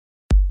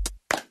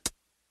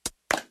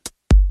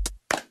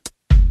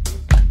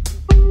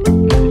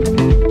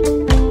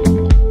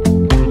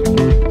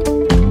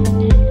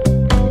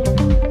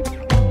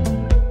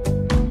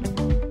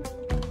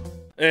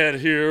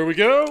here we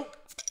go.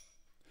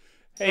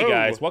 Hey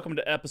guys, welcome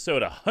to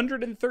episode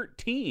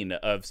 113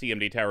 of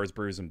CMD Towers,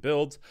 Brews, and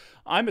Builds.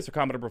 I'm Mr.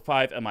 Commodore Number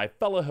 5, and my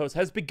fellow host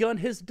has begun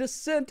his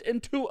descent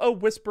into a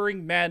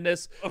whispering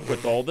madness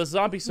with all the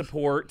zombie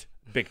support,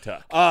 Big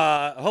Tuck.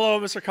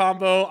 Hello, Mr.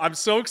 Combo. I'm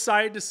so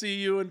excited to see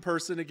you in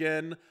person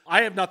again.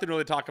 I have nothing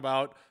really to talk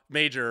about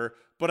major,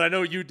 but I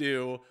know you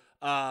do.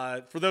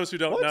 For those who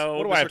don't know,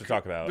 what do I have to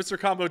talk about? Mr.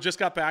 Combo just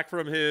got back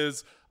from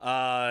his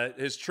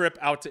trip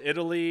out to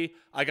Italy.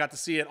 I got to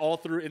see it all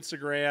through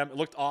Instagram. It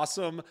looked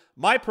awesome.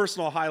 My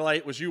personal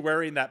highlight was you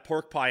wearing that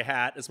pork pie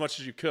hat as much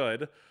as you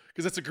could,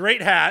 because it's a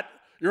great hat.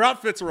 Your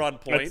outfits were on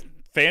point.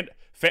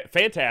 That's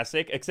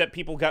fantastic, except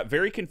people got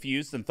very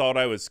confused and thought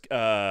I was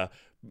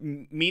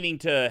meaning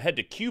to head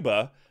to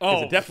Cuba,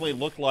 because it definitely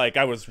looked like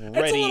I was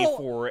ready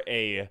for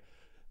a...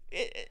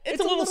 It's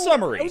a little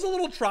summery. It was a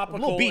little tropical,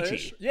 a little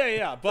beachy.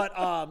 Yeah. But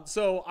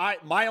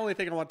my only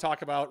thing I want to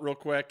talk about real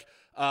quick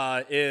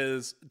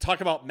is talk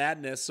about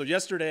Madness. So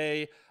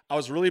yesterday I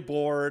was really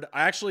bored.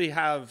 I actually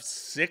have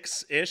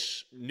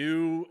 6-ish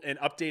new and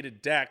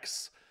updated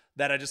decks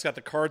that I just got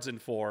the cards in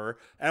for,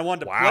 and I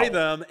wanted to play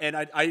them. And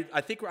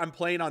I think I'm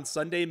playing on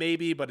Sunday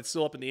maybe, but it's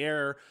still up in the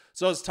air.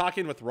 So I was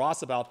talking with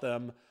Ross about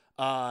them.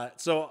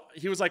 So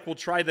he was like, "Well,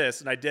 try this,"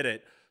 and I did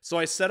it. So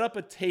I set up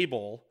a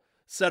table,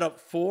 set up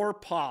 4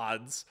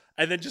 pods,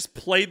 and then just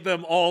played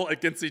them all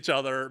against each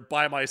other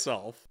by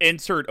myself.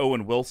 Insert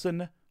Owen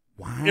Wilson.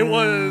 Wow.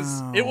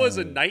 It was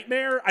a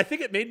nightmare. I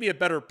think it made me a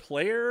better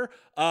player.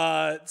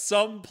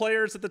 Some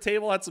players at the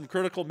table had some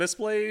critical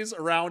misplays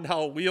around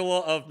how Wheel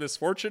of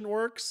Misfortune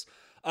works.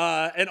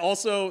 And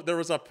also there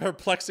was a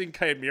perplexing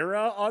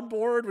chimera on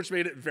board, which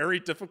made it very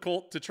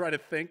difficult to try to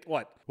think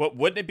What,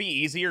 wouldn't it be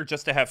easier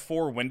just to have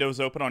 4 windows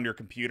open on your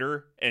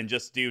computer and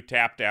just do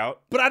tapped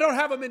out? But I don't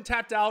have them in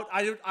tapped out.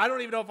 I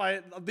don't even know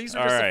if these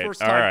are just the first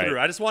time through.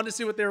 I just wanted to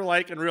see what they were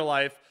like in real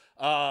life.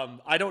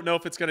 I don't know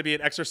if it's going to be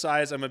an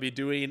exercise I'm going to be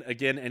doing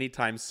again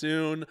anytime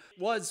soon. It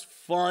was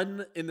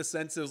fun in the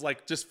sense it was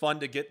like just fun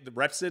to get the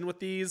reps in with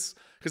these.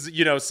 Because,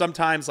 you know,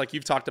 sometimes like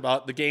you've talked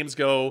about, the games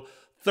go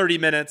 30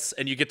 minutes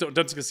and you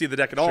don't see the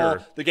deck at all.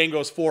 The game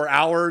goes 4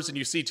 hours and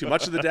you see too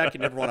much of the deck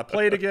and never want to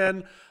play it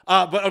again.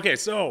 But okay,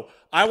 so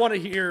I want to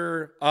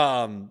hear,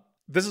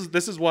 this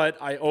is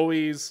what I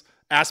always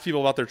ask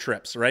people about their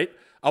trips, right?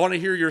 I want to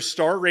hear your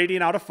star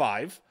rating out of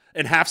 5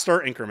 in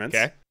half-star increments.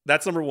 Okay.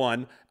 That's number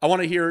 1. I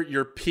want to hear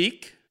your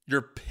peak,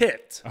 your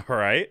pit. All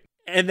right.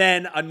 And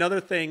then another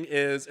thing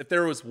is, if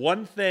there was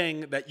one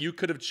thing that you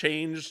could have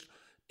changed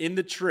in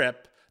the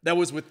trip that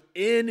was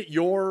within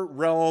your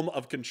realm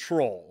of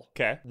control,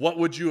 what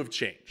would you have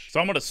changed?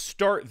 So I'm going to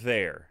start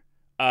there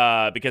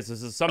because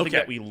this is something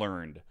that we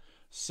learned.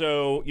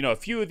 So, you know, a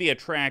few of the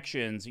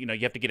attractions, you know,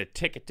 you have to get a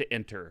ticket to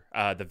enter.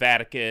 The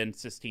Vatican,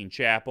 Sistine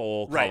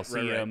Chapel,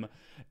 Colosseum. Right.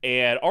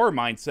 And our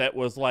mindset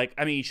was like,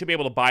 I mean, you should be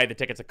able to buy the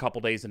tickets a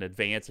couple days in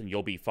advance and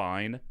you'll be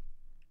fine.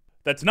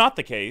 That's not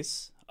the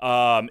case.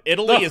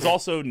 Italy is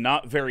also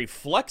not very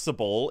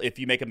flexible if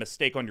you make a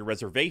mistake on your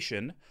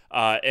reservation.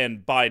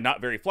 And by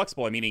not very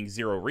flexible, I'm meaning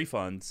 0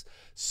 refunds.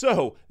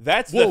 So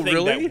that's the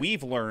thing that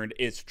we've learned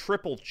is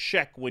triple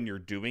check when you're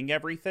doing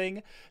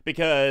everything.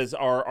 Because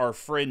our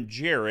friend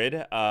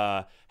Jared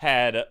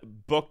had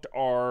booked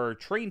our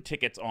train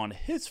tickets on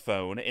his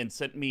phone and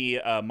sent me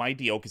my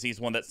deal because he's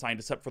the one that signed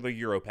us up for the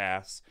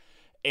Europass.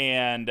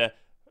 And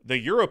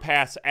the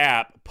Europass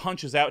app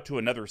punches out to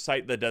another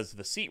site that does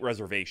the seat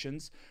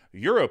reservations.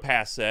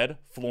 Europass said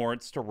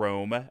Florence to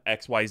Rome,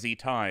 XYZ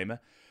time.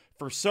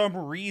 For some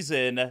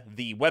reason,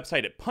 the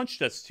website it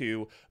punched us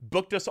to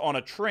booked us on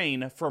a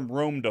train from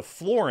Rome to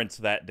Florence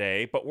that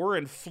day, but we're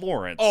in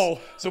Florence.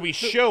 Oh. So we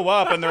show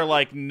up and they're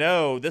like,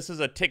 no, this is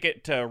a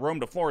ticket to Rome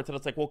to Florence. And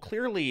it's like, well,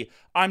 clearly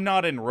I'm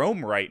not in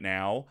Rome right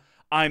now.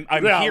 I'm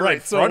here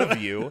in front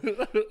of you.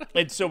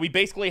 And so we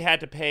basically had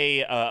to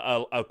pay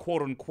a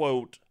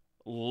quote-unquote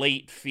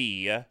late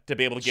fee to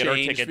be able to get our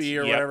tickets. Fee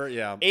or whatever,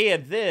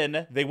 And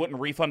then they wouldn't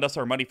refund us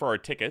our money for our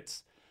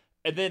tickets.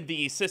 And then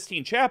the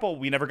Sistine Chapel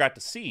we never got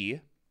to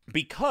see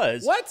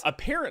because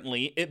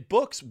apparently it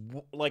books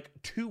like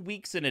 2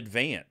 weeks in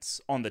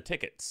advance on the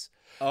tickets.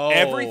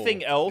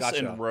 Everything else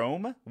in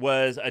Rome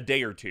was a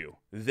day or 2.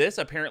 This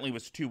apparently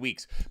was 2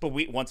 weeks. But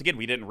we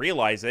didn't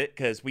realize it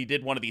because we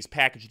did one of these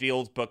package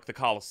deals, book the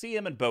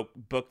Colosseum and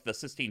book the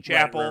Sistine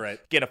Chapel,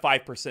 get a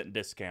 5%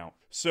 discount.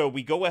 So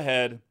we go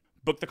ahead,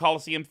 book the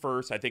Colosseum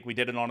first. I think we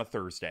did it on a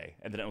Thursday.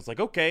 And then it was like,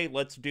 okay,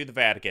 let's do the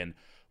Vatican.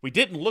 We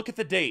didn't look at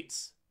the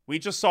dates. We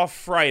just saw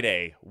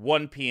Friday,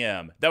 1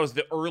 p.m. That was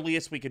the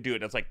earliest we could do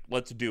it. It's like,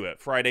 let's do it.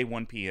 Friday,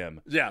 1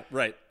 p.m. Yeah,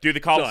 right. Do the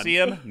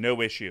Colosseum,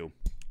 no issue.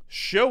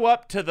 Show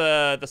up to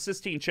the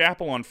Sistine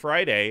Chapel on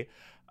Friday.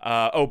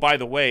 By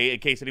the way, in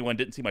case anyone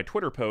didn't see my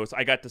Twitter post,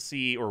 we got to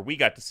see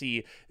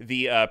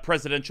the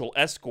presidential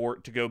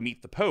escort to go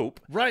meet the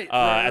Pope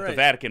at the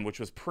Vatican, which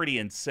was pretty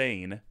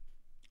insane.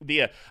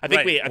 I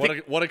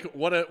think what a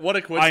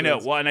coincidence. I know.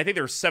 Well, and I think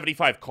there were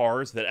 75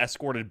 cars that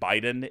escorted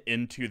Biden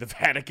into the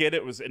Vatican.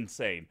 It was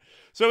insane.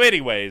 So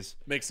anyways,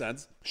 makes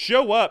sense.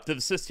 Show up to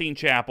the Sistine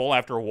Chapel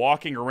after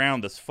walking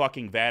around this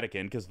fucking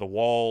Vatican because the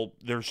wall,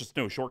 there's just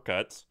no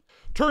shortcuts.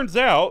 Turns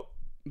out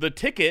the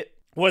ticket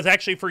was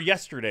actually for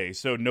yesterday,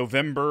 so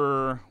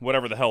November,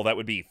 whatever the hell that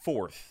would be,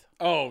 4th.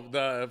 Oh,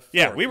 the 4th.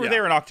 Yeah, we were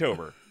there in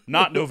October.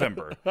 Not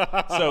November.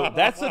 So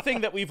that's the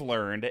thing that we've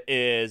learned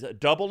is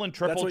double and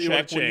triple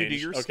check when you do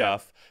your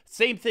stuff.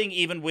 Same thing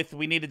even with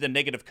we needed the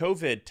negative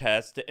COVID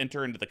test to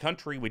enter into the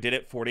country. We did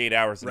it 48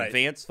 hours in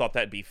advance. Thought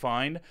that'd be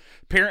fine.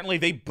 Apparently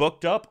they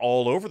booked up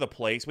all over the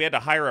place. We had to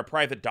hire a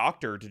private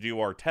doctor to do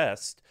our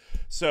test.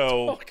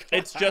 So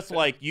it's just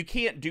like you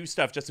can't do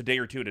stuff just a day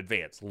or two in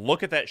advance.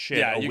 Look at that shit.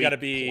 Yeah, you got to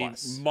be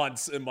plus.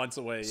 months and months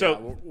away.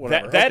 So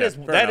yeah, that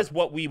is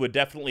what we would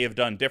definitely have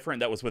done different.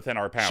 That was within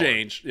our power.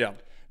 Change. Yeah.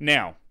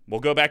 Now,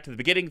 we'll go back to the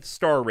beginning,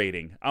 star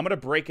rating. I'm going to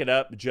break it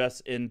up just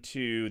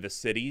into the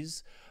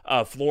cities.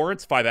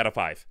 Florence, 5 out of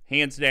 5.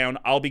 Hands down,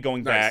 I'll be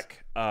going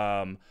back.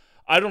 I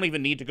don't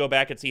even need to go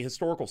back and see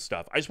historical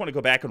stuff. I just want to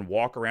go back and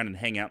walk around and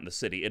hang out in the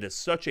city. It is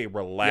such a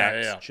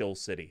relaxed, chill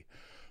city.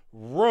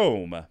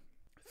 Rome,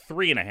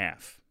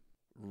 3.5.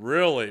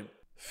 Really?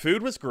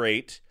 Food was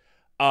great.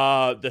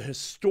 The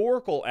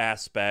historical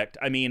aspect,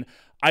 I mean,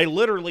 I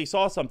literally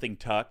saw something,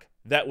 Tuck,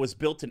 that was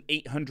built in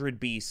 800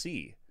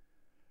 BC.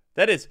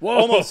 That is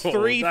almost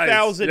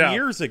 3,000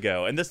 years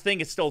ago, and this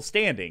thing is still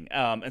standing.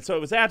 And so it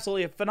was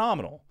absolutely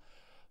phenomenal.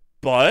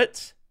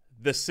 But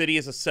the city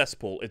is a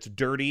cesspool. It's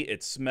dirty.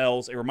 It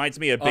smells. It reminds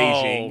me of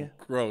Beijing.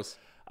 Oh, gross.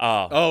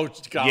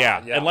 God.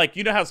 Yeah. And like,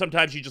 you know how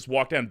sometimes you just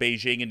walk down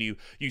Beijing and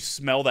you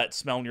smell that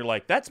smell and you're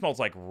like, that smells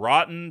like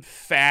rotten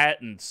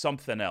fat and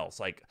something else.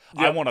 Like,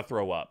 I want to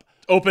throw up.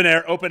 Open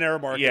air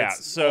markets. Yeah,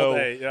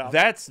 so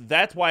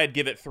that's why I'd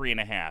give it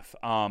 3.5.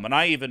 And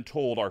I even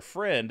told our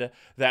friend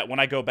that when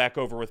I go back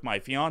over with my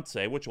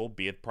fiance, which will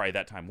be probably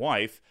that time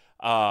wife,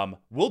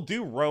 we'll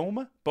do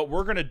Rome, but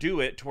we're gonna do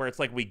it to where it's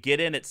like we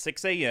get in at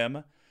 6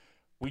 a.m.,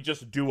 we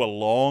just do a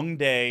long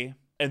day,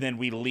 and then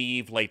we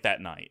leave late that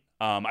night.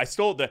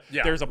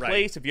 There's a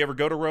place, if you ever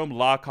go to Rome,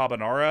 La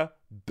Carbonara,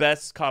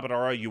 best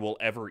carbonara you will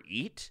ever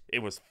eat. It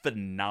was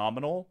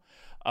phenomenal.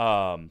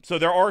 So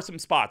there are some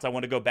spots I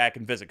want to go back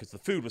and visit because the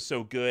food was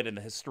so good and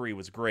the history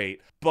was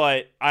great.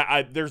 But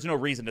there's no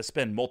reason to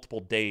spend multiple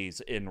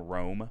days in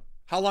Rome.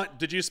 How long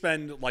did you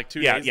spend? Like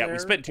 2 days? Yeah, we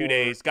spent 2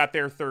 days. Got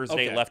there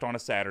Thursday, left on a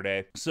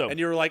Saturday. And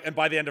you were like, and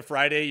by the end of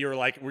Friday, you were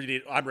like, I'm ready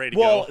to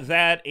go. Well,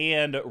 that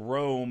and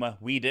Rome,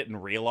 we didn't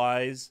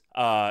realize,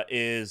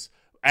 is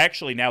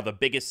actually now the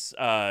biggest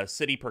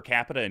city per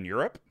capita in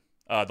Europe,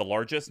 the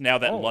largest. Now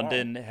that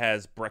London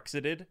has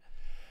Brexited.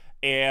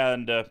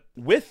 And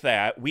with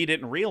that, we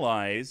didn't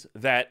realize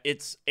that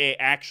it's a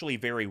actually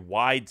very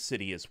wide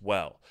city as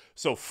well.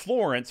 So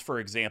Florence,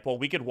 for example,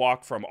 we could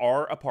walk from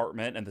our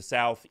apartment in the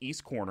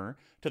southeast corner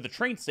to the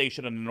train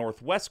station in the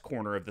northwest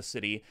corner of the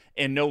city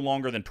in no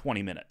longer than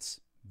 20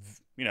 minutes.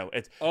 You know,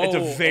 it's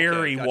a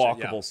very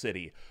walkable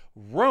city.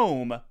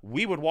 Rome,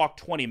 we would walk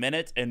 20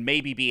 minutes and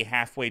maybe be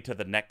halfway to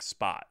the next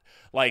spot.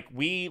 Like,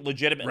 we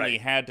legitimately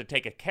had to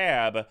take a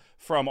cab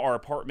from our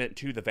apartment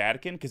to the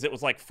Vatican because it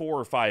was like 4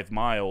 or 5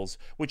 miles,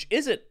 which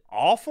isn't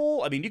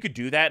awful. I mean, you could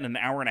do that in an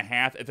hour and a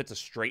half if it's a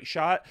straight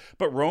shot.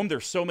 But Rome,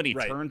 there's so many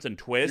turns and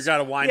twists. You got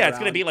to wind around. It's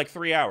going to be like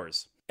 3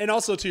 hours. And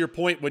also, to your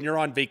point, when you're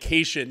on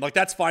vacation, like,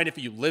 that's fine if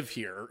you live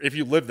here, if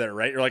you live there,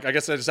 right? You're like, I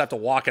guess I just have to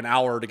walk an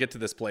hour to get to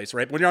this place,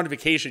 right? When you're on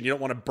vacation, you don't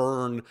want to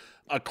burn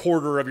a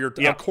quarter of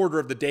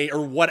the day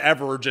or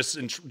whatever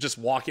just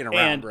walking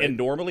around, right? And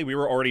normally we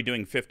were already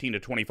doing 15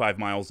 to 25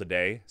 miles a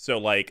day, so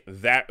like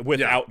that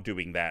without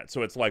doing that.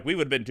 So it's like we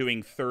would have been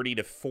doing 30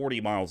 to 40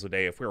 miles a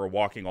day if we were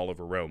walking all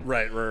over Rome.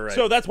 Right.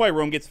 So that's why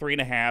Rome gets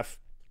 3.5.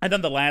 And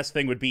then the last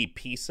thing would be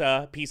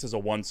Pisa. Pisa's a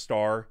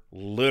 1-star.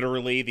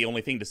 Literally, the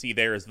only thing to see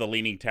there is the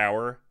Leaning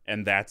Tower,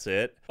 and that's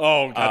it.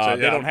 Oh, gotcha.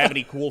 They don't have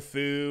any cool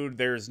food.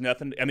 There's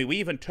nothing. I mean, we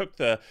even took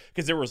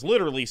because there was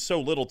literally so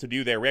little to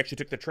do there. We actually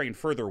took the train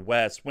further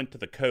west, went to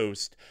the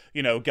coast,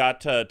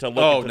 got to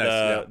look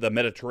at the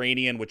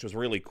Mediterranean, which was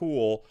really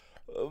cool.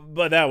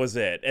 But that was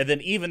it. And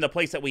then even the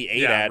place that we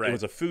ate at, it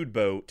was a food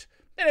boat.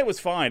 And it was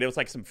fine. It was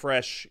like some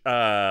fresh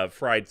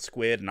fried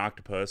squid and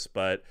octopus.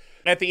 But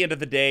at the end of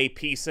the day,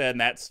 Pisa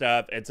and that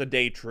stuff, it's a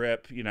day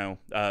trip,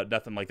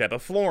 nothing like that.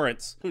 But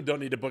Florence... You don't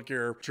need to book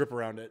your trip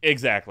around it.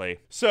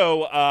 Exactly.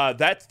 So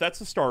that's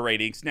the star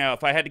ratings. Now,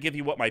 if I had to give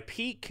you what my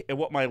peak and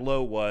what my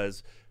low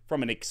was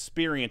from an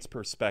experience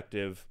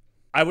perspective,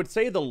 I would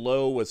say the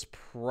low was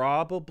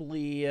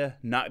probably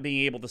not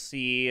being able to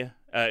see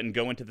and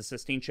go into the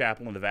Sistine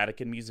Chapel and the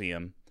Vatican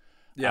Museum.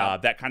 Yeah.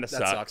 That kind of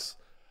sucks.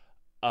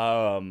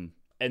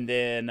 And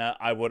then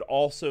I would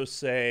also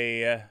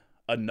say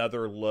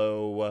another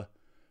low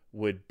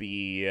would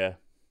be,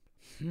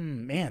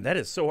 man, that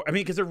is so. I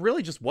mean, because there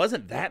really just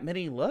wasn't that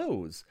many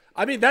lows.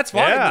 I mean, that's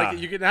fine. Yeah. Like,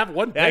 you can have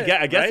one pit,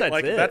 I guess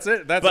right? that's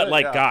it. That's but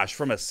it, gosh,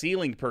 from a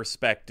ceiling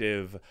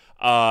perspective,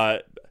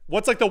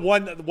 what's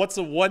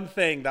the one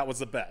thing that was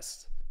the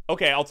best?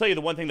 Okay, I'll tell you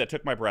the one thing that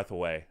took my breath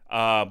away.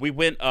 We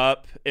went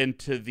up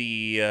into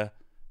the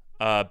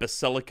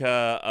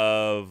Basilica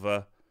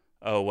of,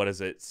 what is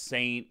it?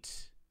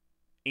 St.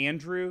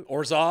 Andrew?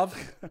 Orzhov?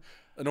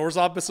 An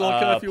Orzhov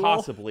Basilica, if you will?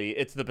 Possibly.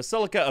 It's the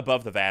Basilica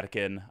above the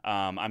Vatican.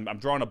 I'm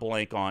drawing a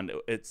blank on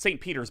it's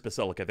St. Peter's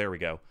Basilica. There we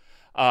go.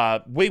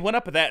 We went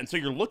up at that, and so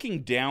you're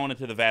looking down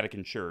into the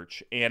Vatican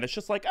Church, and it's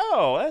just like,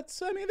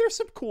 there's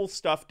some cool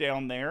stuff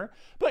down there.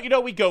 But,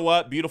 we go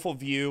up, beautiful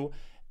view.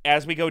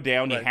 As we go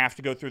down, right. You have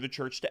to go through the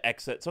church to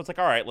exit. So it's like,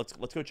 all right, let's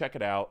go check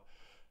it out.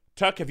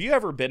 Tuck, have you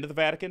ever been to the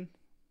Vatican?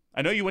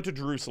 I know you went to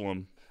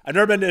Jerusalem. I've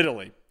never been to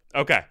Italy.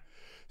 Okay.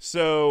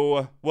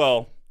 So,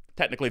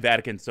 technically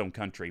Vatican's its own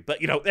country, but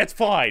that's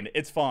fine.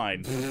 It's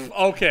fine.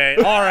 Okay,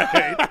 all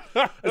right.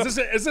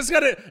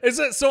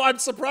 So I'm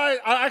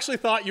surprised. I actually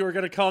thought you were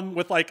gonna come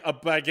with like a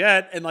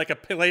baguette and like a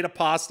plate of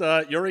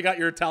pasta. You already got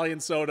your Italian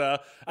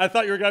soda. I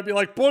thought you were gonna be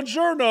like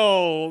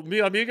 "Buongiorno, mi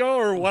amigo"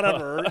 or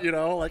whatever.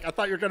 Like I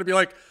thought you were gonna be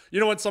like,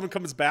 when someone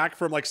comes back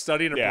from like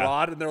studying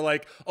abroad and they're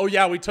like, "Oh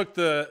yeah, we took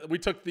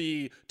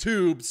the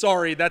tube.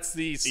 Sorry, that's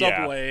the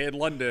subway in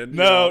London."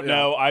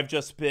 No, I've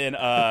just been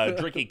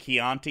drinking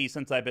Chianti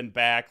since I've been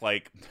back.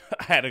 Like,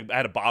 I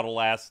had a bottle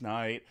last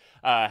night.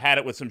 Had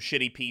it with some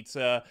shitty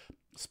pizza.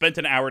 Spent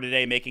an hour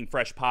today making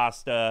fresh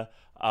pasta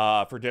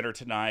for dinner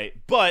tonight.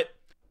 But,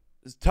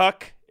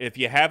 Tuck, if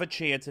you have a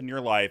chance in your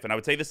life, and I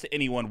would say this to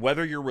anyone,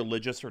 whether you're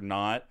religious or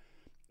not,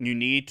 you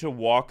need to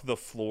walk the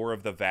floor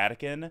of the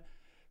Vatican.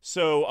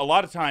 So, a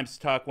lot of times,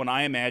 Tuck, when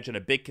I imagine a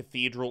big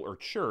cathedral or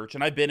church,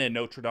 and I've been in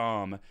Notre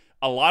Dame,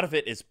 a lot of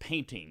it is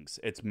paintings.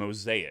 It's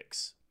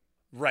mosaics.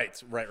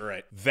 Right.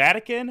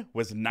 Vatican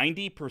was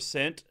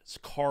 90%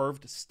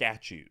 carved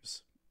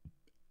statues.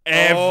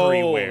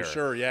 Everywhere. Oh,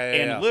 sure, yeah.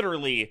 And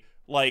literally,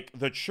 like,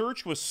 the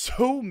church was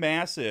so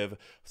massive,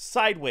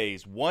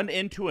 sideways, one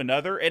into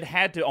another, it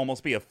had to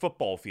almost be a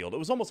football field. It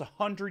was almost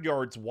 100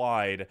 yards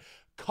wide,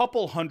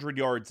 couple 100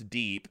 yards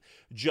deep,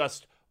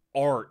 just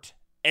art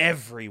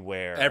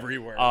everywhere.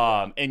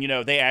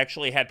 And, they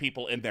actually had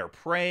people in there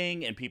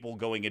praying and people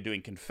going and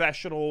doing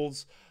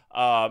confessionals.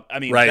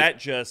 That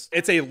just...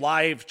 It's a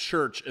live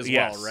church as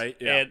well, right?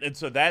 Yeah. And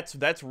so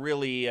that's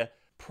really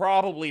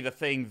probably the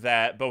thing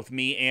that both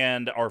me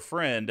and our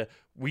friend,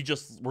 we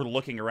just were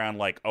looking around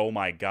like, oh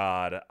my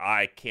God,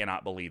 I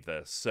cannot believe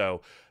this.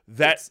 So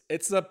that's...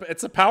 It's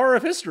a power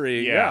of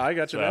history. Yeah, I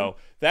got you, man.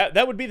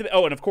 That would be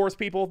and of course,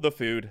 people, the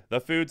food.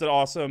 The food's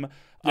awesome.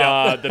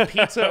 Yeah. The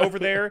pizza over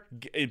there,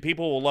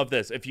 people will love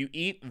this. If you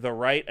eat the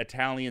right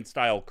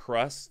Italian-style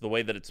crust, the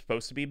way that it's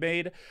supposed to be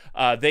made,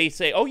 they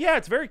say, oh, yeah,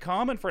 it's very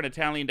common for an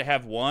Italian to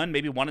have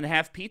maybe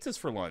 1.5 pizzas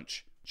for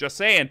lunch. Just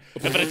saying.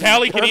 If an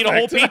Italian can eat a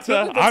whole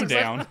pizza, I'm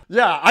down.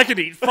 Yeah, I could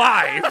eat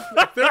 5.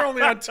 If they're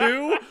only on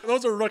 2,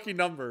 those are rookie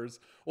numbers.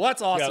 Well,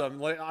 that's awesome.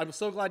 Yep. Like, I'm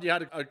so glad you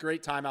had a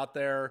great time out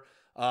there.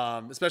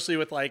 Especially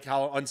with like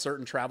how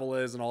uncertain travel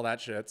is and all that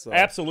shit. So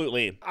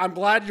absolutely. I'm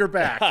glad you're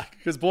back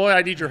because boy,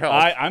 I need your help.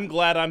 I'm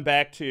glad I'm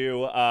back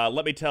too.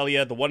 Let me tell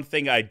you, the one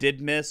thing I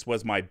did miss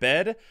was my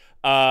bed.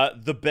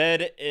 The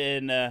bed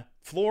in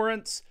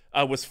Florence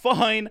was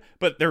fine,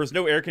 but there was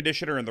no air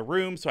conditioner in the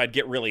room, so I'd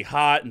get really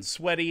hot and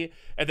sweaty,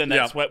 and then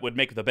that sweat would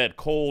make the bed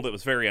cold. It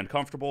was very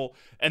uncomfortable.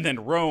 And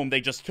then Rome,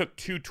 they just took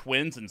 2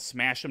 twins and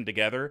smashed them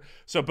together.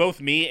 So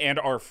both me and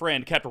our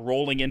friend kept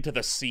rolling into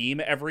the seam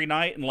every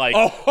night and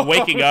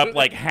waking up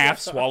like half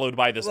swallowed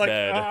by this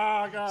bed.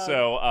 Oh, God.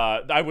 So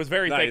I was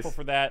very thankful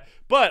for that.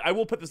 But I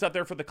will put this out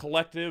there for the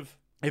collective.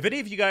 If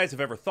any of you guys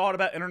have ever thought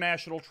about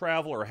international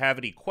travel or have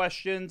any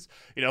questions,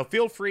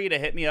 feel free to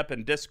hit me up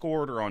in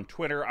Discord or on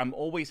Twitter. I'm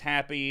always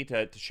happy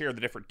to share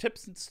the different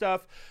tips and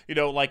stuff.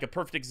 Like a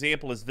perfect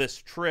example is this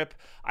trip.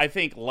 I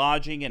think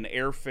lodging and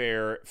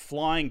airfare,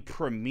 flying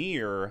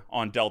Premier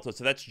on Delta,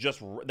 so that's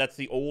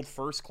the old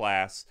first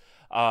class.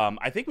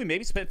 I think we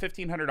maybe spent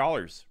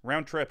 $1,500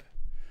 round trip.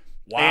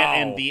 Wow.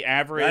 And the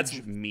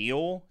average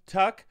meal,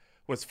 Tuck,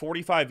 was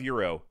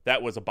 €45.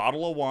 That was a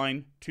bottle of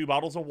wine, 2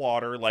 bottles of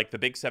water, like the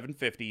big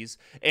 750s,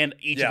 and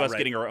each of us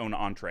getting our own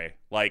entree.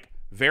 Like,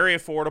 very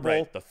affordable.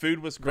 Right. The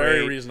food was great.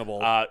 Very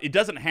reasonable. It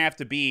doesn't have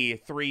to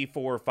be $3,000,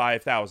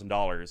 $4,000,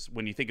 $5,000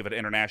 when you think of an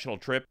international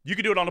trip. You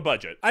can do it on a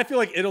budget. I feel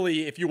like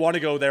Italy, if you want to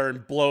go there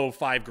and blow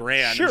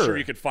 $5,000, I'm sure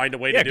you could find a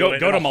way to do it.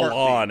 Go to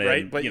Milan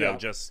and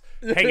just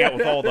hang out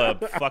with all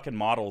the fucking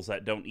models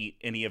that don't eat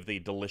any of the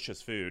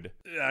delicious food.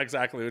 Yeah,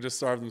 exactly. They just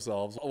starve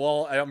themselves.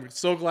 Well, I'm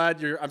so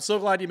glad you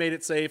made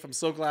it safe. I'm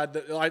so glad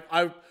that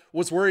I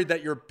was worried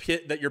that your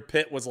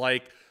pit was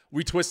like,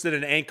 we twisted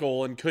an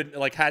ankle and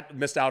had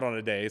missed out on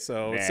a day.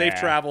 So safe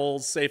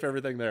travels, safe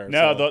everything there.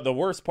 No, the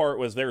worst part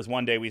was there was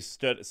one day we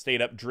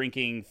stayed up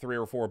drinking 3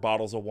 or 4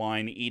 bottles of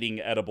wine, eating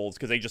edibles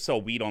because they just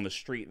sell weed on the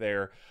street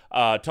there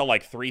till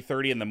like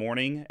 3:30 in the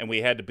morning, and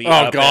we had to be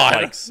up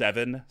at like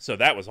 7. So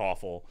that was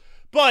awful.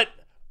 But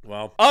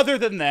Well, other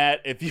than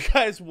that, if you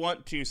guys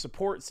want to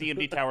support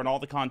CMD Tower and all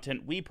the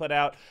content we put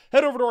out,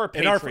 head over to our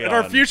Patreon. In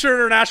our future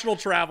international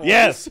travel.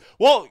 Yes.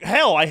 Well,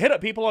 hell, I hit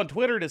up people on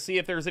Twitter to see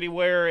if there's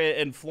anywhere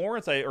in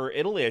Florence or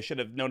Italy I should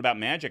have known about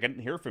magic. I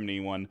didn't hear from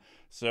anyone.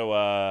 So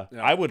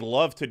I would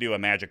love to do a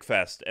Magic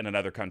Fest in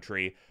another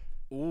country.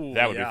 Ooh,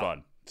 that would be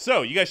fun.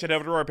 So you guys should head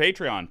over to our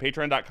Patreon,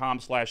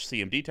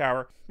 patreon.com/CMD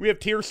Tower. We have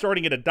tiers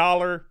starting at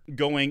 $1,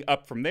 going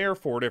up from there,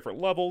 4 different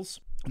levels.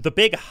 The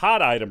big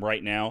hot item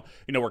right now,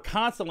 we're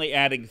constantly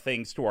adding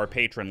things to our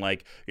patron.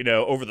 Like,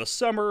 over the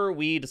summer,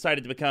 we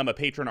decided to become a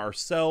patron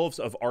ourselves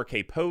of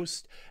RK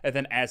Post. And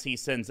then as he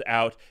sends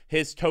out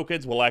his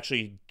tokens, we'll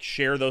actually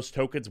share those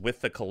tokens with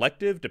the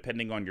collective,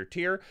 depending on your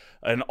tier.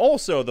 And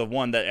also the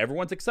one that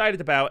everyone's excited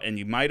about, and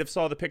you might have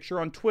saw the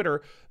picture on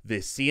Twitter,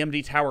 the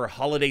CMD Tower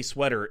holiday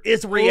sweater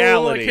is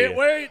reality. I can't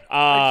wait.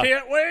 I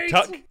can't wait.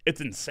 Tuck,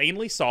 it's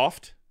insanely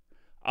soft.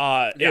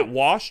 It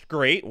washed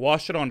great,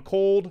 washed it on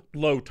cold,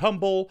 low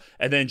tumble,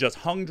 and then just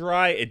hung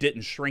dry. It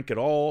didn't shrink at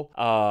all.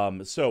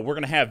 So we're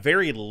going to have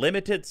very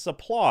limited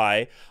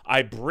supply.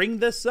 I bring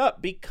this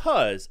up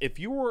because if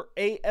you were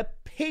a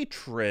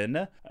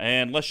patron,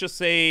 and let's just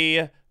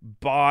say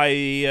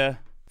by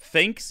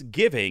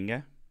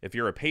Thanksgiving, if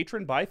you're a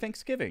patron by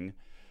Thanksgiving,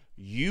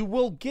 you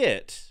will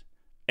get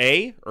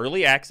A,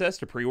 early access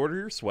to pre-order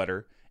your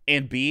sweater,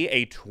 and B,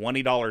 a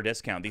 $20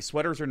 discount. These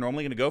sweaters are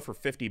normally going to go for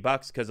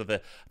 $50 because of the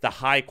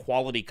high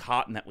quality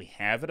cotton that we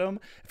have in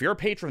them. If you're a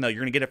patron, though, you're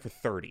going to get it for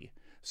 $30.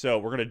 So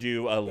we're going to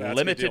do a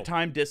limited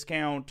time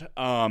discount,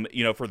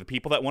 for the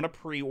people that want to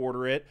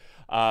pre-order it.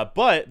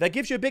 But that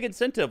gives you a big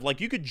incentive. Like,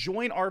 you could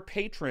join our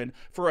patron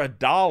for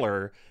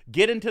 $1,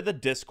 get into the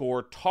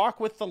Discord,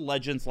 talk with the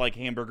legends like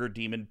Hamburger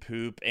Demon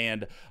Poop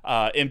and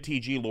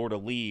MTG Lord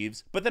of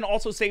Leaves, but then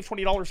also save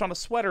 $20 on a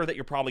sweater that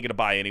you're probably going to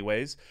buy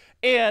anyways.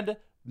 And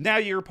now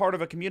you're part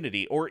of a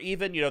community, or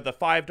even, the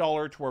 $5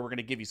 to where we're going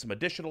to give you some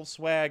additional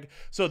swag.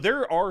 So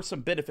there are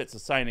some benefits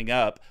of signing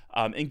up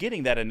and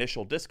getting that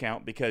initial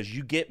discount because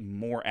you get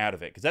more out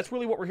of it. Because that's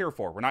really what we're here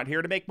for. We're not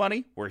here to make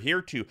money. We're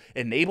here to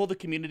enable the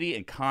community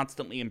and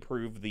constantly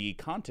improve the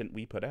content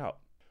we put out.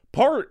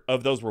 Part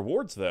of those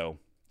rewards, though,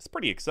 it's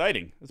pretty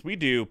exciting as we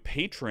do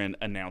patron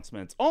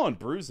announcements on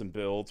Brews and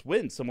Builds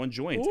when someone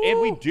joins. Ooh.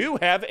 And we do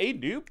have a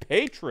new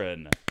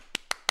patron.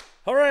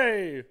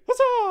 Hooray!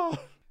 Huzzah!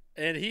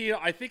 And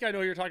I think I know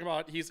who you're talking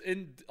about.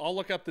 I'll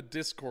look up the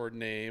Discord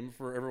name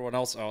for everyone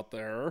else out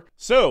there.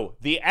 So,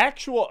 the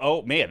actual,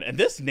 oh man, and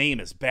this name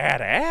is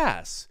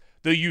badass.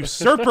 The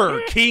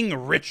Usurper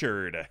King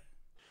Richard.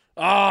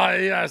 Ah,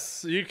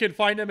 yes. You can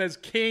find him as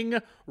King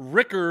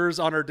Rickers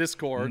on our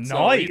Discord. Nice.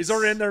 So he's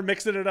already in there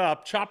mixing it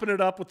up, chopping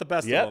it up with the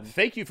best of them.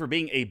 Thank you for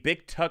being a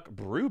Big Tuck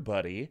Brew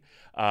buddy.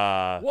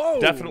 Whoa,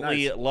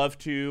 definitely nice. Love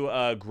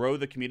to grow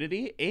the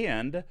community,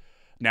 and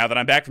now that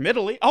I'm back from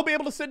Italy, I'll be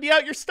able to send you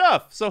out your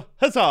stuff. So,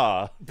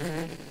 huzzah.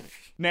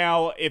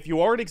 Now, if you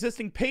are an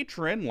existing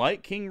patron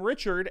like King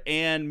Richard,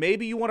 and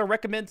maybe you want to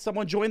recommend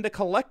someone join the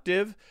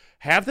collective,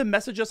 have them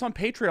message us on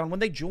Patreon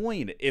when they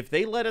join. If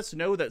they let us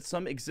know that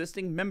some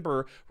existing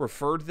member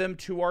referred them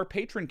to our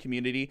patron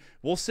community,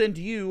 we'll send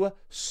you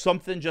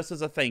something just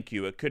as a thank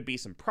you. It could be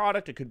some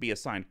product. It could be a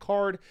signed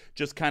card.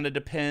 Just kind of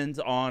depends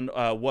on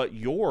what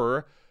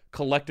your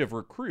collective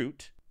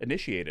recruit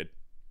initiated.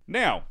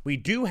 Now, we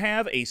do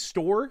have a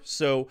store,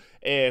 so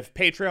if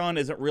Patreon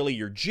isn't really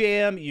your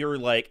jam, you're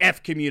like,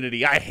 F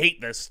community, I hate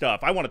this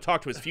stuff. I want to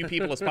talk to as few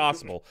people as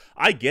possible.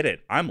 I get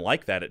it. I'm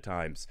like that at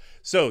times.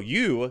 So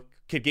you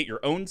could get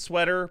your own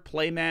sweater,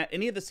 playmat,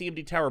 any of the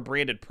CMD Tower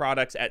branded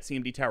products at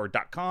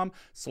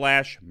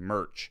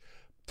cmdtower.com/merch.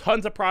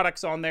 Tons of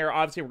products on there.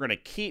 Obviously, we're going to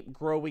keep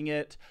growing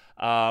it.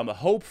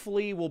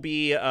 Hopefully, we'll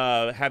be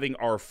having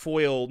our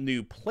foil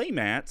new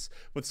playmats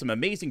with some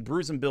amazing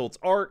Brews and Builds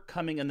art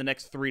coming in the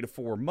next 3 to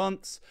 4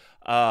 months.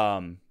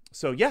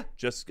 So yeah,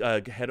 just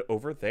head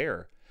over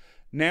there.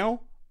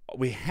 Now,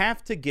 we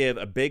have to give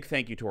a big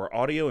thank you to our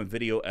audio and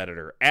video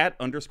editor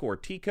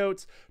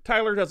 @_tcoats.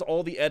 Tyler does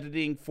all the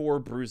editing for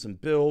Brews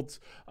and Builds.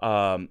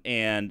 And,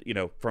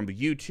 from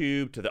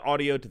YouTube to the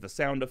audio to the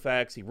sound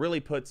effects, he really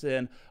puts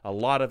in a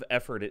lot of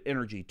effort and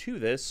energy to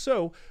this.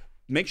 So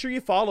make sure you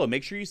follow,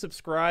 make sure you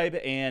subscribe,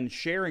 and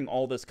sharing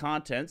all this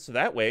content so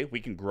that way we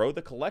can grow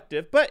the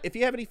collective. But if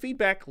you have any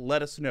feedback,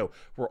 let us know.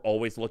 We're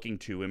always looking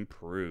to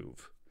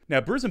improve. Now,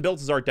 Brews and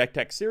Builds is our deck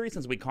tech series.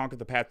 Since we conquered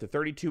the path to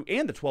 32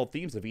 and the 12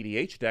 themes of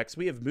EDH decks,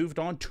 we have moved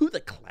on to the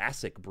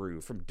classic brew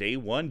from day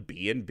one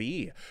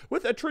B&B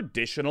with a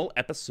traditional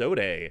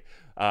episode.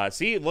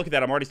 See, look at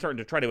that. I'm already starting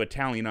to try to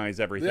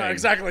Italianize everything. Yeah,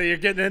 exactly. You're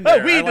getting in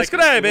there. Oh, we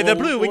describe the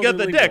blue. We got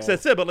the decks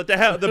that symbol to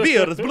have the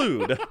beer is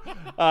blued.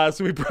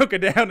 So we broke it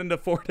down into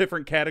 4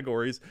 different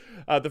categories.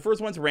 The first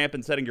one's ramp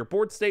and setting your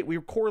board state. We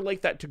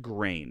correlate that to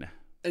grain.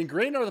 And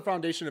grain are the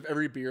foundation of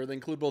every beer. They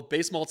include both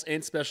base malts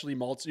and specialty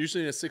malts,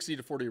 usually in a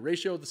 60-40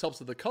 ratio. This helps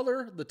with the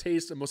color, the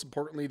taste, and most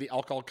importantly, the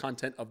alcohol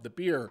content of the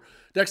beer.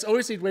 Decks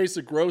always need ways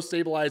to grow,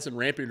 stabilize, and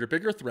ramp into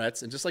bigger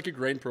threats. And just like a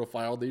grain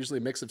profile, they're usually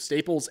a mix of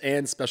staples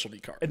and specialty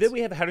cards. And then we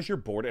have how does your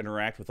board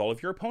interact with all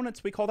of your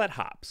opponents? We call that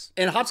hops.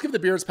 And hops give the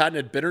beer its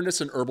patented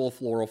bitterness and herbal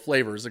floral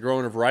flavors. They grow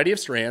in a variety of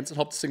strands and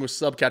help distinguish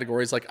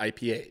subcategories like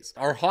IPAs.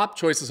 Our hop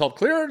choices help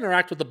clear and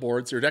interact with the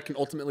board so your deck can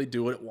ultimately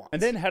do what it wants.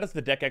 And then how does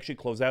the deck actually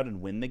close out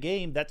and win the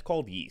game? That's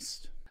called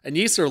yeast. And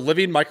yeast are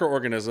living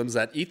microorganisms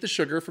that eat the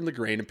sugar from the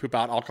grain and poop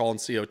out alcohol and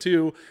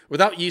CO2.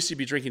 Without yeast, you'd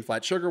be drinking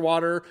flat sugar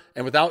water.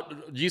 And without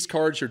yeast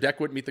cards, your deck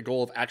wouldn't meet the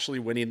goal of actually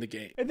winning the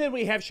game. And then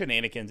we have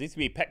shenanigans. These could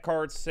be pet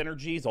cards,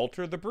 synergies,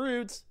 alter the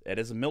broods. It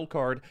is a mill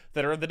card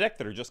that are in the deck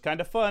that are just kind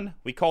of fun.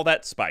 We call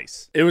that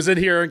spice. It was in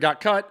here and got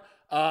cut.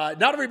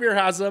 Not every beer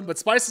has them, but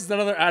spices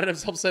and other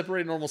additives help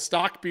separate a normal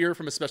stock beer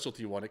from a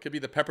specialty one. It could be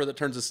the pepper that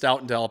turns a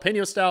stout into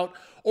jalapeno stout,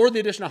 or the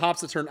addition of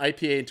hops that turn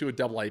IPA into a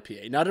double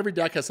IPA. Not every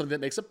deck has something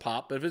that makes it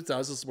pop, but if it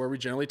does, this is where we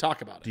generally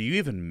talk about it. Do you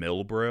even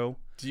mill, bro?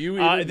 Do you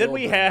even Then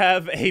we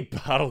have a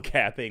bottle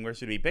capping, where it's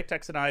going to be Big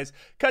Tex and I's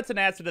cuts and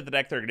adds to the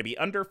deck. They're going to be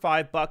under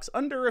 $5,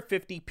 under a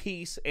 50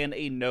 piece, and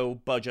a no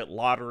budget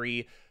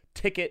lottery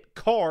ticket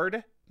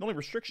card. The only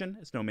restriction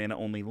is no mana,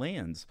 only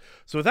lands.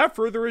 So without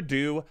further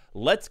ado,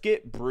 let's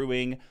get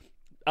brewing.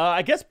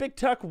 I guess Big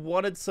Tuck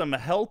wanted some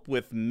help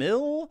with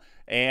mill,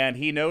 and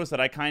he knows that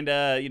I kind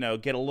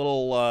of, get a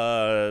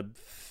little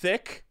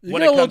thick. You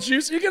get a little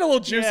juicy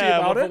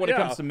about it when it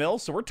comes to mill.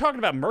 So we're talking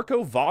about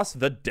Mirko Voss,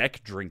 the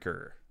Deck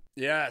Drinker.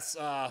 Yes,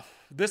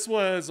 this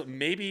was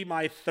maybe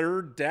my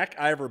third deck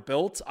I ever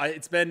built.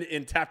 It's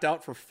been tapped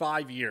out for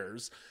 5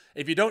 years.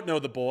 If you don't know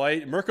the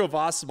boy, Mirko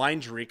Voss,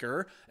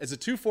 Minddrinker, is a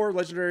 2/4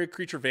 legendary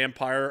creature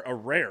vampire, a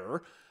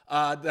rare,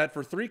 that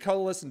for 3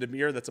 colorless and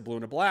Dimir, that's a blue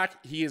and a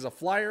black. He is a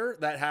flyer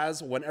that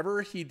has,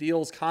 whenever he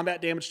deals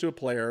combat damage to a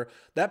player,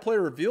 that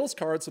player reveals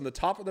cards from the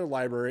top of their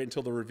library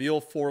until they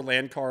reveal 4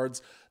 land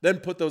cards, then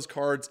put those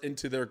cards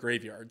into their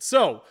graveyard.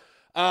 So,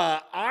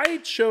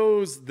 I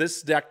chose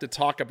this deck to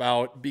talk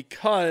about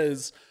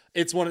because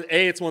it's one of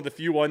the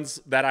few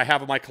ones that I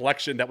have in my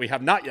collection that we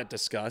have not yet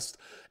discussed.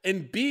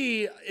 And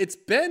B, it's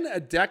been a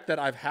deck that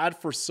I've had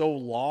for so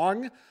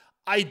long.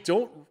 I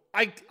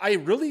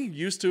really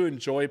used to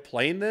enjoy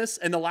playing this.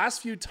 And the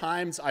last few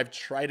times I've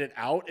tried it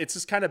out, it's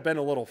just kind of been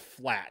a little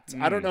flat.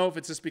 I don't know if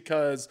it's just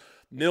because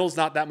Mill's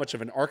not that much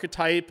of an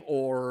archetype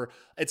or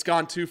it's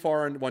gone too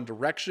far in one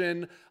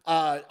direction.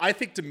 I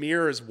think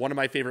Dimir is one of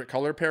my favorite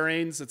color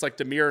pairings. It's like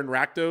Dimir and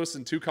Rakdos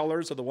in 2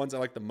 colors are the ones I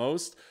like the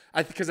most.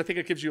 Because I think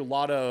it gives you a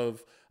lot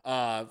of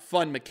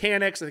fun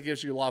mechanics. I think it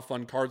gives you a lot of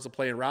fun cards to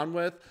play around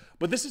with.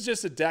 But this is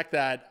just a deck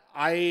that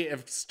I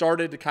have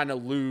started to kind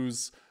of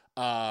lose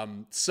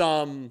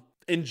some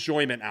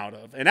enjoyment out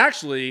of. And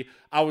actually,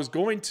 I was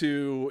going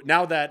to,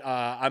 now that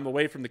I'm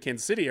away from the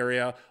Kansas City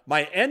area,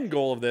 my end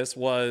goal of this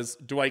was,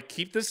 do I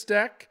keep this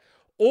deck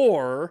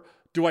or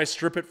do I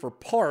strip it for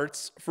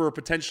parts for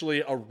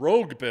potentially a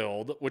rogue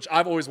build, which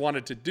I've always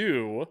wanted to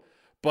do,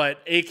 but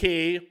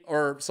Squee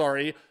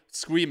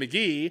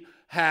McGee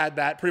had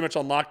that pretty much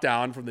on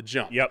lockdown from the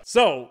jump. Yep.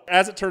 So,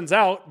 as it turns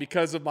out,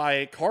 because of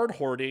my card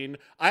hoarding,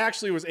 I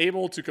actually was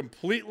able to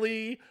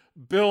completely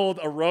build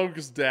a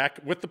rogues deck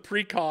with the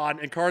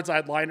precon and cards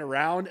I'd line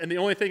around, and the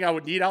only thing I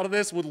would need out of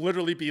this would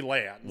literally be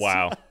lands.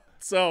 Wow.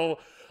 So,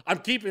 I'm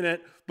keeping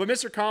it. But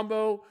Mr.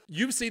 Combo,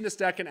 you've seen this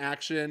deck in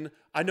action.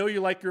 I know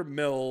you like your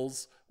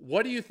mills.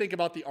 What do you think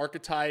about the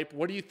archetype?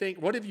 What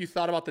have you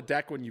thought about the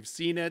deck when you've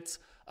seen it?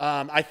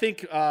 I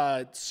think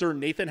Sir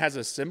Nathan has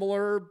a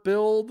similar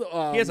build.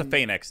 He has a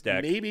Phanex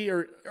deck. Maybe,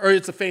 or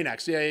it's a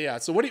Phanex. Yeah.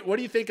 So what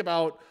do you think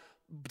about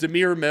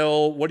Dimir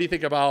Mill? What do you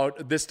think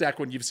about this deck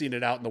when you've seen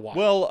it out in the wild?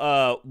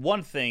 Well,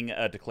 one thing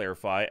to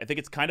clarify, I think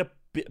it's kind of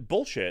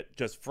bullshit,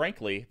 just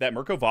frankly, that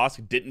Mirko Voss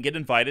didn't get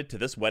invited to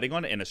this wedding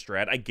on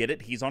Innistrad. I get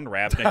it, he's on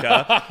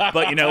Ravnica,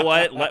 but you know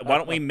what? Why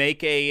don't we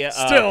make a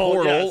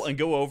portal and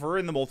go over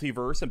in the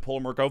multiverse and pull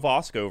Mirko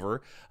Voss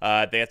over?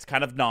 That's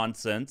kind of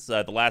nonsense.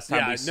 The last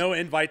time no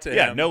invite to him.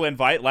 Yeah, no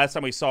invite. Last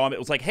time we saw him, it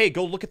was like, hey,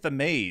 go look at the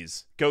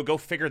maze. Go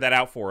figure that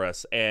out for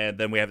us. And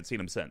then we haven't seen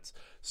him since.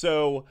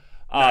 So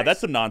nice. That's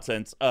some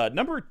nonsense.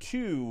 Number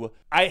 2,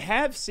 I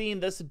have seen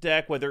this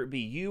deck, whether it be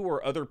you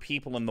or other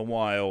people in the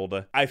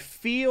wild. I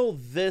feel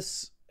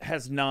this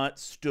has not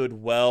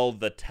stood well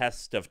the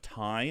test of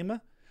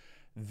time.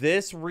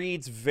 This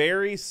reads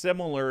very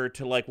similar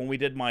to like when we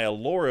did my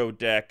Aloro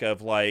deck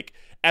of like,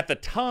 at the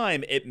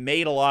time it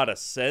made a lot of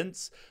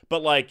sense,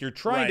 but like you're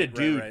trying to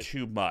do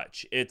too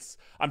much.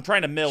 I'm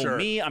trying to mill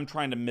me, I'm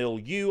trying to mill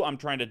you, I'm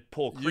trying to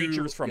pull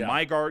creatures from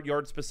my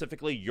yard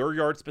specifically, your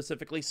yard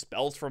specifically,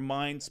 spells from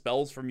mine,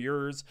 spells from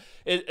yours.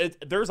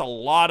 There's a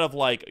lot of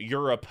like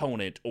your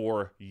opponent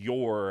or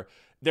your...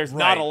 There's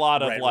not a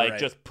lot of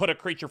just put a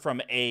creature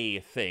from a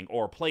thing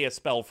or play a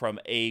spell from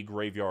a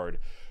graveyard.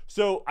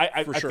 So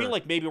I feel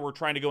like maybe we're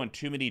trying to go in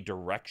too many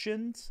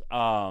directions.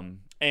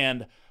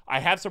 And I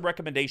have some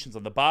recommendations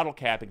on the bottle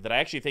capping that I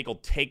actually think will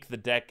take the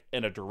deck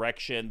in a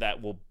direction that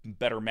will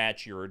better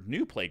match your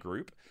new play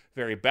group,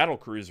 very battle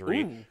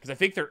cruisery, because I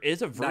think there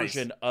is a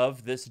version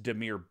of this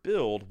Dimir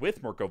build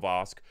with Mirko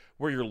Vosk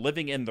where you're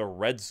living in the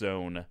red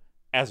zone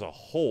as a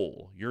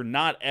whole. You're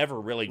not ever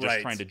really just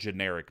trying to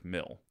generic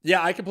mill.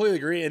 Yeah, I completely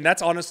agree. And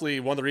that's honestly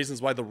one of the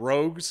reasons why the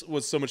Rogues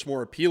was so much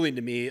more appealing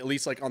to me, at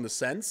least like on the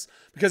sense,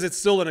 because it's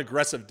still an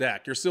aggressive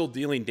deck. You're still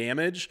dealing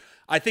damage.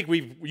 I think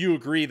you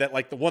agree that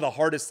like one of the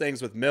hardest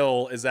things with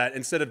mill is that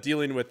instead of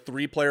dealing with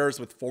 3 players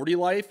with 40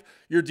 life,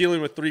 you're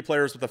dealing with 3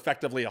 players with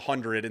effectively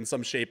 100 in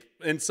some shape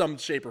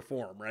or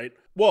form, right?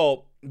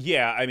 Well,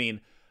 yeah, I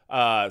mean,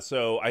 or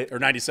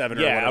 97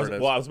 or whatever it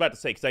is. Well, I was about to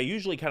say, because I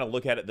usually kind of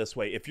look at it this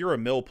way. If you're a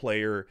mill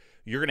player,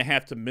 you're going to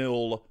have to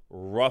mill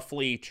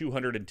roughly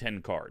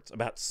 210 cards.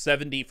 About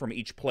 70 from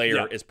each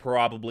player is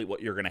probably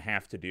what you're going to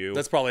have to do.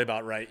 That's probably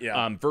about right,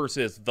 yeah.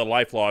 Versus the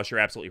life loss, you're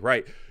absolutely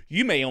right.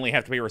 You may only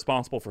have to be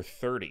responsible for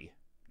 30,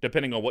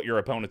 depending on what your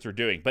opponents are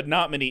doing. But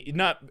not many. It's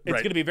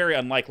going to be very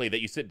unlikely that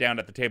you sit down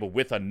at the table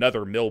with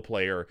another mill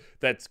player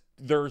that's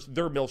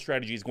their mill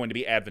strategy is going to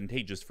be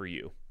advantageous for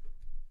you.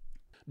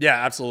 Yeah,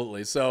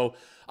 absolutely. So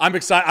I'm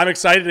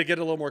excited to get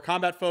a little more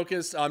combat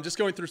focused. Just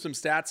going through some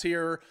stats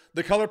here.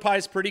 The color pie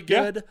is pretty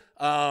good,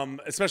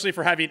 especially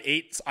for having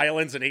 8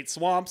 islands and 8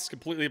 swamps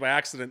completely by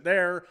accident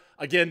there.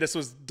 Again, this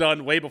was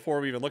done way before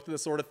we even looked at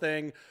this sort of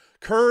thing.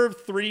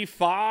 Curve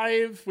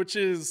 3-5, which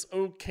is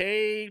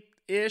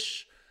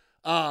okay-ish.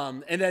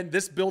 And then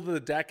this build of the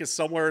deck is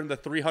somewhere in the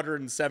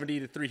 370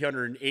 to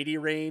 380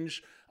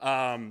 range.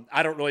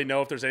 I don't really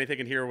know if there's anything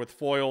in here with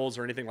foils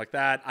or anything like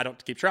that. I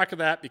don't keep track of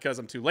that because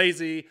I'm too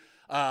lazy.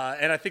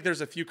 And I think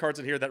there's a few cards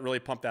in here that really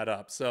pump that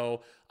up.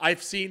 So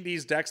I've seen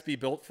these decks be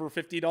built for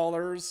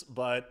 $50,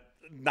 but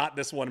not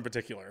this one in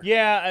particular.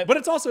 Yeah. But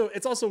it's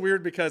also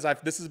weird because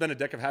this has been a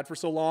deck I've had for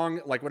so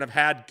long. Like when I've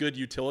had good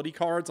utility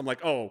cards, I'm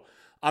like, oh,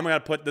 I'm going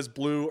to put this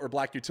blue or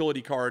black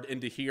utility card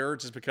into here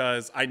just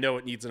because I know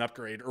it needs an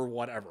upgrade or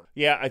whatever.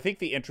 Yeah, I think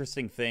the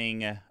interesting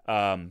thing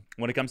when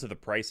it comes to the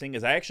pricing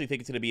is I actually think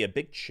it's going to be a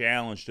big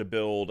challenge to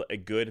build a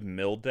good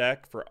mill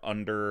deck for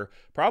under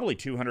probably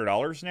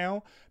 $200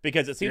 now,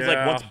 because it seems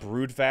like once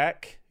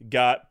Broodvac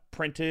got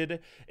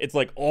printed, it's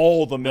like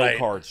all the mill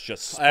cards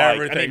just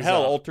spiked. I mean,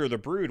 hell, Alter the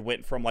Brood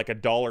went from like a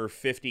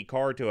 $1.50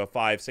 card to a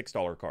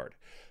 $5-6 card.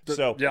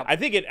 So I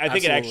think it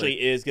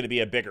actually is going to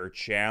be a bigger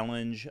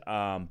challenge.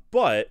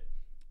 But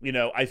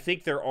I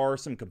think there are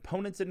some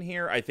components in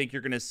here. I think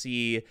you're going to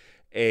see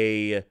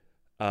a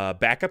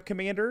backup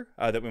commander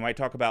that we might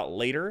talk about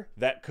later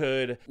that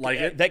could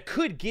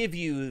give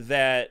you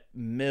that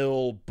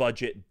mill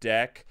budget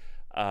deck.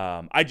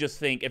 I just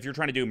think if you're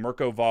trying to do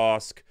Mirko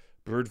Vosk,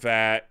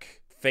 Broodvac,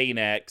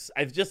 Phanex,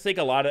 I just think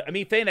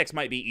Phanex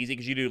might be easy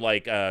because you do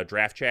like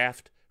Draft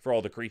Shaft for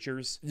all the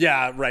creatures.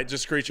 Yeah, right.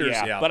 Just creatures.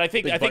 Yeah. But I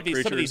think some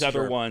of these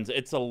other ones,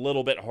 it's a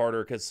little bit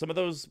harder because some of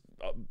those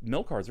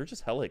mill cards are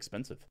just hella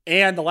expensive.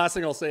 And the last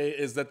thing I'll say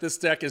is that this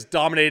deck is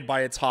dominated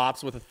by its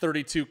hops with a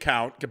 32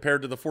 count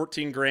compared to the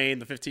 14 grain,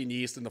 the 15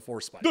 yeast, and the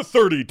 4 spice. The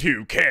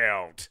 32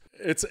 count.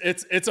 It's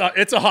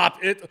a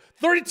hop.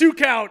 32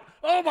 count.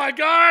 Oh my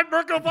God!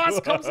 Mirko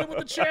Vosk comes in with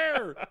a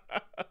chair.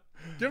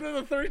 Give it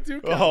the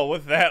 32 count. Oh,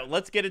 with that,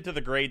 let's get into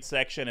the grade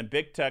section, and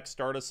Big Tech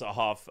start us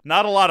off.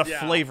 Not a lot of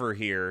flavor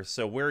here,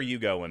 so where are you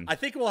going? I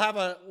think we'll have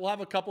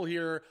a couple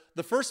here.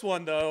 The first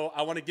one, though,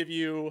 I want to give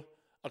you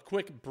a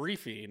quick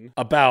briefing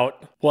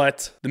about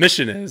what the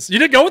mission is. You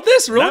didn't go with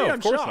this? Really? No,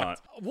 of course not.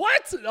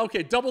 What?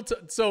 Okay,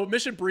 so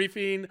mission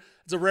briefing.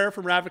 It's a rare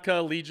from Ravnica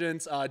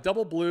Allegiance.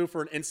 Double blue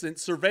for an instant.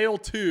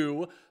 Surveil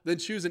 2. Then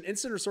choose an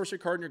instant or sorcery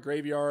card in your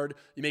graveyard.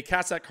 You may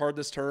cast that card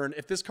this turn.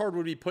 If this card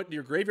would be put into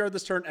your graveyard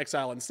this turn,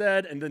 exile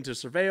instead. And then to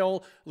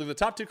Surveil, leave the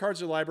top 2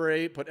 cards in your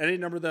library. Put any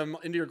number of them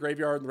into your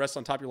graveyard and the rest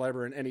on top of your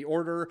library in any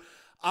order.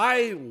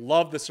 I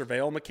love the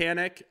Surveil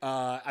mechanic.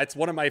 It's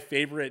one of my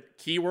favorite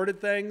keyworded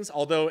things,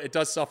 although it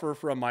does suffer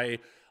from my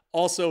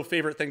also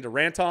favorite thing to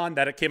rant on,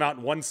 that it came out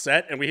in one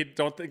set, and we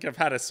don't think I've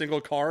had a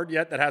single card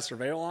yet that has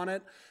Surveil on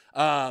it.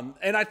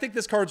 And I think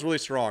this card's really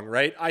strong,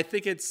 right? I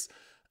think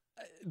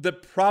the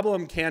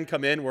problem can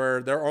come in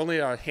where there are only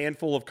a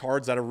handful of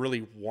cards that I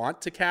really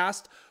want to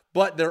cast,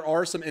 but there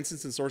are some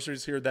instants and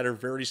sorceries here that are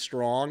very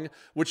strong,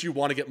 which you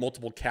want to get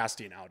multiple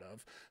casting out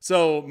of.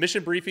 So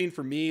Mission Briefing,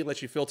 for me,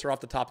 lets you filter off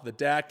the top of the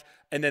deck,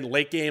 and then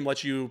late game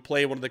lets you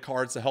play one of the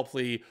cards to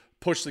hopefully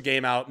push the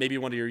game out, maybe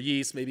one of your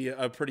yeast, maybe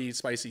a pretty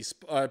spicy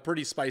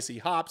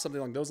hop, something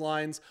along those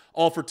lines,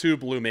 all for 2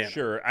 blue mana.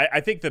 Sure. I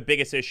think the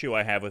biggest issue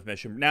I have with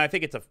Mission... Now, I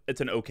think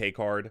it's an okay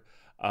card.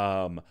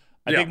 I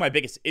think my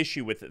biggest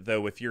issue with it,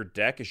 though, with your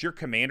deck is your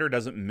commander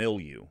doesn't mill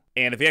you.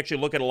 And if you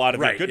actually look at a lot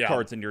of your good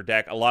cards in your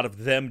deck, a lot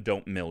of them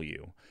don't mill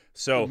you.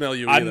 So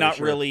I'm not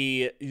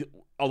really...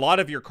 a lot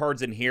of your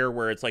cards in here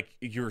where it's like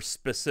you're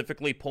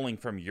specifically pulling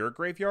from your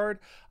graveyard.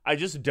 I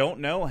just don't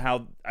know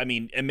how, I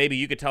mean, and maybe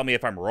you could tell me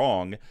if I'm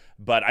wrong,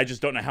 but I just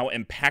don't know how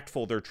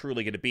impactful they're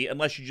truly going to be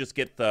unless you just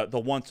get the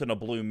once in a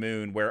blue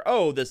moon where,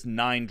 oh, this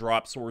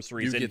 9-drop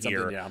sorcery's in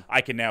here.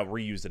 I can now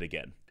reuse it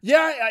again.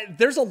 Yeah,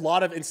 there's a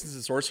lot of instances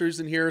of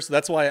sorceries in here, so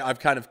that's why I've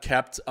kind of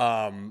kept,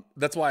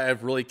 that's why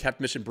I've really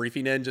kept Mission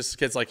Briefing in, just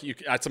because like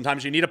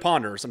sometimes you need a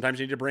ponder, sometimes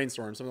you need a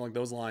brainstorm, something like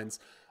those lines.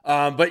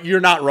 But you're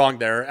not wrong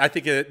there. I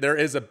think there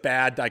is a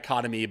bad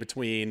dichotomy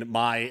between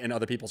my and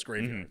other people's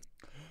graveyards.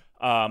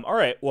 All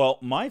right, well,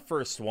 my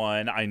first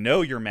one, I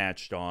know you're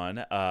matched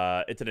on.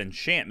 It's an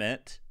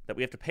enchantment that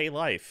we have to pay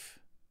life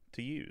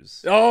to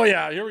use. Oh,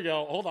 yeah, here we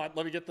go. Hold on,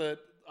 let me get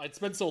it's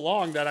been so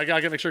long that I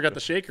gotta make sure I got the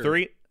shaker.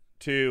 3,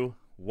 2,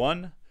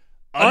 1.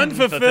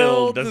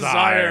 Unfulfilled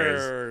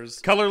desires.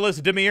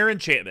 Colorless Dimir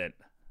enchantment.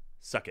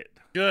 Suck it.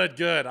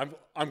 Good.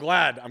 I'm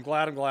glad.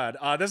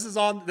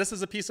 This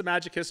is a piece of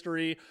Magic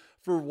history.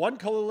 For 1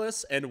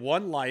 colorless and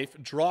 1 life,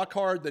 draw a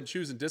card, then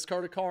choose and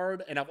discard a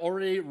card. And I've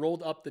already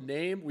rolled up the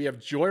name. We have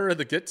Joyra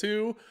the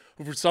Get-To,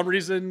 who for some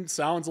reason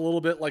sounds a little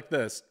bit like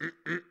this.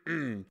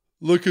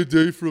 Like a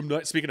day from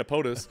night. Speaking of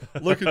POTUS,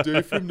 like a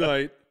day from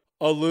night,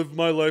 I'll live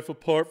my life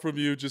apart from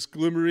you, just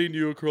glimmering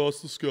you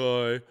across the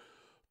sky.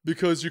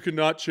 Because you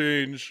cannot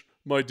change,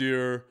 my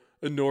dear,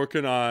 and nor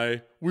can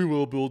I. We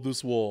will build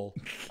this wall.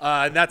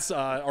 And that's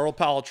our old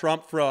pal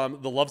Trump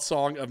from the love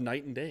song of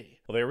Night and Day.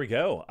 Well, there we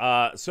go.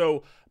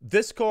 So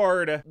this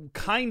card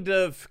kind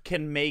of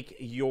can make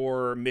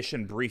your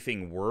mission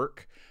briefing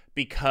work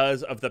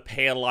because of the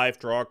pay a life,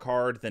 draw a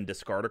card, then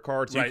discard a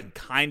card. So you can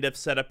kind of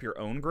set up your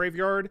own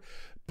graveyard.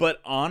 But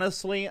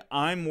honestly,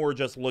 I'm more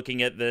just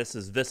looking at this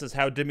is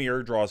how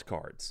Dimir draws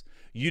cards.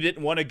 You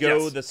didn't want to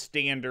go the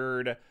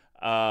standard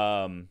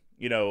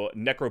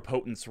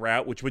Necropotence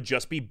route, which would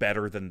just be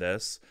better than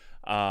this.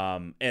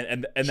 And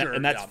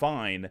that's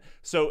fine.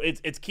 So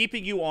it's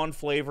keeping you on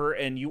flavor,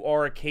 and you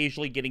are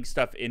occasionally getting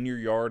stuff in your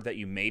yard that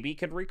you maybe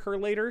can recur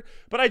later.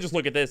 But I just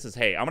look at this as,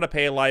 hey, I'm going to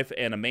pay a life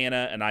and a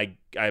mana, and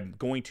I'm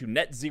going to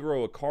net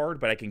 0 a card,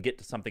 but I can get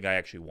to something I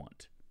actually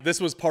want.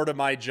 This was part of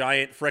my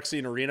giant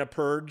Phyrexian Arena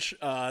purge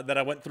that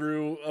I went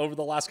through over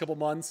the last couple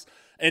months,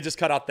 and it just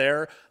cut out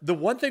there. The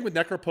one thing with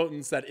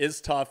Necropotence that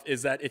is tough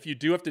is that if you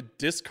do have to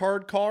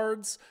discard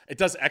cards, it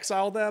does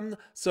exile them.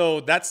 So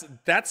that's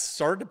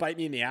started to bite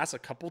me in the ass a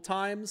couple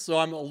times. So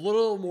I'm a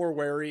little more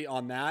wary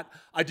on that.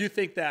 I do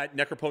think that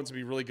Necropotence would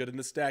be really good in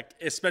this deck,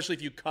 especially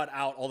if you cut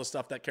out all the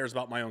stuff that cares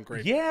about my own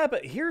graveyard. Yeah,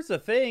 but here's the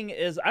thing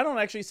is I don't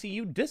actually see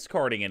you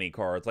discarding any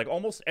cards. Like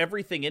almost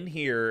everything in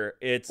here,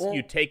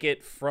 you take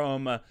it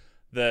from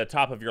the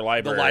top of your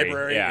library. The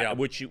library, yeah.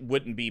 Which you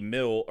wouldn't be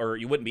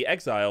you wouldn't be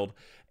exiled,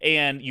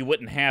 and you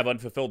wouldn't have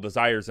Unfulfilled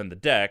Desires in the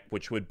deck,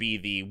 which would be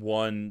the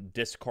one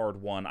discard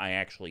one I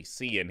actually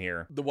see in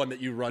here. The one that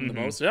you run the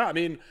most. Yeah, I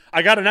mean,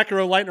 I got a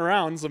Necro lighting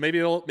around, so maybe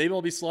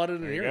it'll be slotted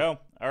in here. There you go.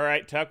 All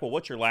right, Tuck, well,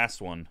 what's your last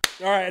one?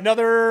 All right,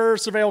 another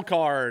Surveil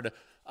card.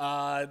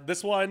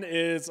 This one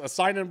is a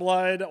Sign in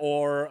Blood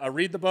or a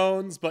Read the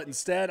Bones, but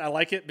instead I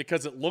like it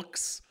because it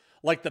looks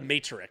like the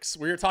Matrix.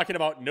 We were talking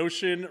about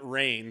Notion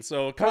Rain.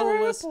 So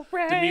colorless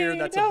Dimir,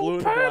 that's a blue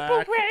and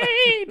black.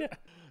 Rain.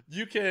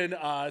 You can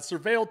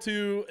Surveil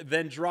 2,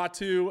 then draw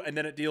 2, and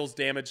then it deals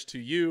damage to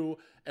you.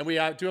 And we do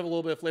have a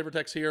little bit of flavor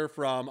text here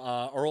from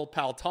our old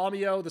pal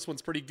Tomio. This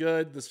one's pretty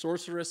good. The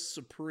Sorceress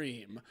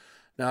Supreme.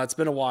 Now, it's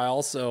been a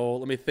while, so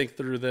let me think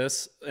through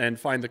this and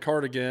find the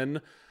card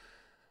again.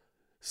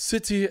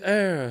 City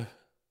air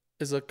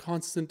is a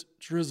constant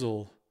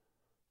drizzle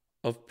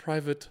of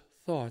private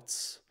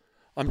thoughts.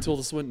 I'm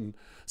Tilda Swinton.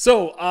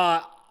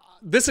 So,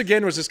 this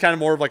again was just kind of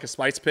more of like a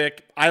spice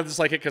pick. I just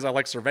like it because I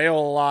like Surveil a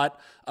lot.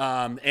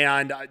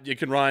 And you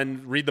can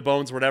run Read the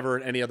Bones or whatever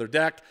in any other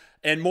deck.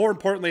 And more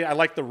importantly, I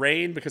like the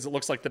rain because it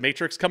looks like the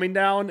Matrix coming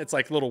down. It's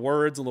like little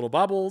words and little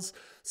bubbles.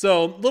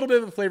 So a little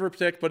bit of a flavor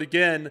pick. But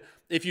again,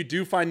 if you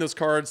do find those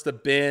cards to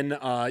bin,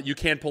 you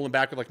can pull them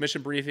back with like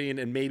Mission Briefing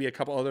and maybe a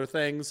couple other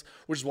things,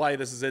 which is why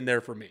this is in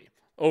there for me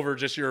over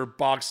just your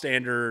bog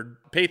standard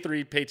pay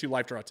 3, pay 2,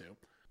 life draw 2.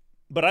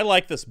 But I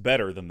like this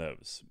better than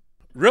those.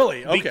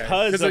 Really? Okay.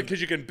 Because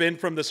you can bin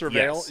from the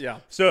Surveil? Yes. Yeah.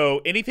 So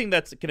anything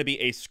that's going to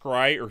be a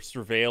Scry or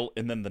Surveil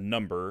and then the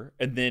number,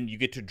 and then you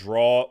get to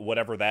draw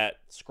whatever that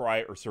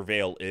Scry or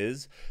Surveil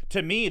is.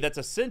 To me, that's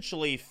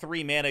essentially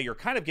 3 mana. You're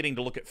kind of getting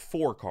to look at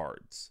 4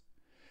 cards.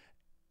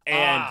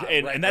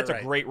 And that's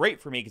a great rate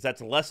for me because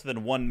that's less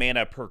than 1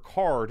 mana per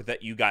card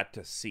that you got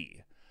to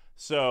see.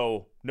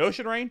 So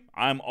Notion Rain,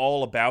 I'm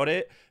all about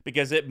it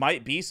because it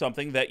might be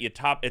something that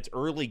it's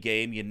early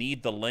game, you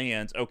need the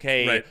lands.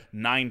 Okay,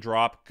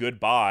 9-drop,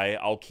 goodbye.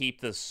 I'll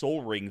keep the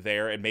Soul Ring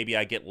there and maybe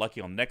I get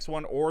lucky on the next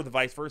one, or the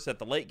vice versa at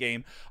the late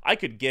game. I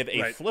could give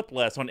a flip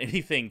less on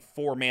anything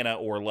 4 mana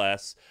or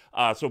less.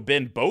 So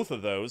bend both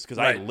of those because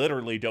I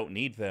literally don't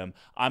need them.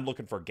 I'm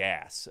looking for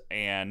gas,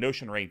 and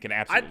Notion Rain can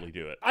absolutely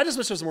do it. I just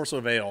wish there was more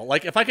Surveil.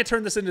 Like if I could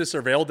turn this into a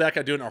Surveil deck,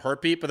 I'd do it in a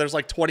heartbeat, but there's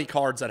like 20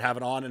 cards that have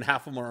it on and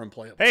half of them are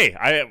unplayable. Hey,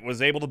 I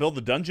was able to build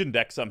the dungeon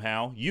deck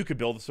somehow. You could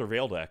build the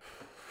Surveil deck.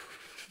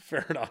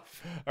 Fair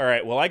enough. All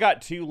right. Well, I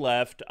got 2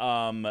 left.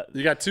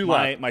 You got 2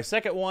 left. My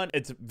second one,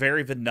 it's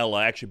very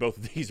vanilla. Actually, both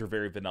of these are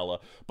very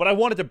vanilla. But I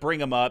wanted to bring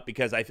them up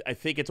because I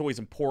think it's always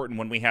important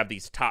when we have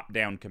these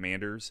top-down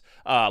commanders.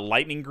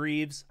 Lightning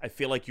Greaves, I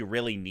feel like you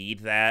really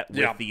need that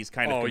with these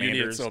kind of commanders.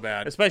 You need it so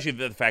bad. Especially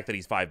the fact that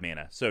he's 5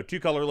 mana. So 2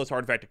 colorless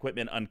artifact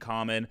equipment,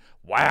 uncommon.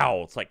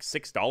 Wow, it's like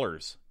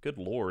 $6. Good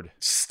lord.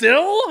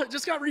 Still? It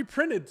just got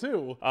reprinted,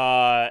 too.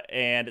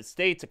 And it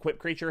states, equipped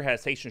creature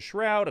has Hasten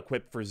Shroud,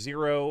 equipped for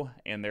 0,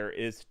 and there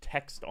is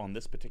text on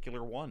this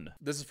particular one.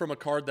 This is from a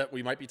card that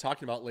we might be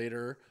talking about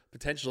later,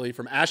 potentially,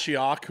 from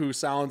Ashiok, who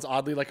sounds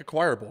oddly like a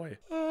choir boy.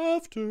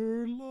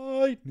 After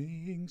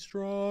lightning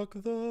struck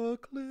the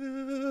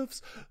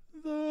cliffs,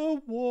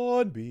 the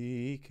one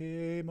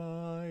became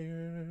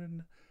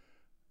iron.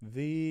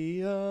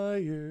 The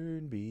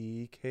iron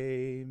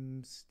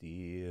became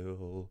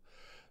steel.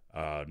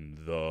 And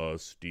the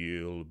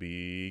steel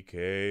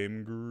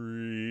became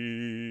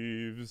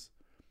Greaves.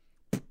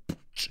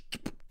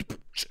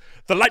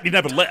 The lightning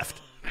never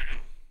left.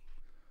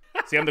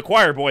 See, I'm the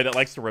choir boy that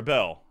likes to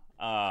rebel.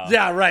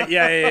 Yeah, right.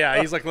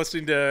 Yeah. He's like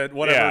listening to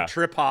whatever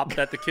trip hop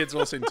that the kids are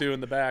listening to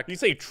in the back. You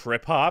say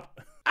trip hop?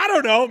 I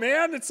don't know,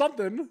 man. It's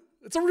something.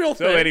 It's a real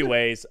thing. So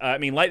anyways,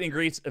 Lightning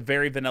Greaves, a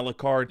very vanilla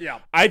card. Yeah.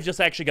 I've just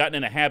actually gotten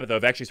in a habit, though,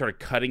 of actually started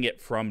cutting it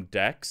from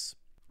decks.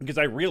 Because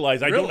I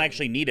realize I don't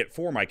actually need it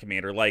for my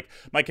commander. Like,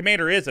 my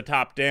commander is a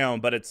top-down,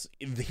 but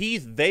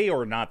they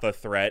are not the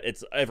threat.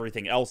 It's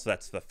everything else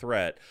that's the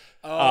threat.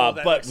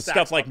 But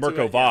stuff like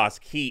Mirko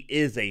Vosk, he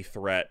is a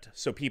threat.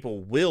 So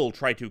people will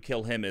try to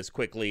kill him as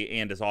quickly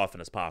and as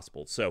often as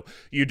possible. So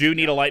you do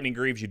need a Lightning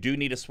Greaves. You do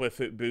need a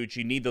Swiftfoot Boots.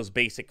 You need those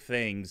basic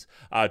things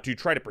to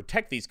try to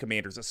protect these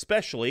commanders,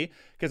 especially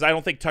because I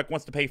don't think Tuck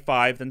wants to pay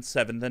 5, then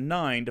 7, then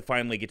 9 to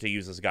finally get to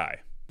use his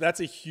guy.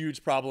 That's a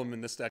huge problem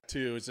in this deck,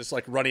 too, is just,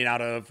 like, running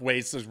out of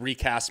ways to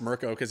recast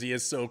Mirko because he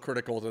is so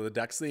critical to the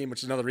deck's theme,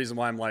 which is another reason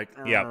why I'm like...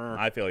 Yeah,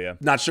 I feel you.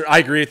 Not sure. I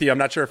agree with you. I'm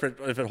not sure if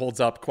it holds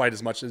up quite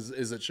as much as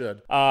it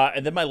should.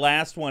 And then my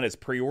last one is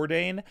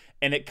Preordain,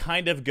 and it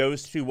kind of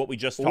goes to what we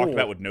just talked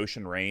about with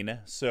Notion Rain.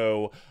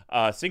 So,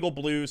 single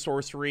blue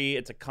sorcery,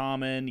 it's a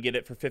common, you get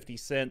it for 50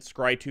 cents,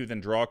 scry 2,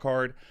 then draw a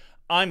card.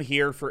 I'm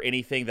here for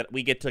anything that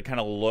we get to kind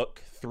of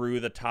look through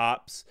the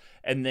tops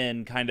and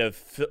then kind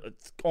of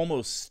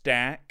almost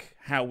stack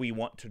how we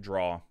want to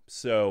draw.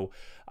 So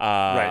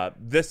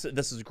this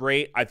is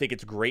great. I think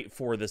it's great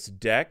for this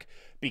deck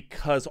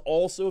because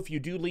also if you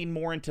do lean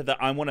more into the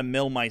I want to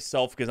mill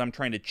myself because I'm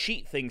trying to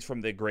cheat things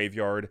from the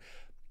graveyard,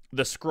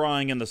 the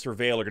scrying and the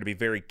surveil are going to be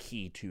very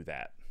key to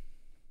that.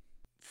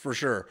 For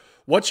sure.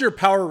 What's your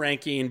power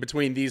ranking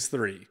between these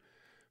 3?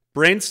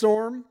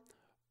 Brainstorm,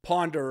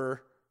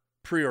 Ponder,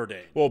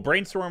 Preordain. Well,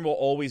 Brainstorm will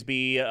always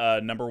be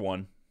number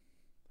 1.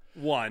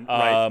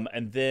 Right.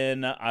 And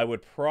then I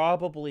would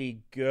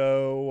probably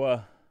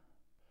go...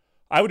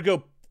 I would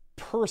go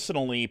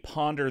personally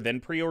Ponder,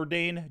 then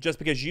Preordain, just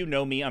because you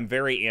know me, I'm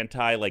very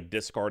anti, like,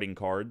 discarding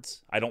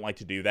cards. I don't like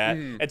to do that.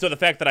 And so the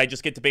fact that I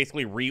just get to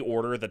basically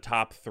reorder the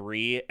top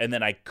 3, and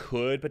then I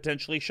could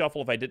potentially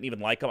shuffle if I didn't even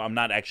like them, I'm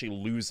not actually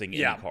losing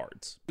any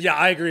cards. Yeah,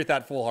 I agree with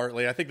that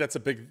full-heartedly. I think that's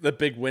the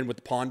big win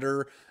with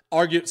Ponder.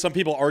 Some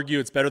people argue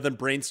it's better than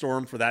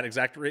Brainstorm for that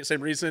exact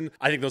same reason.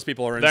 I think those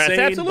people are insane. That's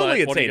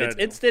absolutely insane. It's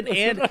instant,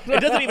 and it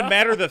doesn't even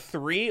matter the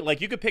 3. Like,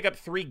 you could pick up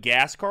 3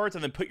 gas cards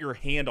and then put your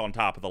hand on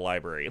top of the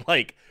library.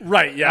 Like,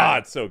 right, yeah.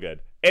 It's so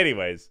good.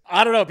 Anyways.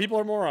 I don't know. People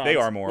are morons. They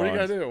are morons. What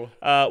are you going to do?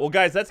 Well,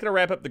 guys, that's going to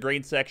wrap up the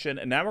grain section,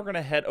 and now we're going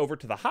to head over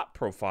to the hot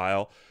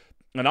profile,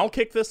 and I'll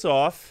kick this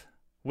off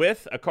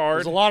with a card.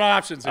 There's a lot of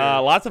options here.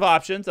 Lots of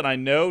options, and I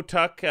know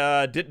Tuck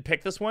didn't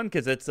pick this one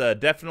because it's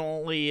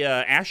definitely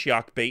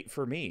Ashiok bait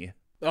for me.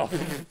 We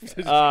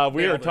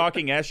are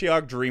talking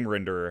Ashiok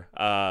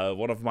Dreamrender,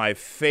 one of my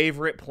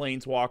favorite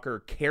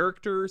Planeswalker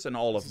characters in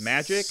all of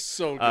Magic.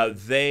 So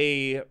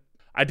good.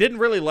 I didn't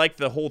really like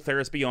the whole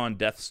Theros Beyond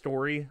Death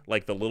story,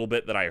 like the little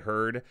bit that I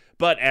heard,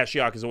 but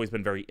Ashiok has always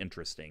been very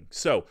interesting.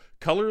 So,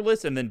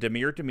 colorless and then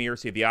Dimir, so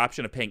you have the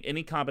option of paying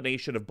any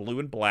combination of blue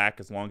and black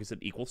as long as it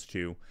equals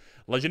 2.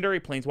 Legendary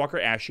Planeswalker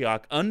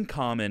Ashiok,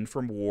 uncommon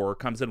from War,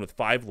 comes in with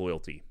 5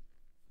 loyalty.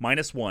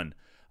 -1.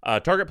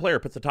 Target player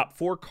puts the top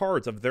 4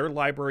 cards of their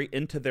library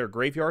into their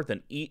graveyard,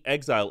 then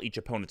exile each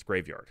opponent's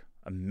graveyard.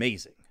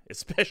 Amazing,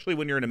 especially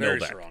when you're in a mill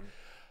deck. Strong.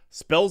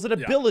 Spells and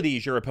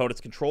abilities your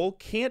opponents control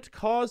can't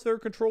cause their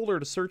controller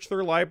to search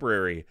their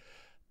library.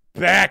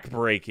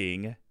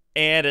 Backbreaking.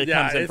 And it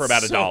comes in for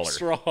about $1.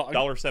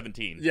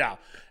 $1.17. Yeah.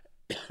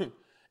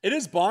 It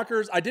is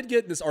bonkers. I did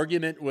get in this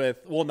argument with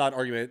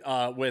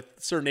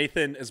Sir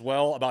Nathan as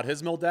well about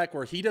his mill deck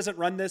where he doesn't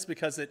run this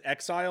because it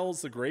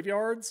exiles the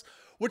graveyards,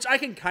 which I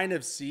can kind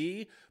of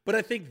see. But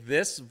I think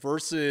this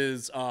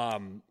versus,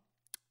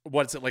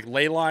 what's it, like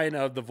Leyline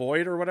of the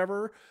Void or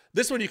whatever,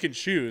 this one you can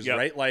choose,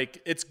 right?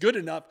 Like, it's good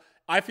enough.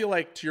 I feel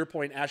like, to your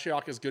point,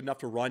 Ashiok is good enough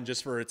to run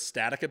just for its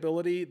static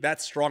ability.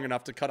 That's strong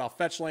enough to cut off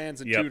fetch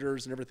lands and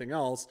tutors and everything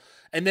else.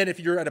 And then if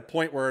you're at a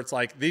point where it's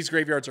like, these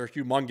graveyards are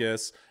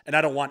humongous and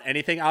I don't want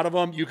anything out of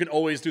them, you can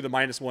always do the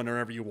 -1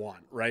 whenever you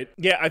want, right?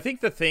 Yeah, I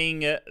think the thing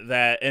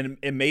that, and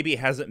it maybe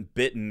hasn't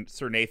bitten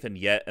Sir Nathan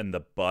yet in the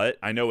butt,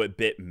 I know it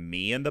bit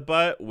me in the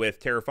butt with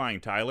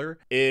Terrifying Tyler,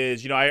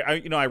 is,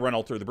 I run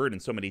Alter the Bird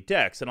in so many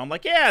decks, and I'm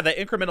like, yeah, the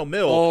incremental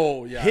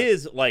mill,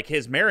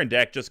 his Marin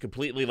deck just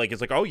completely, like, is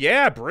like, oh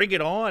yeah, bring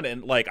it on,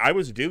 and, like, I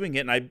was doing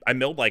it, and I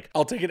milled, like,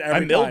 I'll take it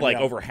every time,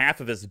 over half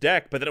of his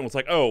deck, but then it was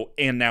like, oh,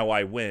 and now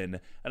I win,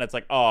 and it's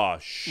like, oh,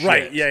 shit.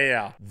 Right,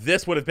 yeah.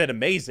 This would have been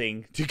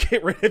amazing to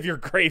get rid of your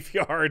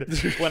graveyard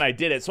when I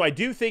did it. So I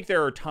do think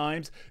there are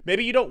times,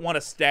 maybe you don't want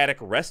a static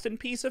rest in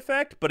peace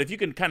effect, but if you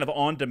can kind of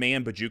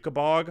on-demand Bojuka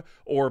Bog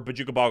or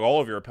Bojuka Bog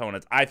all of your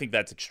opponents, I think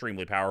that's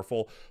extremely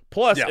powerful.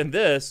 Plus, in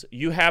this,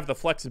 you have the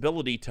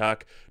flexibility,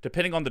 Tuck,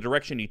 depending on the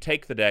direction you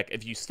take the deck.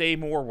 If you stay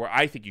more where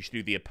I think you should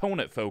do the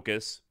opponent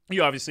focus,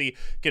 you obviously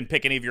can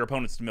pick any of your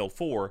opponents to mill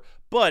 4,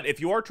 but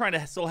if you are trying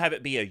to still have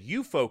it be a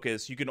you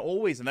focus, you can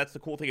always, and that's the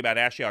cool thing about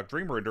Ashiok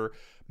Dreamrender,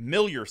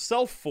 mill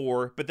yourself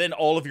 4, but then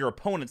all of your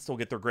opponents still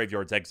get their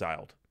graveyards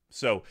exiled.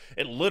 So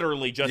it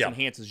literally just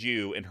enhances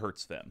you and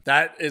hurts them.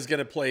 That is going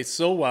to play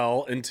so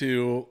well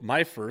into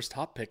my first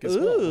hot pick as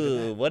well.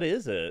 Ooh, what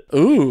is it?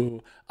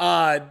 Ooh.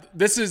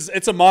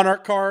 It's a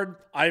Monarch card.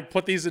 I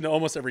put these into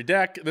almost every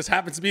deck. This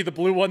happens to be the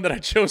blue one that I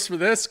chose for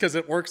this because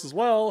it works as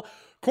well.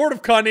 Court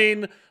of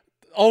Cunning.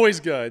 Always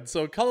good.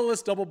 So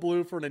colorless double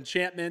blue for an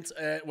enchantment.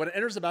 When it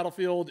enters the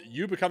battlefield,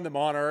 you become the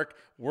Monarch.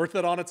 Worth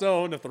it on its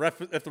own. If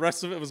the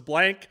rest of it was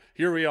blank,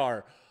 here we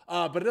are.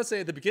 But it does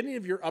say at the beginning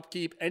of your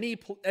upkeep,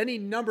 any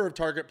number of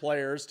target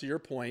players, to your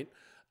point,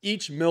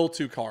 each mill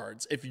 2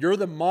 cards. If you're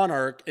the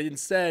Monarch,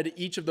 instead,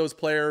 each of those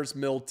players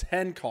mill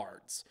 10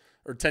 cards.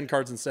 Or 10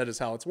 cards instead is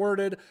how it's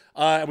worded.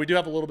 And we do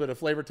have a little bit of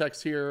flavor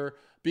text here,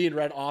 being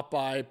read off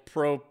by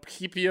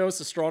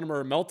Prokipios,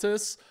 Astronomer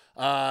Meltus.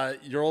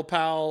 Your old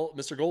pal,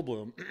 Mr.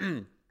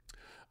 Goldblum.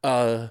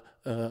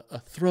 A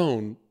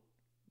throne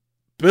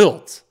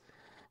built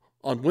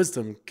on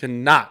wisdom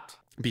cannot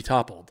be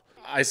toppled.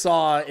 I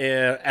saw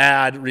an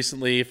ad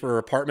recently for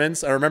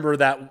apartments. I remember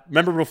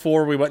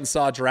before we went and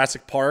saw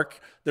Jurassic Park,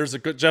 there's a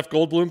good Jeff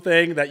Goldblum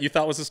thing that you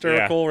thought was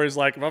hysterical where he's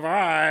like,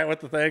 bye-bye, with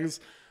the things.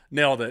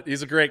 Nailed it.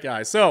 He's a great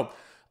guy. So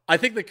I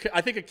think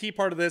a key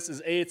part of this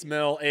is it's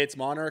mill, it's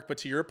Monarch, but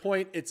to your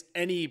point, it's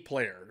any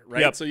player,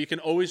 right? Yep. So you can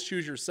always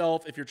choose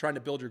yourself if you're trying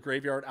to build your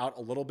graveyard out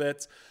a little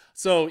bit.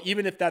 So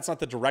even if that's not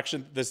the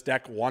direction this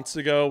deck wants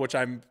to go, which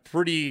I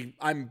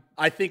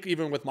think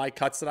even with my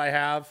cuts that I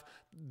have,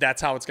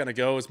 that's how it's going to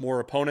go, is more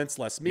opponents,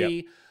 less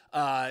me.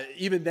 Yep.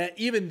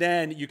 Even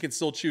then, you can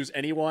still choose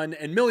anyone,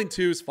 and milling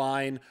 2 is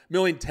fine.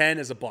 Milling 10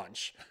 is a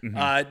bunch.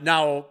 Mm-hmm.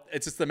 Now,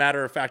 it's just a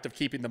matter of fact of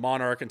keeping the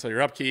Monarch until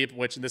your upkeep,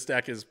 which in this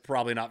deck is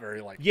probably not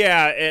very likely.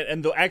 Yeah,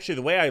 and actually,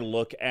 the way I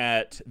look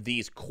at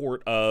these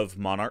Court of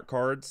Monarch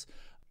cards,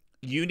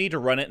 you need to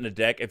run it in a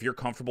deck if you're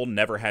comfortable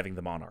never having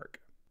the Monarch.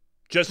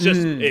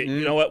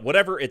 You know what?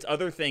 Whatever its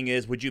other thing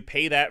is, would you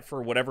pay that for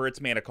whatever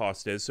its mana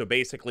cost is? So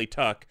basically,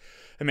 Tuck,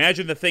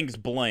 imagine the thing's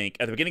blank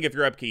at the beginning of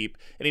your upkeep.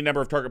 Any number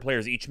of target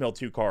players each mill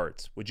 2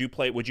 cards. Would you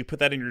put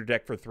that in your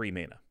deck for 3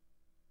 mana?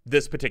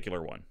 This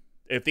particular one.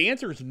 If the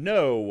answer is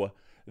no,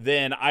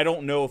 then I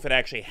don't know if it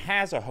actually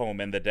has a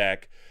home in the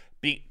deck.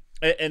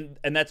 And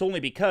that's only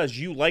because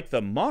you like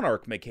the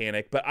Monarch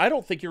mechanic, but I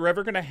don't think you're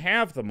ever going to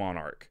have the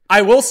Monarch.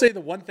 I will say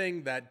the one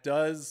thing that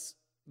does.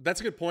 That's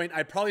a good point.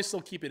 I'd probably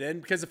still keep it in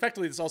because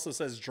effectively this also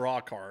says draw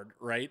a card,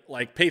 right?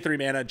 Like pay 3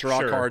 mana, draw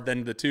a card,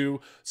 then the 2.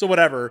 So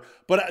whatever.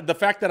 But the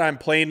fact that I'm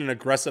playing an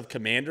aggressive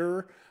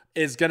commander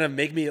is going to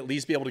make me at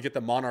least be able to get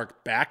the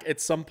Monarch back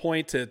at some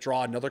point to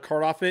draw another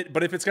card off it.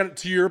 But if it's going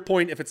to your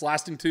point, if it's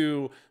lasting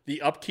to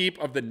the upkeep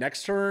of the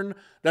next turn,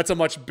 that's a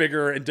much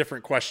bigger and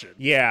different question.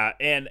 Yeah,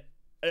 and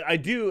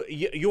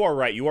you are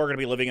right. You are going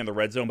to be living in the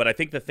red zone, but I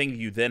think the thing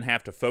you then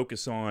have to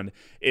focus on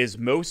is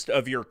most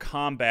of your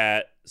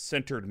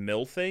combat-centered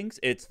mill things.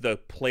 It's the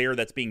player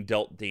that's being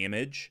dealt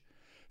damage.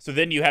 So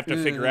then you have to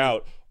figure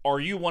out, are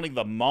you wanting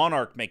the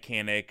Monarch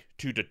mechanic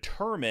to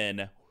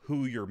determine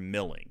who you're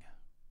milling?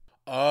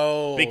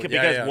 Oh,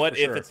 because what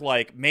if it's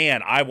like,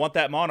 man, I want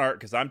that Monarch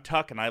because I'm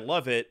Tuck and I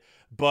love it,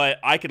 but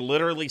I could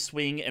literally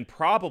swing and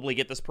probably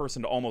get this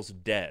person to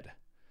almost dead.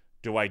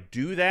 Do I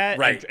do that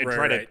and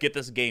try to get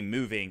this game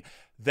moving?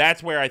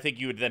 That's where I think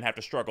you would then have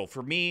to struggle.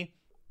 For me,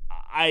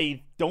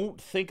 I don't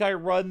think I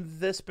run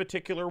this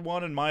particular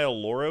one in my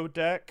Oloro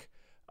deck.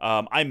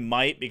 I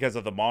might because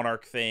of the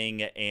Monarch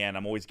thing, and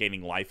I'm always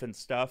gaining life and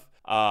stuff.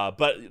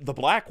 But the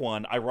black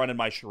one, I run in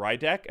my Shirai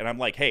deck, and I'm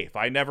like, hey, if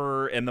I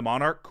never end the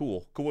Monarch,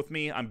 cool with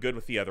me. I'm good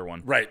with the other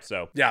one. Right.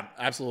 So yeah,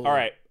 absolutely. All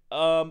right.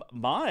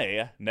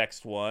 My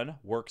next one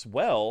works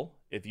well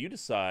if you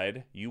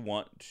decide you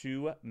want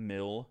to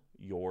mill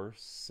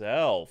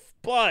yourself,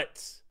 but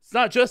it's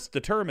not just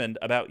determined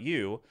about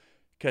you,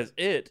 because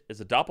it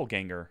is a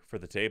doppelganger for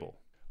the table.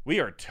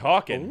 We are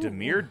talking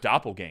Dimir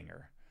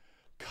Doppelganger.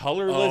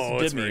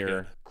 Colorless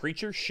Dimir,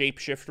 creature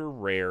shapeshifter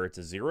rare. It's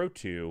a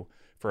 0/2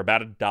 for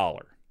about $1.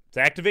 Its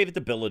activated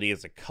ability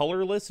is a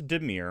colorless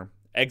Dimir.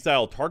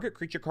 Exile target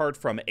creature card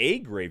from a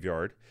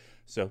graveyard.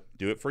 So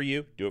do it for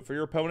you, do it for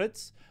your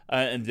opponents.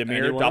 And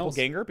Dimir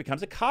Doppelganger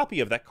becomes a copy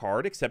of that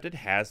card, except it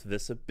has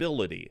this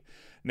ability.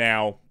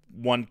 Now,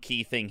 one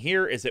key thing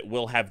here is it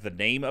will have the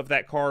name of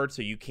that card,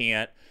 so you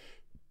can't,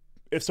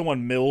 if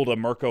someone milled a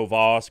Mirko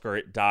Vosk or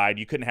it died,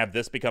 you couldn't have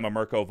this become a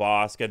Mirko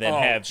Vosk and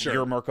then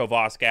your Mirko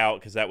Vosk out,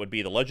 because that would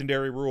be the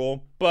legendary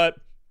rule. But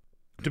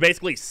to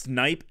basically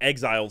snipe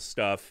exile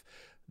stuff,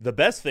 the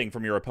best thing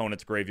from your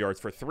opponent's graveyards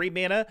for 3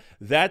 mana,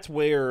 that's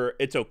where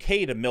it's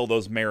okay to mill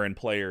those Marin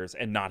players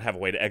and not have a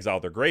way to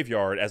exile their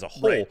graveyard as a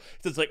whole. Right.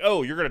 So it's like,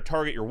 oh, you're going to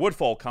target your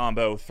Woodfall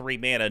combo, 3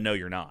 mana. No,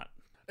 you're not.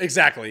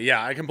 Exactly.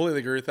 Yeah, I completely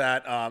agree with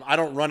that. I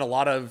don't run a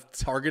lot of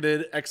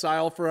targeted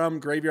exile from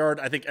graveyard.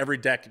 I think every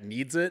deck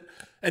needs it.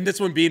 And this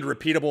one being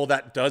repeatable,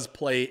 that does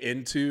play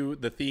into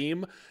the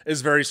theme,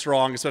 is very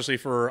strong, especially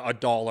for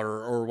 $1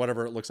 or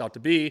whatever it looks out to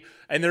be.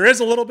 And there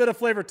is a little bit of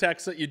flavor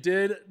text that you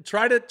did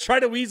try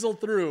to weasel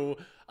through.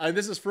 And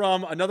this is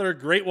from another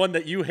great one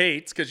that you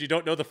hate because you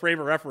don't know the frame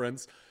of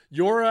reference.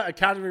 Yora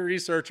Academy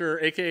Researcher,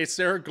 a.k.a.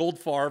 Sarah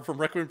Goldfarb from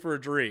Requiem for a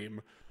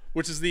Dream,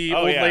 which is the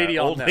old lady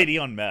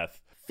on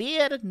meth.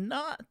 Fear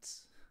not.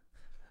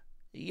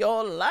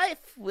 Your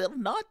life will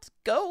not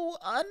go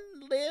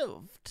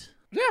unlived.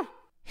 Yeah.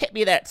 Hit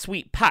me that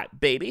sweet pipe,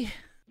 baby.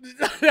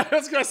 I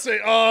was going to say,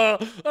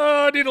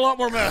 I need a lot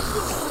more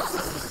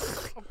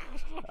math.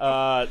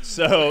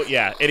 So,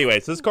 yeah.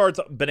 Anyways, this card's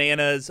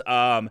bananas.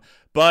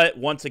 But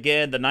once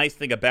again, the nice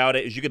thing about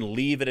it is you can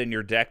leave it in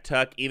your deck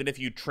tuck, even if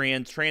you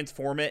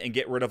transform it and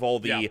get rid of all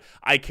the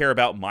I care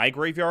about my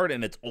graveyard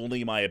and it's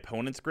only my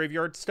opponent's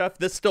graveyard stuff.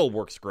 This still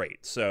works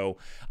great. So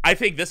I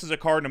think this is a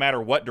card, no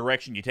matter what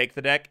direction you take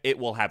the deck, it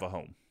will have a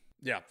home.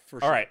 Yeah,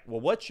 for sure. All right. Well,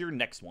 what's your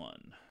next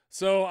one?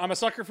 So I'm a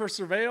sucker for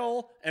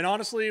Surveil. And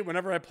honestly,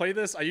 whenever I play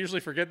this, I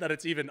usually forget that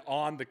it's even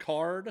on the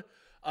card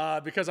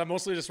because I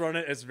mostly just run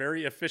it as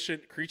very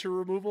efficient creature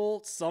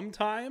removal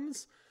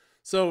sometimes.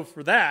 So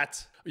for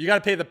that, you got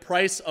to pay the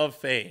price of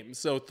fame.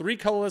 So 3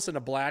 colorless and a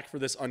black for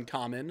this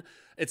uncommon.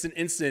 It's an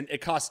instant. It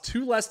costs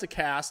 2 less to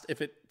cast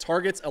if it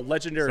targets a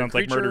legendary creature. Sounds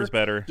like murder's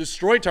better.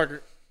 Destroy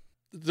target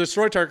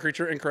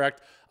creature,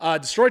 incorrect.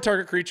 Destroy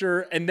target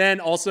creature, and then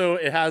also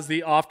it has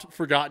the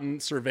oft-forgotten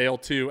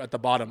Surveil 2 at the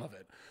bottom of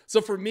it.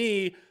 So for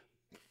me,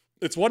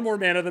 it's 1 more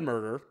mana than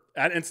murder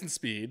at instant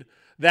speed.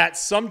 That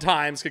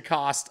sometimes could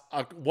cost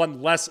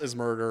 1 less as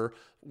murder.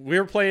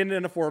 We're playing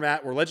in a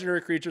format where legendary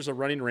creatures are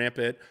running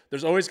rampant.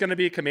 There's always going to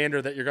be a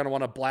commander that you're going to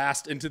want to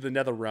blast into the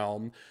Nether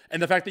Realm.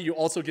 And the fact that you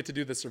also get to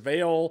do the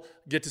Surveil,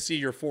 get to see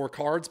your 4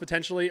 cards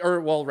potentially,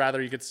 or well,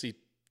 rather you get to see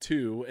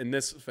 2 in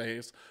this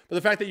phase. But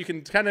the fact that you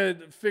can kind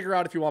of figure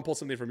out if you want to pull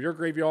something from your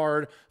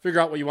graveyard, figure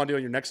out what you want to do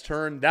on your next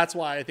turn, that's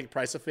why I think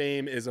Price of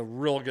Fame is a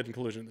real good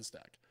inclusion in this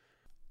deck.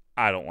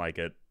 I don't like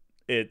it.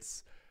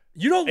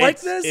 You don't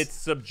like this? It's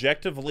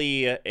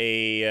subjectively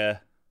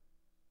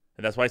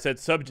and that's why I said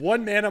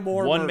 1 mana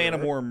more One mana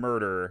more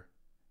murder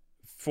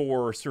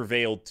for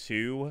Surveil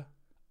 2.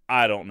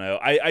 I don't know.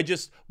 I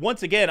just,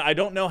 once again, I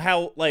don't know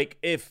how, like,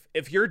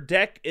 if your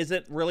deck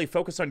isn't really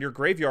focused on your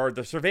graveyard,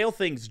 the Surveil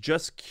thing's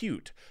just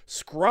cute.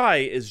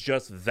 Scry is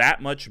just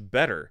that much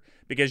better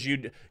because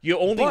you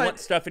only want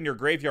stuff in your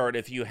graveyard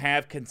if you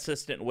have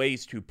consistent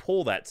ways to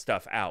pull that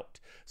stuff out.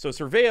 So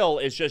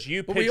Surveil is just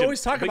you. But we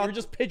always talk about you're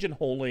just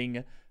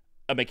pigeonholing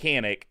a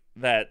mechanic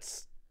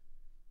there's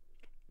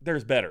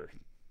better.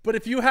 But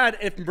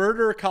if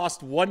murder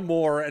cost 1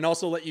 more and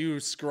also let you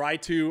scry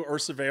 2 or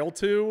Surveil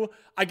 2,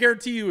 I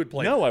guarantee you would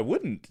play. No, I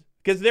wouldn't.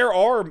 Because there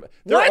are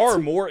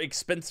more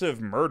expensive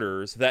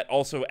murders that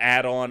also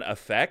add on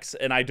effects,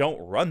 and I don't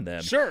run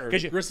them. Sure,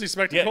 Grisly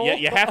Spectacle. Yeah,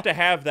 you have to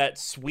have that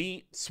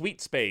sweet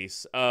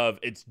space of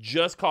it's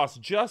just costs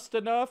just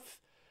enough,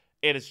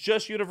 and it's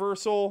just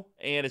universal,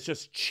 and it's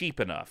just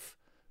cheap enough.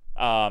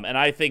 And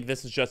I think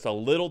this is just a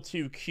little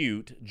too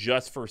cute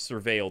just for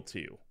Surveil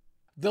 2.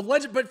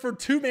 But for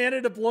 2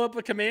 mana to blow up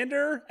a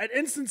commander at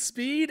instant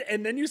speed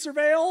and then you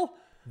Surveil?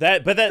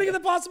 Think of the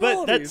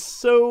possibilities. But that's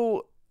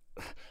so...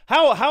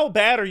 How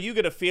bad are you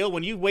going to feel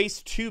when you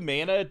waste 2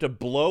 mana to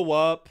blow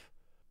up...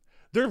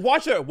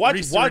 Watch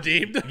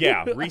Redeemed.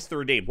 Yeah, Reese the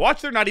Redeemed.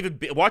 Watch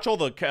all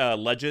the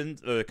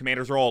legends, the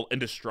commanders are all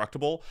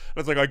indestructible.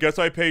 It's like, I guess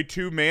I paid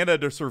 2 mana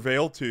to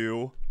Surveil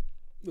 2.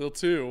 Well,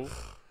 2.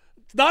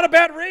 It's not a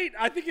bad rate.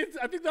 I think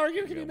the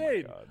argument can be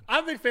made. God.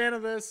 I'm a big fan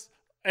of this.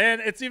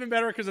 And it's even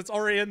better because it's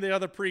already in the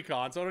other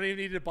pre-con, so I don't even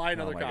need to buy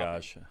another copy.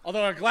 Gosh.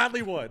 Although I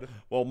gladly would.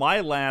 Well, my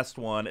last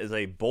one is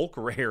a bulk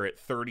rare at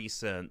 30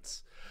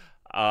 cents.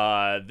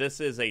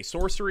 This is a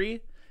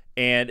sorcery,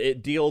 and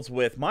it deals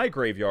with my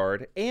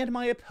graveyard and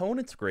my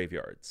opponent's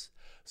graveyards.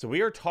 So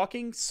we are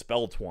talking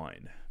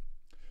Spelltwine.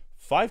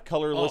 5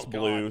 colorless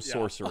blue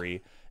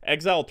sorcery.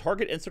 Exile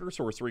target instant or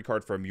sorcery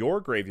card from your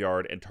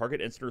graveyard and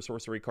target instant or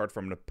sorcery card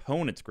from an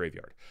opponent's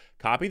graveyard.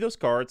 Copy those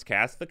cards,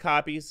 cast the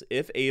copies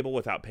if able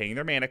without paying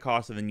their mana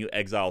cost, and then you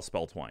exile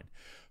Spelltwine.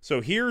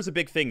 So here's a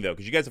big thing, though,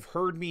 because you guys have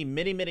heard me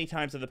many, many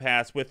times in the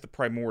past with the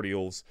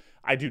Primordials.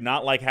 I do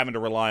not like having to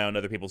rely on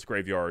other people's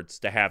graveyards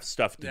to have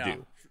stuff to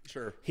do.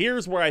 Sure.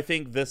 Here's where I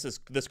think this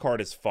card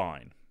is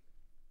fine.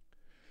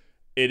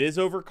 It is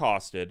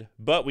overcosted,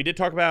 but we did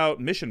talk about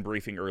Mission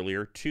Briefing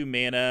earlier. 2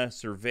 mana,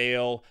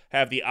 Surveil,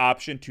 have the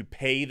option to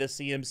pay the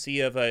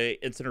CMC of a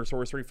instant or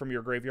sorcery from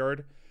your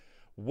graveyard.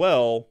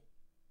 Well,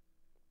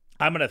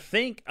 I'm going to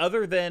think,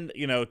 other than,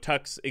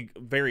 Tuck's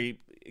very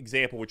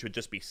example, which would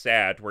just be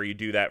sad, where you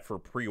do that for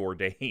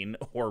Preordain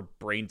or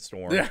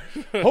Brainstorm. Yeah.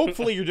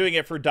 Hopefully you're doing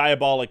it for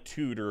Diabolic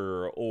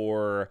Tutor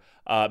or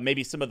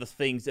maybe some of the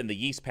things in the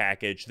Yeast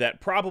package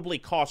that probably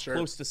cost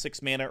close to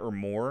 6 mana or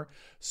more.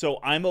 So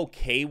I'm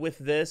okay with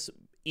this,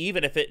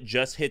 even if it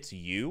just hits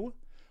you.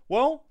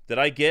 Well, did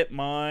I get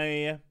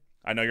my...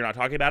 I know you're not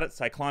talking about it.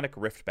 Cyclonic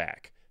Rift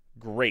back.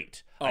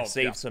 Great. I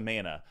saved some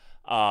mana.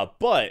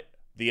 But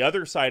the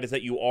other side is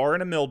that you are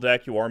in a mill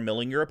deck. You are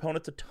milling your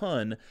opponents a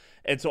ton.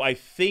 And so I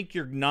think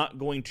you're not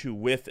going to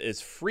whiff as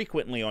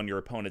frequently on your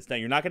opponents. Now,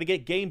 you're not going to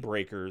get game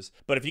breakers,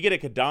 but if you get a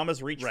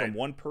Kadama's Reach from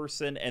one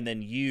person and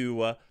then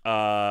you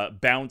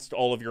bounced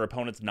all of your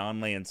opponent's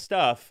non-land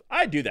stuff,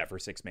 I'd do that for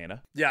 6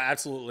 mana. Yeah,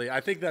 absolutely.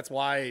 I think that's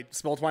why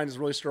Spelltwine is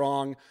really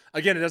strong.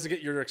 Again, it doesn't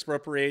get your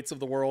Expropriates of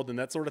the world and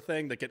that sort of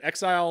thing that get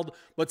exiled,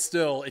 but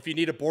still, if you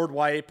need a board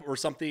wipe or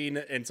something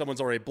and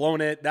someone's already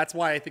blown it, that's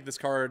why I think this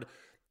card,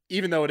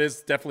 even though it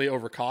is definitely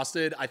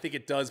overcosted, I think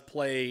it does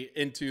play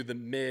into the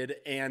mid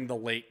and the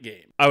late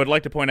game. I would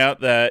like to point out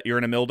that you're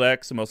in a mill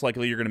deck, so most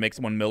likely you're going to make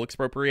someone mill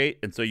Expropriate,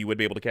 and so you would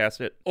be able to cast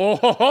it.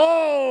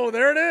 Oh,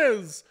 there it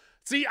is.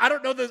 See, I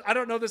don't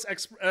know this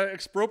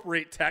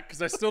Expropriate tech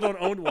because I still don't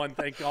own one.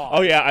 Thank God.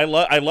 Oh yeah, I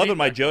love in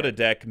my Jodah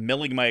deck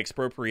milling my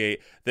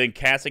Expropriate, then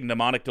casting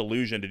Mnemonic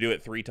Delusion to do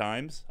it 3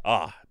 times.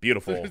 Ah,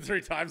 beautiful. 3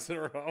 times in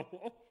a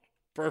row.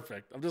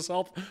 Perfect. I'm just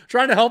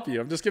trying to help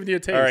you. I'm just giving you a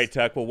taste. All right,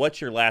 Tuck. Well, what's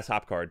your last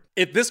hop card?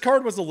 If this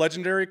card was a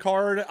legendary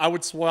card, I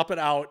would swap it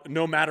out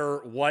no matter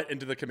what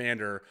into the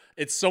commander.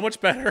 It's so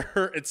much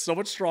better. It's so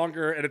much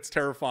stronger, and it's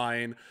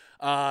terrifying.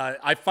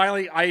 I've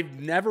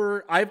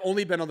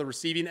only been on the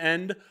receiving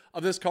end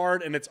of this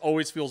card, and it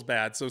always feels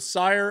bad. So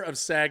Sire of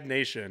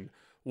Stagnation.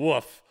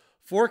 Woof.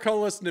 4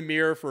 colorless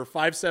Namir for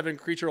 5/7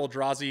 creature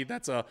Eldrazi.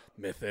 That's a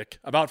mythic.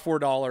 About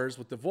 $4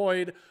 with the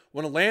Void.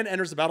 When a land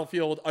enters the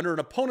battlefield under an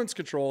opponent's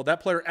control, that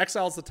player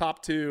exiles the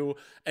top 2,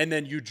 and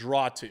then you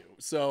draw 2.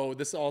 So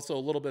this is also a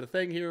little bit of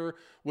thing here,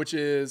 which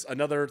is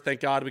another,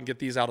 thank God we can get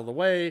these out of the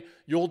way.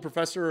 Yold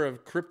Professor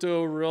of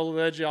Crypto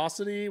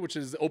Religiosity, which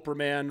is Oprah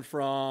Man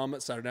from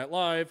Saturday Night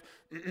Live.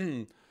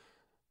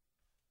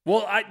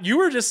 Well, you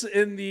were just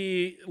in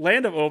the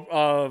land of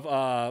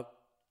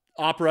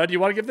opera. Do you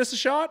want to give this a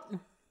shot?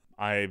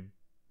 I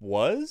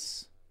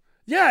was?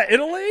 Yeah,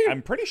 Italy?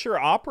 I'm pretty sure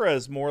opera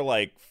is more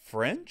like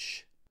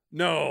French.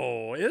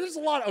 No, there's a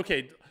lot.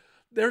 Okay,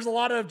 there's a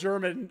lot of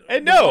German.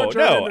 No,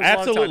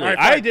 absolutely. Right,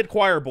 I did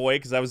choir boy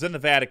because I was in the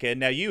Vatican.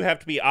 Now you have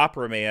to be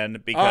opera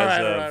man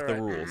because of the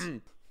rules.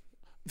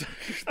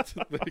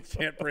 They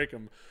can't break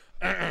them.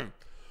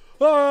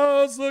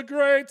 As the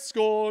great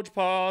scourge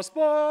passed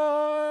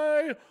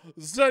by,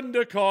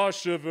 Zendikar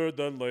shivered,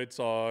 then laid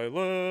silent.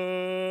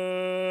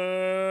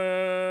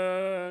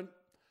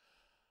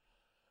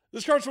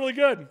 This card's really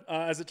good,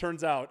 as it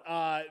turns out.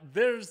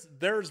 There's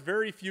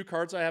very few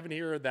cards I have in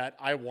here that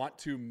I want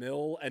to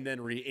mill and then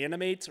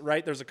reanimate,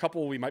 right? There's a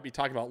couple we might be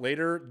talking about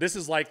later. This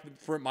is like,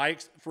 for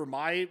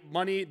my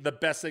money, the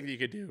best thing that you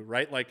could do,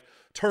 right? Like,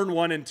 turn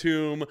 1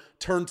 Entomb,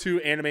 turn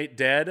 2 Animate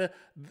Dead.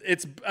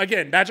 It's,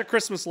 again, Magic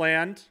Christmas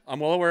Land.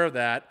 I'm well aware of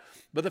that.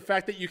 But the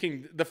fact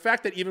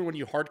that even when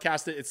you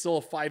hardcast it, it's still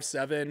a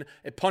 5/7.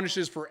 It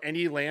punishes for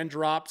any land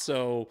drop.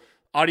 So,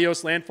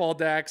 adios Landfall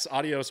decks,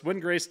 adios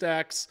Windgrace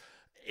decks.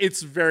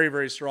 It's very,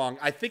 very strong.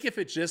 I think if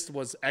it just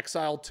was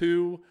Exile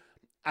 2,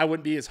 I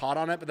wouldn't be as hot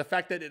on it. But the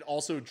fact that it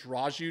also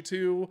draws you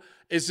 2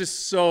 is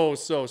just so,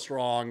 so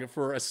strong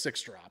for a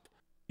 6-drop.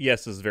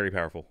 Yes, this is very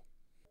powerful.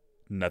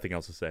 Nothing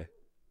else to say.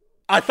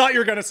 I thought you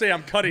were going to say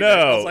I'm cutting it.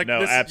 I was like,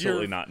 no,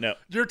 absolutely not. No.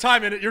 Your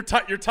time in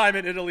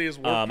Italy is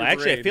worth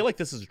actually, I feel like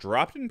this has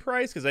dropped in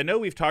price because I know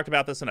we've talked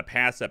about this in a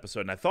past episode,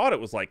 and I thought it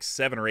was like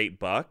 $7 or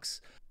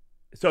 $8.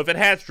 So if it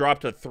has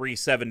dropped to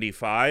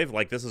 $3.75,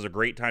 like this is a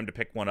great time to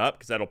pick one up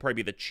because that'll probably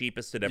be the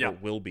cheapest it ever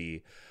will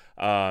be.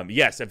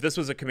 Yes, if this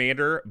was a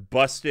commander,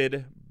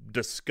 busted,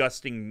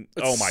 disgusting.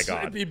 Oh my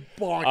God. It'd be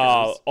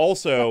bonkers.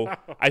 Also,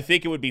 I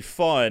think it would be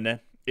fun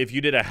if you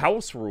did a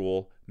house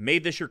rule,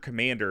 made this your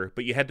commander,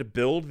 but you had to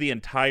build the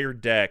entire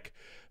deck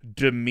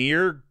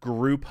Dimir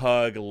Group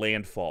Hug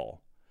Landfall.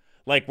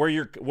 Like where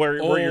you're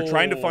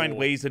trying to find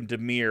ways in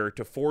Dimir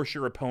to force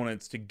your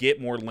opponents to get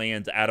more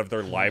lands out of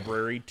their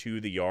library to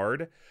the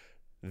yard.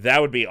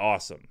 That would be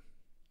awesome.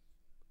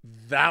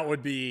 That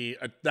would be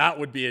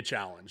a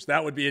challenge.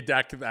 That would be a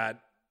deck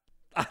that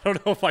I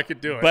don't know if I could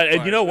do it.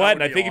 But you know what?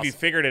 And I think if you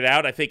figured it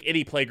out, I think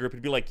any play group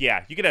would be like,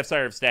 yeah, you could have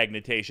Sire of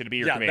Stagnation to be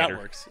your commander. Yeah, that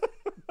works.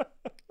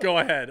 Go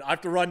ahead. I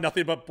have to run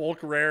nothing but bulk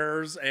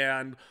rares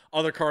and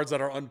other cards that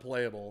are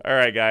unplayable. All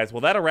right, guys.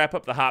 Well, that'll wrap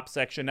up the hop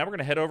section. Now we're going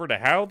to head over to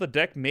how the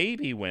deck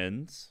maybe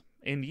wins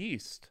in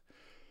Yeast.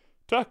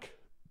 Tuck,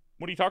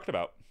 what are you talking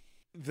about?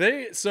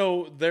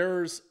 So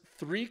there's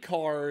 3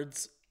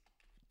 cards,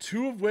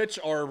 2 of which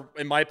are,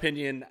 in my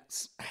opinion,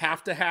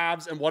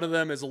 have-to-haves, and one of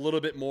them is a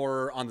little bit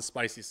more on the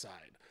spicy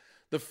side.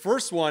 The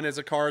first one is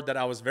a card that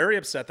I was very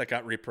upset that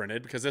got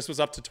reprinted because this was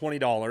up to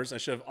 $20. I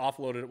should have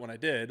offloaded it when I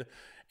did.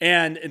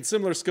 And in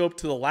similar scope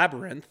to the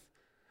Labyrinth,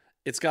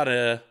 it's got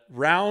a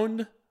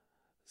round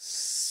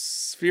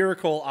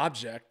spherical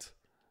object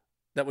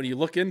that when you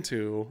look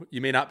into, you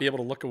may not be able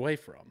to look away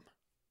from.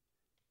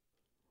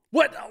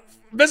 What?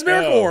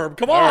 Mesmeric Orb.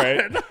 Come on.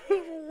 Right.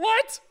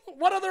 What?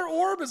 What other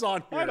orb is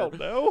on here? I don't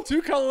know.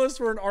 2 colorless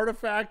for an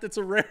artifact. It's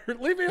a rare.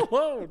 Leave me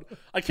alone.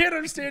 I can't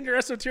understand your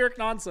esoteric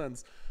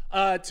nonsense.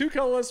 2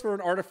 colorless for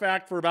an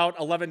artifact for about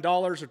 $11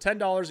 or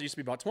 $10. It used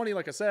to be about $20,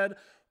 like I said.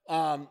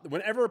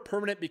 Whenever a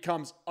permanent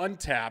becomes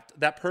untapped,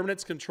 that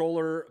permanent's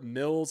controller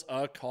mills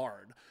a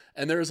card.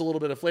 And there's a little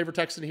bit of flavor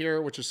text in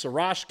here, which is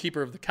Sarash,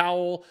 Keeper of the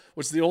Cowl,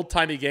 which is the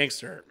old-timey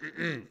gangster.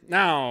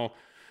 Now,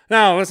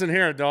 listen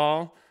here,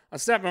 doll. A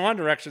step in one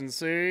direction,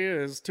 see,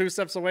 is 2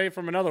 steps away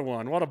from another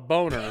one. What a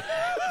boner.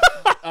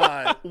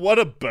 What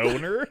a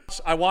boner.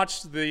 I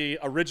watched the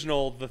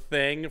original The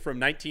Thing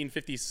from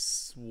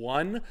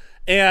 1951,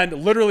 and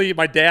literally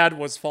my dad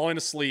was falling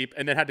asleep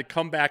and then had to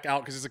come back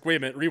out because he's like, wait a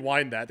minute,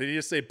 rewind that. Did he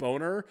just say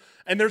boner?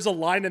 And there's a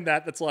line in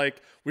that that's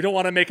like, we don't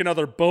want to make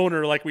another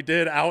boner like we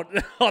did out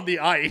on the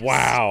ice.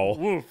 Wow.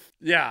 Woof.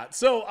 Yeah.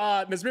 So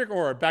Mesmeric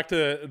Orb, back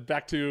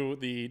to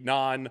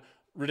the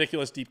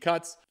ridiculous deep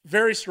cuts.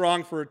 Very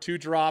strong for a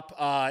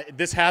 2-drop.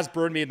 This has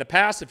burned me in the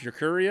past, if you're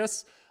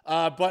curious.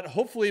 But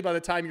hopefully by the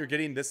time you're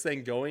getting this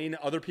thing going,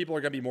 other people are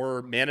going to be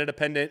more mana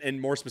dependent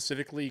and more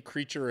specifically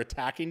creature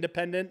attacking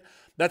dependent.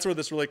 That's where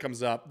this really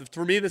comes up.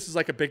 For me, this is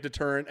like a big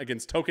deterrent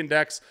against token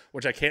decks,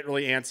 which I can't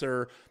really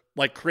answer.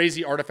 Like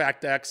crazy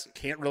artifact decks,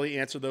 can't really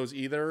answer those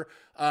either.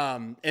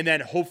 And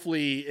then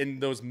hopefully in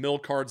those mill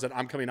cards that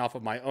I'm coming off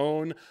of my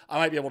own, I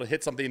might be able to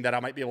hit something that I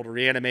might be able to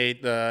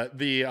reanimate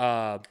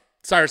the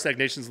Sire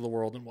Stagnations of the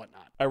world and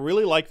whatnot. I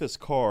really like this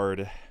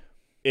card.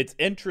 It's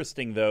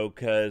interesting though,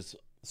 because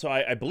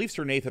I believe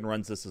Sir Nathan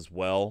runs this as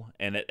well,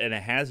 and it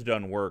has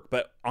done work.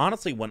 But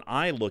honestly, when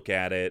I look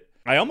at it,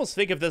 I almost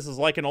think of this as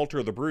like an Altar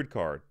of the Brood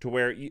card, to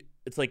where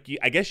it's like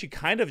I guess you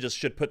kind of just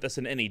should put this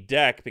in any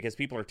deck because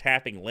people are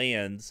tapping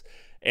lands,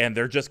 and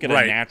they're just going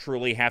to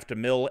naturally have to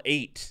mill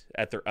 8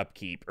 at their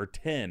upkeep or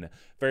 10.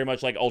 Very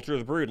much like Altar of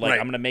the Brood. Like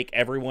I'm going to make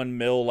everyone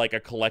mill like a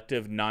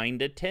collective 9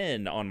 to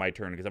 10 on my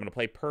turn because I'm going to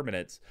play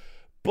permanents.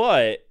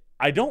 But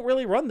I don't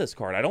really run this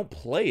card. I don't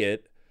play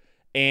it.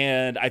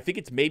 And I think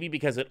it's maybe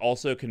because it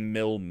also can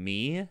mill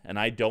me, and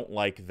I don't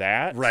like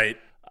that. Right.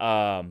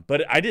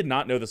 But I did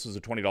not know this was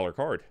a $20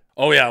 card.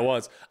 Oh, yeah, it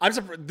was. I'm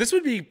surprised. This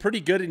would be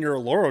pretty good in your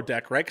Oloro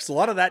deck, right? Because a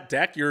lot of that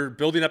deck, you're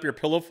building up your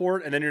pillow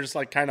fort, and then you're just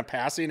like kind of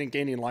passing and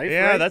gaining life.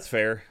 Yeah, right? That's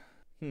fair.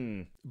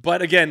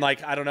 But again,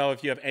 like I don't know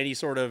if you have any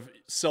sort of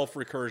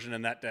self-recursion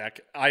in that deck.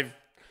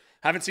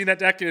 Haven't seen that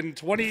deck in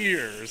 20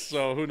 years,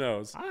 so who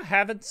knows? I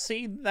haven't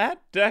seen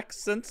that deck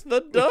since the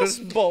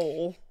Dust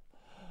Bowl.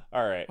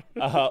 All right.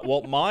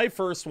 Well, my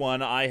first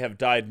one, I have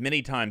died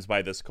many times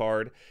by this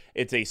card.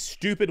 It's a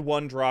stupid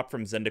 1-drop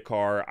from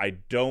Zendikar.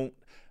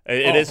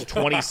 It is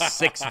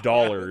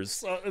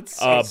 $26. It's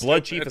so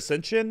Blood Chief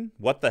Ascension?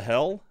 What the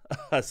hell?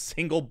 A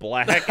single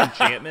black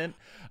enchantment?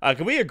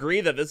 Can we agree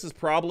that this is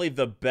probably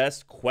the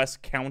best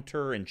quest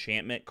counter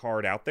enchantment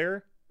card out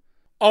there?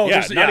 Oh,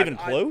 yeah, not even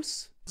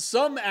close?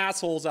 Some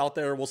assholes out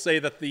there will say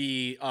that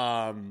the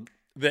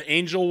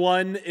Angel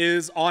one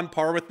is on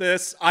par with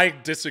this. I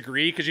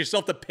disagree because you still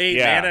have to pay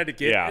mana to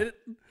get it.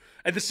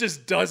 And this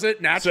just does it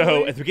naturally.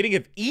 So at the beginning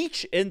of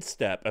each end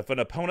step, if an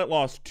opponent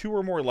lost 2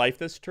 or more life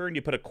this turn,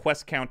 you put a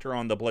quest counter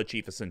on the Blood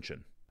Chief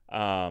Ascension.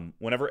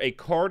 Whenever a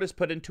card is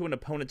put into an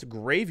opponent's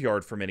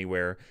graveyard from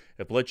anywhere,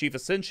 if Blood Chief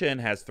Ascension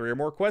has 3 or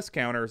more quest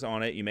counters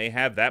on it, you may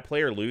have that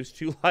player lose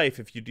 2 life.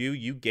 If you do,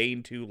 you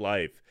gain 2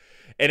 life.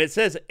 And it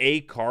says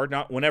a card,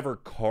 not whenever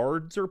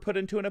cards are put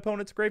into an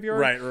opponent's graveyard.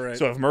 Right.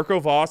 So if Mirko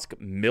Vosk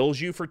mills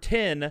you for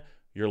 10,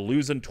 you're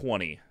losing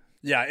 20.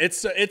 Yeah,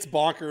 it's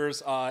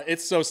bonkers.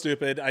 It's so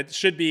stupid. It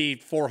should be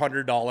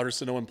 $400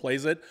 so no one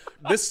plays it.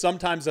 This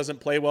sometimes doesn't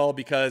play well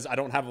because I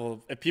don't have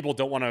if people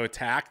don't want to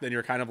attack, then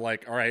you're kind of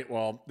like, all right,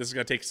 well, this is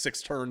going to take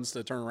 6 turns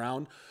to turn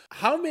around.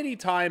 How many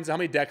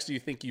decks do you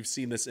think you've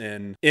seen this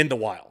in the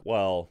wild?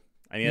 Well,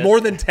 I mean,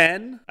 more than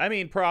 10? I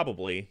mean,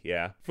 probably,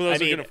 yeah. For those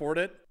who can afford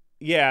it?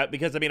 Yeah,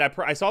 because, I mean,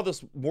 I saw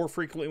this more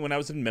frequently when I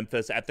was in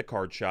Memphis at the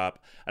card shop,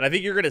 and I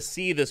think you're going to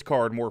see this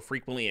card more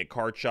frequently at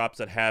card shops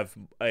that have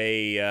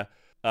a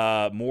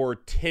more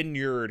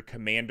tenured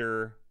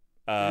commander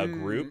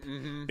group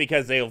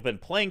because they have been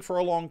playing for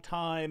a long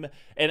time.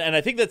 And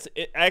I think that's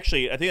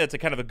actually, I think that's a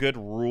kind of a good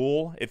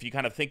rule if you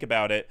kind of think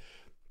about it.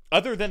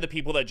 other than the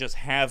people that just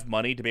have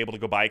money to be able to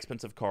go buy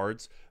expensive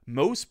cards,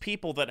 most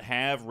people that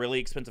have really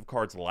expensive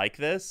cards like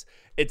this,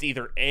 it's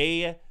either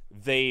A,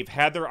 they've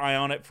had their eye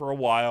on it for a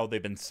while,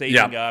 they've been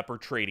saving up or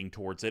trading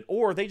towards it,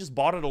 or they just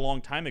bought it a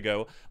long time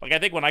ago. Like, I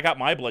think when I got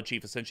my Blood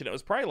Chief Ascension, it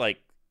was probably like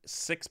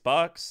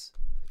 $6.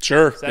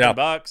 Sure.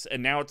 $7,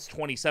 and now it's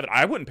 27.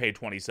 I wouldn't pay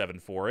 27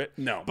 for it.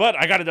 No. But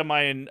I got it on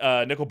my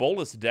Nicol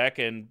Bolas deck,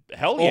 and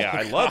hell yeah,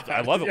 I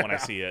love it when I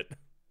see it.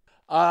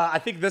 I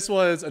think this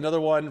was another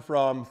one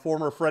from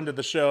former friend of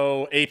the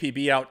show,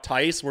 APB Out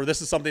Tice, where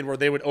this is something where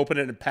they would open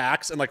it in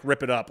packs and like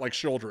rip it up like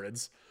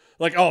Sheoldred's.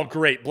 Like, oh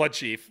great, Blood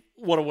Chief.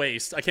 What a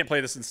waste. I can't play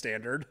this in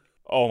standard.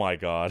 Oh my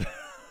god.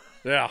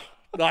 Yeah.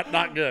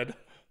 Not good.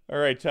 All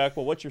right, Tuck.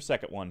 Well, what's your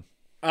second one?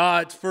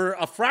 It's for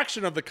a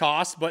fraction of the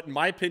cost, but in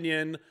my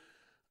opinion,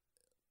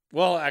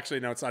 well,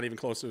 actually, no, it's not even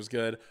close to as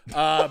good.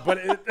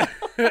 But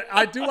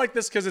I do like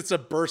this because it's a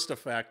burst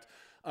effect.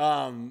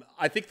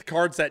 I think the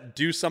cards that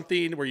do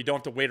something where you don't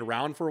have to wait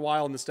around for a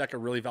while in this deck are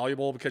really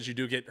valuable because you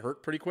do get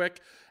hurt pretty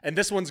quick. And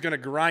this one's going to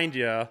grind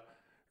you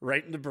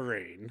right in the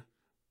brain.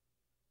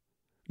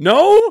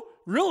 No?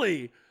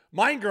 Really?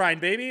 Mind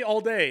grind, baby,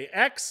 all day.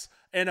 X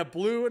and a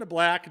blue and a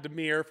black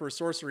Dimir for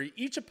sorcery.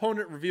 Each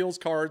opponent reveals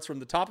cards from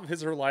the top of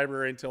his or her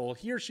library until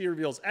he or she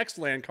reveals X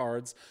land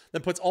cards,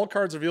 then puts all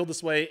cards revealed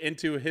this way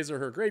into his or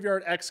her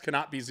graveyard. X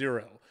cannot be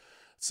 0.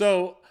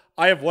 So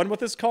I have won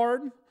with this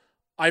card.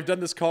 I've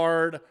done this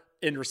card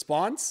in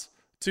response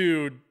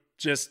to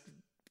just,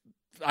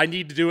 I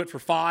need to do it for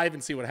 5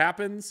 and see what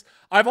happens.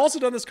 I've also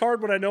done this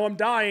card when I know I'm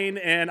dying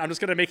and I'm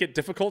just going to make it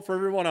difficult for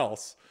everyone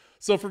else.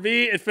 So for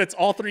me, it fits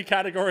all 3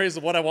 categories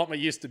of what I want my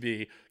use to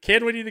be.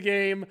 Can win you the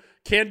game,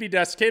 can be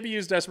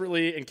used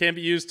desperately, and can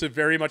be used to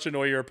very much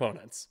annoy your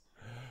opponents.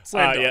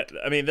 Yeah,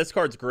 I mean, this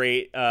card's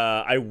great.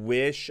 I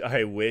wish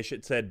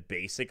it said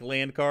basic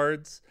land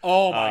cards.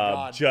 Oh my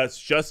god!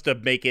 Just to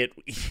make it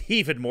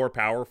even more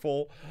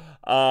powerful.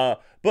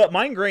 But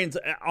Mind Grains,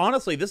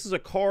 honestly, this is a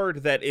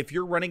card that if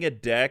you're running a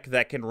deck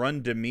that can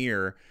run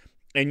Dimir,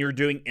 and you're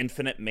doing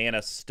infinite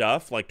mana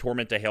stuff like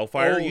Torment to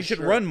Hailfire, you should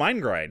run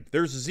Mind Grind.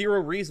 There's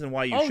 0 reason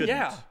why you shouldn't.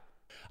 Yeah.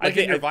 Like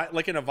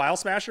in a Vile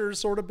Smasher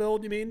sort of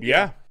build, you mean?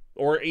 Yeah.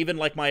 Or even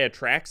like my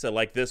Atraxa,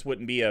 like this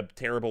wouldn't be a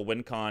terrible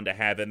win con to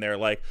have in there.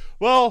 Like,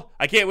 well,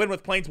 I can't win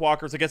with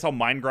Planeswalkers. I guess I'll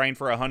Mind Grind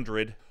for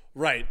 100.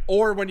 Right.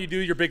 Or when you do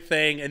your big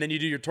thing and then you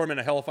do your Torment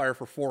of Hellfire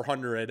for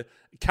 400,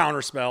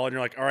 counterspell, and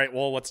you're like, all right,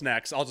 well, what's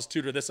next? I'll just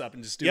tutor this up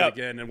and just do it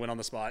again and win on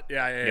the spot.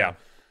 Yeah.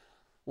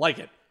 Like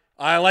it.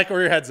 I like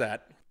where your head's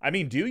at. I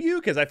mean, do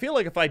you? Because I feel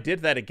like if I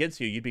did that against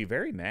you, you'd be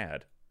very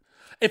mad.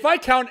 If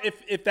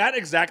that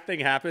exact thing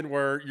happened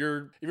where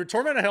your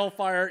Torment of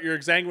Hellfire, your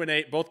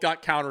Exsanguinate both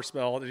got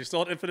counterspell, and you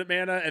still had infinite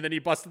mana, and then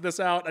you busted this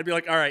out, I'd be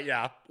like, all right,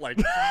 yeah, like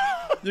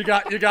you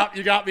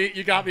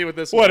got me with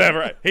this.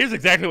 Whatever. One. Here's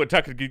exactly what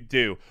Tuck could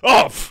do.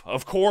 Oh,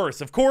 of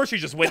course, you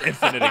just went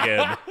infinite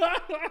again.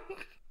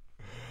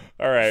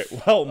 All right.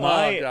 Well,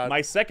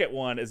 my second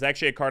one is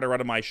actually a card I run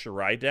in my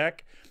Shirai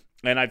deck,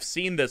 and I've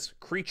seen this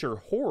creature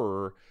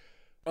horror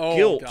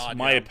guilt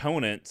my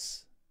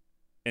opponents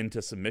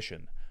into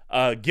submission.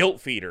 Guilt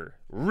Feeder,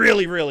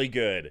 really, really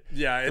good.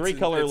 Yeah, 3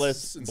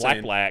 colorless,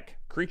 black,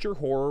 creature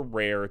horror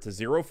rare. It's a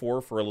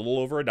 0/4 for a little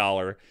over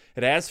 $1.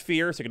 It has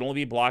fear, so it can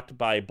only be blocked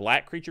by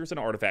black creatures and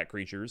artifact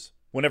creatures.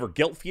 Whenever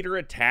Guilt Feeder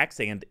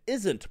attacks and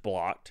isn't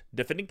blocked,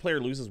 defending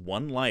player loses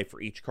 1 life for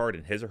each card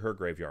in his or her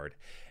graveyard.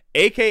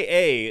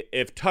 AKA,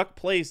 if Tuck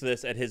plays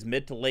this at his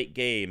mid to late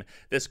game,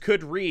 this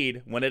could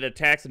read, when it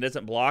attacks and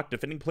isn't blocked,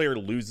 defending player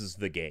loses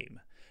the game.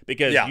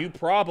 Because you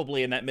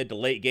probably, in that mid to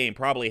late game,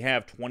 probably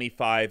have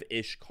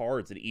 25-ish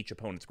cards in each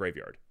opponent's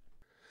graveyard.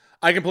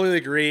 I completely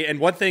agree. And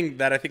one thing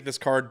that I think this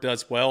card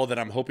does well that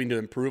I'm hoping to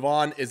improve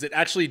on is it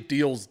actually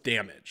deals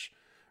damage,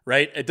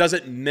 right? It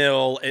doesn't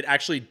mill. It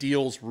actually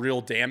deals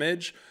real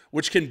damage,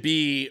 which can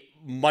be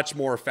much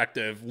more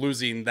effective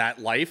losing that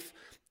life.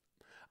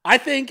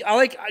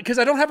 Because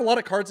I don't have a lot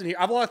of cards in here.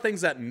 I have a lot of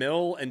things that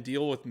mill and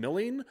deal with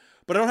milling,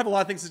 but I don't have a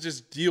lot of things that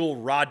just deal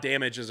raw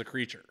damage as a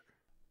creature.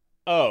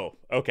 Oh,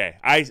 okay.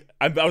 I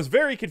was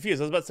very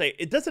confused. I was about to say,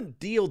 it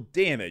doesn't deal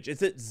damage.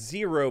 It's at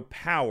 0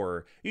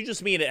 power. You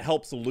just mean it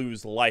helps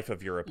lose life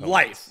of your opponent.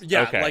 Life,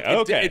 yeah.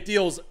 Okay. It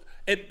deals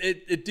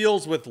it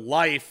deals with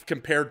life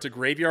compared to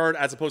graveyard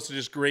as opposed to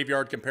just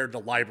graveyard compared to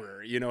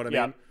library. You know what I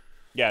mean?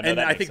 Yeah. No, and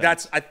I think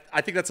sense.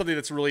 I think that's something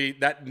that's really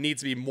that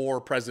needs to be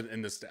more present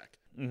in this deck.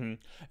 Mm-hmm.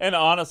 And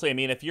honestly, I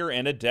mean, if you're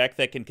in a deck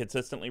that can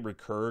consistently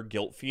recur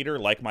Guilt Feeder,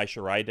 like my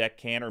Shirai deck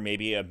can, or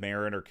maybe a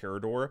Marin or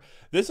Kirador,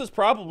 this is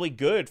probably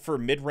good for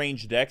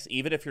mid-range decks,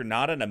 even if you're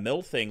not in a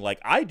mill thing. Like,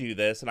 I do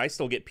this, and I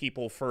still get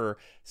people for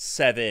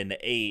 7,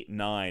 8,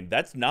 9.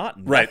 That's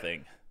not nothing.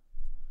 Right.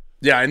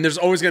 Yeah, and there's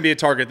always going to be a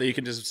target that you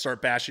can just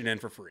start bashing in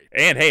for free.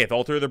 And hey, if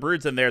Altar of the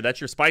Brood's in there, that's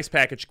your spice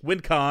package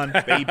win con,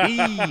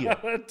 baby.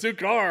 2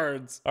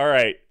 cards. All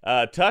right,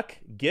 Tuck,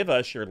 give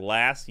us your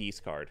last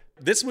Yeast card.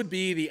 This would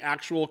be the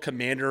actual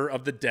commander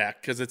of the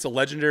deck because it's a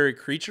legendary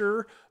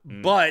creature,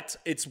 but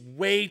it's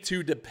way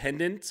too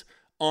dependent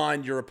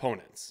on your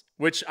opponents,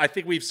 which I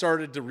think we've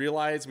started to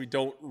realize we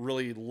don't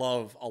really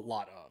love a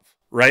lot of.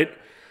 right?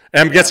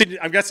 And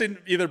I'm guessing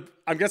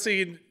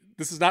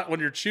this is not one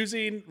you're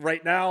choosing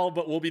right now,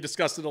 but will be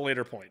discussed at a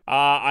later point.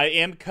 I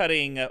am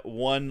cutting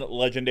one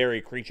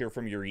legendary creature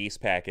from your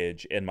yeast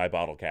package in my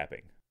bottle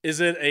capping. Is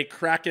it a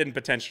Kraken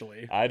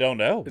potentially? I don't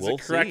know. We'll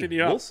see.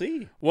 We'll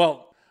see.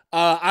 Well,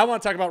 I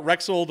want to talk about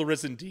Rexel the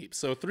Risen Deep.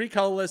 So 3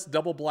 colorless,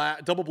 double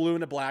blue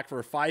and a black for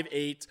a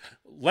 5/8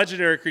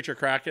 legendary creature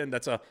Kraken.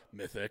 That's a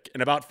mythic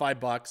and about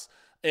 $5.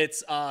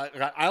 It's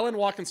got Island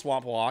Walk and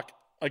Swamp Walk.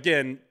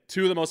 Again,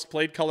 2 of the most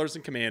played colors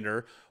in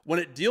Commander. When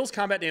it deals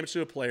combat damage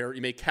to a player,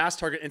 you may cast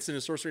target instant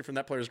and sorcery from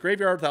that player's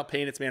graveyard without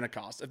paying its mana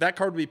cost. If that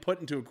card would be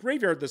put into a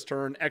graveyard this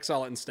turn,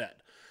 exile it instead.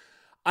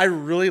 I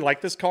really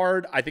like this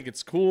card. I think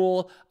it's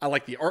cool. I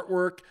like the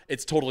artwork.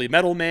 It's totally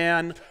Metal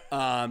Man.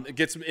 It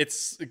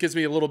gives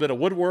me a little bit of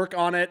woodwork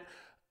on it.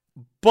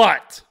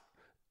 But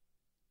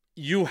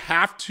you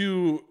have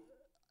to.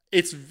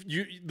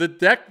 The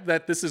deck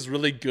that this is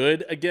really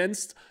good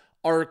against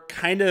are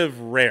kind of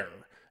rare.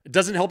 It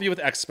doesn't help you with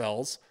X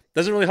spells.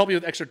 Doesn't really help you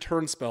with extra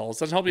turn spells.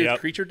 Doesn't help you with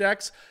creature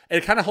decks. And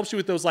it kind of helps you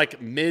with those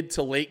like mid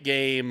to late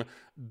game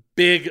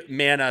big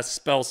mana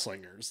spell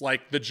slingers,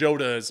 like the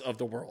Jodas of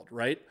the world,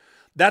 right?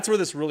 That's where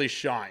this really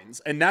shines.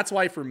 And that's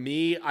why for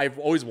me, I've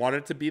always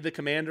wanted to be the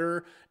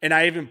commander. And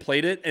I even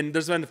played it. And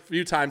there's been a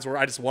few times where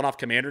I just won off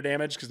commander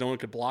damage because no one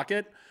could block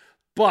it.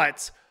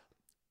 But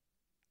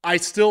I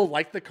still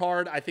like the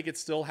card. I think it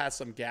still has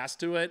some gas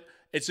to it.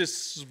 It's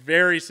just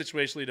very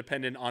situationally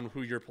dependent on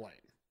who you're playing.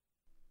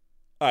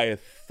 I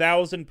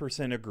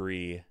 1,000%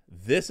 agree.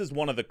 This is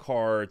one of the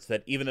cards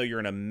that, even though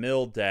you're in a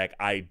mill deck,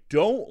 I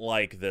don't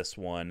like this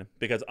one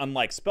because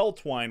unlike Spell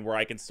Twine, where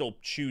I can still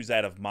choose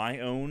out of my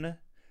own,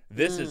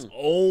 this is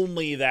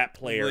only that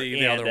player.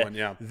 The other one,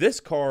 yeah.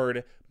 This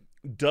card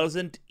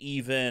doesn't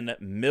even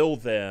mill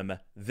them,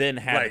 then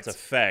have its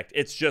effect.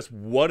 It's just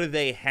what do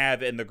they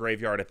have in the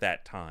graveyard at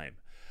that time.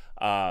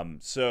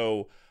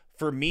 So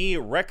for me,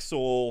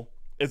 Rexel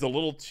is a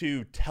little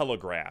too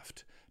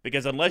telegraphed.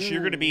 Because unless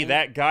you're going to be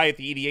that guy at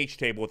the EDH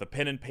table with a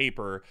pen and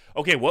paper,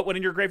 okay, what went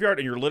in your graveyard?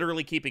 And you're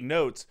literally keeping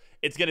notes.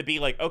 It's going to be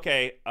like,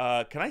 okay,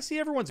 can I see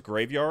everyone's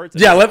graveyards?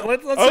 Yeah,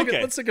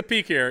 let's take a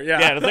peek here.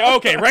 Yeah, it's like,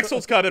 okay,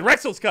 Rexel's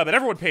coming.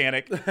 Everyone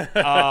panic.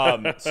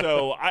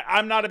 So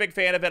I'm not a big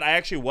fan of it. I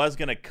actually was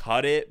going to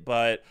cut it,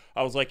 but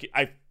I was like,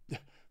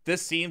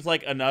 this seems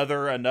like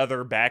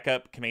another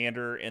backup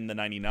commander in the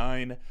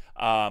 99.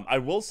 I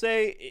will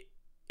say,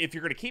 if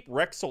you're going to keep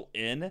Rexel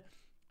in,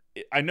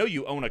 I know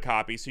you own a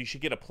copy, so you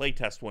should get a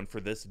playtest one for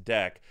this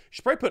deck. You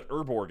should probably put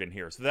Urborg in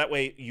here, so that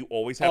way you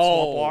always have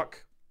Swamp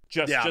Walk.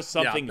 Just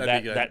something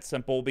that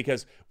simple,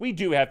 because we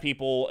do have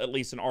people, at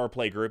least in our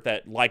play group,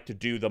 that like to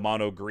do the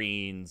mono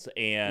greens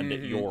and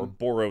your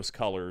Boros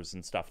colors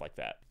and stuff like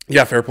that.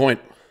 Yeah, fair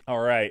point.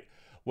 All right.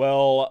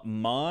 Well,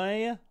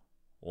 my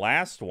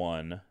last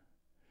one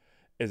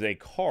is a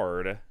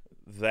card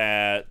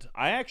that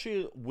I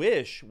actually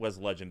wish was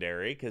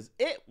legendary, because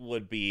it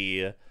would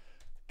be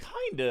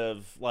kind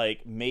of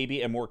like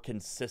maybe a more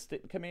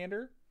consistent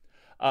commander.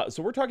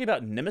 So we're talking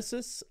about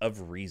Nemesis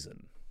of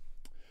Reason.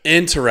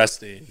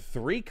 Interesting.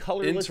 3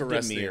 colorless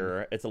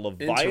Dimir. It's a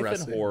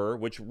Leviathan horror,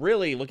 which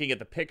really, looking at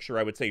the picture,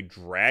 I would say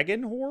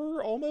dragon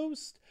horror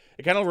almost.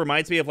 It kind of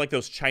reminds me of like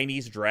those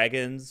Chinese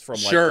dragons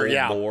from like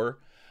Old War.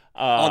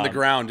 On the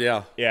ground,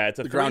 yeah. Yeah, it's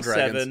a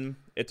 3/7.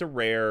 It's a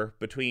rare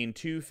between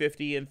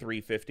 250 and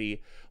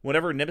 350.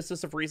 Whenever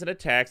Nemesis of Reason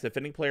attacks, the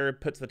defending player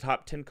puts the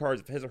top 10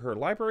 cards of his or her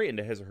library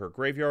into his or her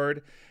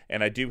graveyard.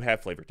 And I do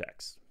have flavor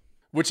text,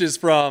 which is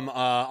from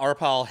our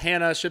pal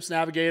Hannah, Ship's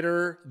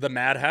Navigator, the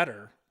Mad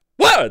Hatter.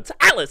 Words,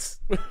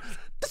 Alice,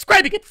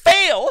 describing it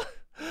fail.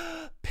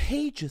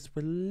 Pages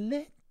were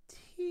letting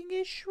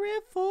it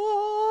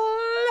shrivel.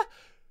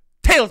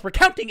 Tales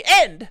recounting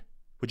end.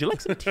 Would you like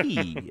some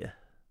tea?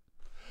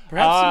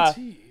 Perhaps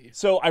some tea.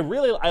 So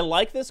I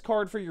like this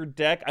card for your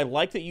deck. I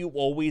like that you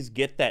always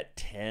get that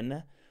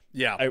 10.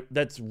 Yeah.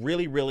 That's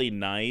really, really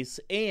nice.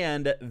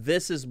 And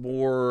this is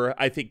more,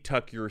 I think,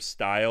 Tuck, your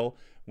style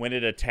when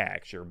it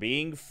attacks. You're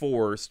being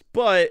forced,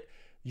 but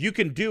you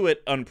can do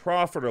it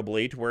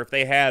unprofitably to where if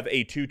they have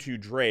a 2/2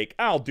 Drake,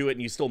 I'll do it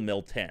and you still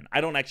mill 10.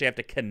 I don't actually have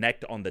to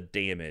connect on the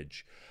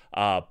damage.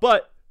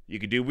 But you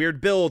could do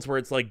weird builds where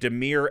it's like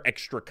Dimir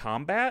extra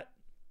combat.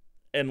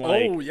 And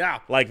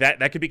like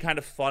that could be kind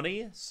of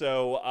funny.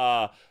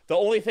 So the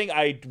only thing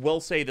I will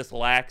say this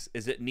lacks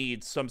is it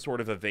needs some sort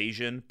of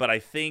evasion. But I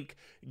think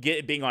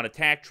being on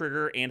attack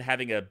trigger and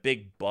having a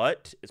big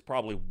butt is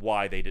probably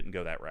why they didn't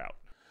go that route.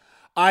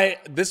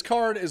 This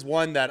card is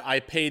one that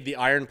I paid the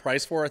iron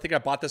price for. I think I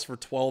bought this for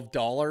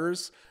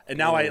 $12, and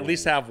now I at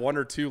least have 1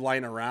 or 2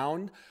 lying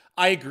around.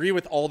 I agree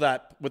with all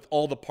that, with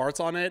all the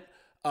parts on it.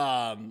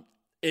 I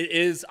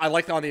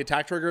like that on the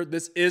attack trigger.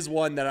 This is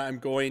one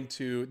that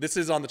this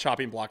is on the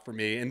chopping block for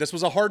me. And this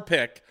was a hard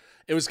pick.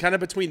 It was kind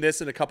of between this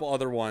and a couple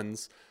other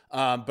ones.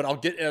 But I'll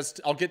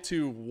get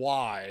to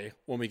why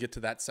when we get to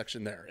that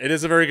section there. It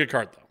is a very good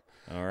card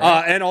though. All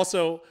right. And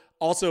also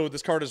Also,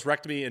 this card has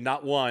wrecked me in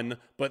not 1,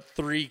 but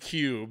 3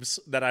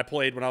 cubes that I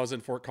played when I was in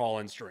Fort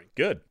Collins Drink.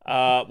 Good.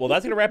 Well,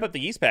 that's going to wrap up the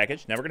yeast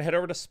package. Now we're going to head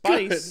over to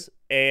Spice.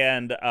 Good.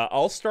 And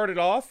I'll start it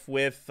off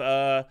with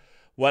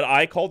what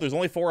I call, there's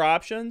only 4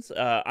 options.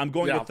 I'm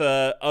going with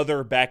the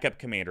other backup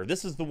commander.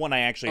 This is the one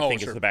I actually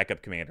think is the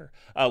backup commander.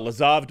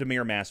 Lazav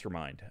Dimir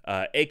Mastermind,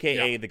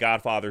 a.k.a. the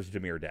Godfather's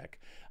Dimir deck.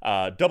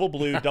 Double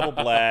blue, double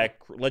black,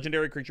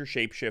 legendary creature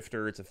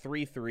shapeshifter. It's a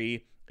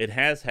 3/3. It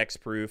has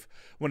hexproof.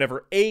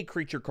 Whenever a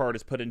creature card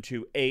is put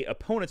into a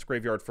opponent's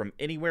graveyard from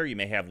anywhere, you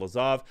may have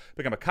Lazav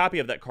become a copy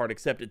of that card,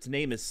 except its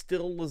name is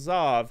still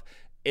Lazav.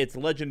 It's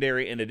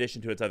legendary in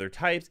addition to its other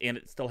types, and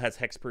it still has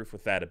hexproof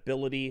with that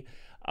ability.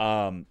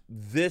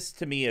 This,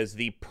 to me, is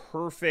the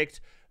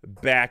perfect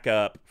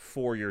backup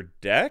for your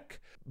deck,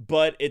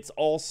 but it's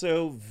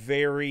also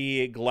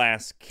very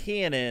glass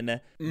cannon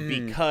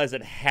because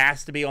it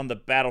has to be on the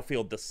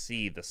battlefield to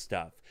see the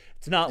stuff.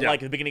 It's not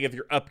like at the beginning of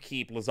your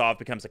upkeep, Lazav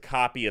becomes a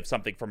copy of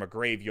something from a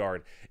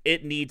graveyard.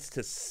 It needs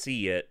to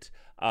see it.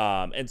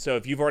 And so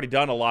if you've already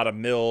done a lot of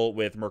mill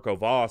with Mirko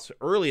Voss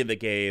early in the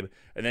game,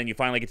 and then you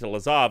finally get to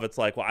Lazav, it's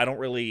like, well, I don't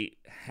really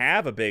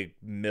have a big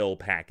mill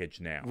package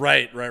now.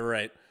 Right.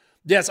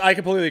 Yes, I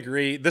completely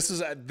agree.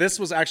 This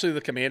was actually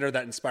the commander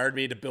that inspired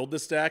me to build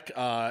this deck.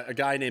 A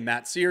guy named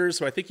Matt Sears,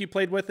 who I think you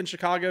played with in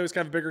Chicago. He's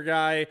kind of a bigger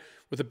guy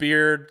with a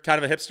beard,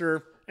 kind of a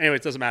hipster. Anyway,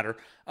 it doesn't matter.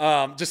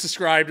 Just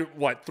described,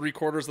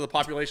 3/4 of the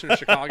population of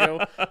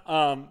Chicago.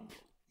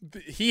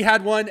 He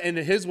had one, and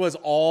his was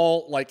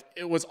all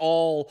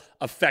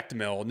effect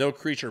mill, no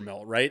creature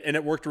mill, right? And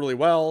it worked really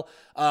well.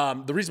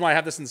 The reason why I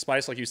have this in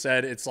Spice, like you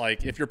said, it's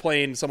like if you're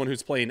playing someone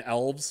who's playing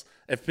elves,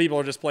 if people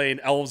are just playing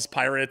elves,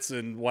 pirates,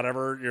 and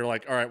whatever, you're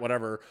like, all right,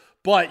 whatever.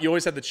 But you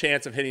always have the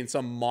chance of hitting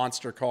some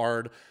monster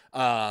card.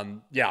 I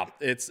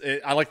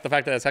like the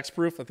fact that it has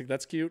hexproof. I think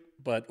that's cute.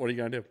 But what are you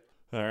gonna do?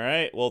 All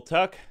right. Well,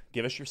 Tuck,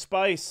 give us your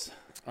Spice.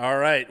 All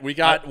right. We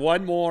got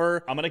one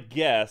more. I'm going to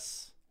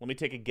guess. Let me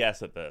take a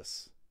guess at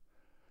this.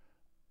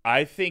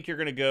 I think you're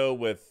going to go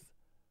with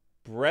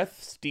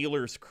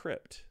Breathstealer's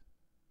Crypt.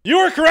 You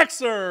are correct,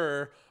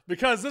 sir.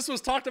 Because this was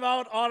talked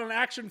about on an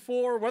Action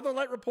 4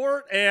 Weatherlight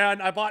report,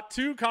 and I bought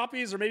 2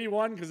 copies, or maybe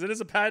 1, because it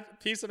is a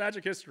piece of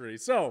Magic history.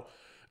 So,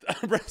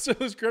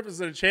 Breathstealer's Crypt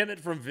is an enchantment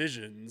from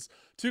Visions.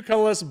 2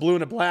 colorless, blue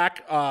and a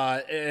black,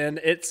 and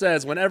it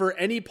says, whenever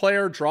any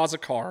player draws a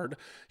card,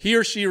 he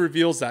or she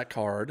reveals that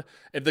card.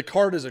 If the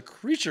card is a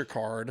creature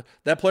card,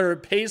 that player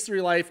pays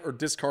 3 life or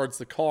discards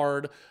the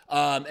card.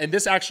 And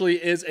this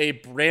actually is a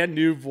brand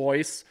new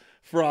voice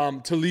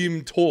from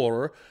Talim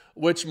Tor,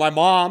 which my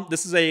mom,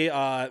 this is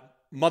a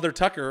Mother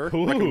Tucker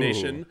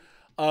recommendation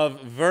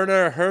of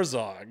Werner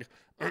Herzog.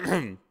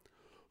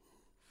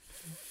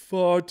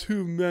 Far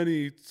too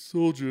many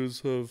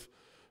soldiers have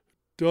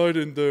died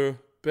in their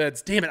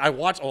beds. Damn it! I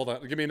watched all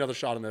that. Give me another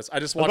shot on this. I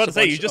just watched. I was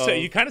about to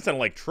say you kind of sounded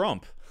like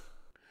Trump.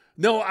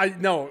 No, I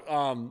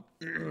know.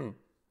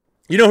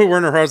 You know who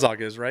Werner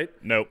Herzog is, right?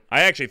 Nope.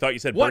 I actually thought you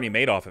said Bernie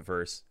Madoff at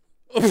first.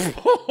 What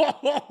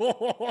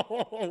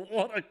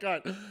a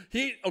cut!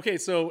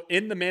 So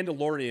in The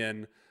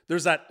Mandalorian,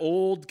 there's that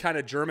old kind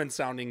of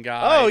German-sounding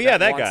guy. Oh yeah,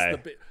 that guy.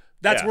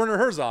 That's Werner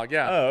Herzog.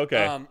 Yeah. Oh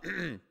okay.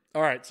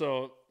 All right,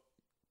 so.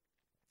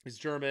 He's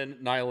German,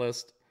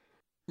 nihilist.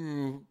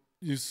 You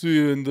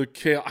see in the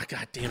chaos. Oh,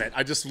 God damn it.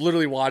 I just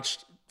literally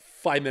watched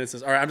 5 minutes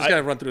of this. All right, I'm just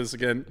going to run through this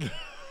again.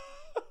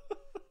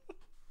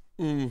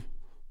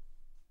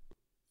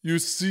 You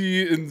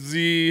see in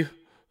the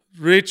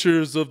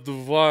creatures of the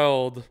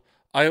wild,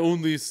 I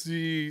only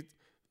see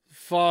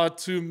far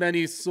too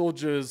many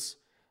soldiers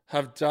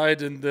have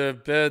died in their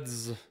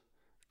beds.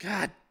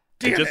 God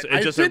damn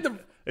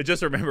it.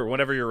 Just remember,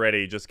 whenever you're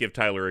ready, just give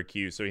Tyler a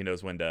cue so he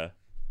knows when to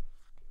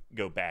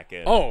go back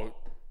in. Oh,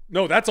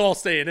 no, that's all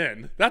staying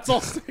in. That's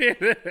all staying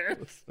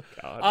in.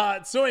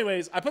 God. So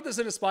anyways, I put this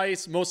in a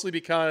Spice mostly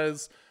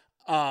because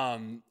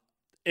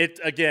it,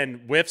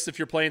 again, whiffs if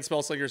you're playing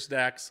Spellslinger's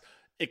decks.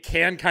 It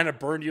can kind of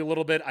burn you a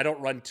little bit. I don't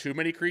run too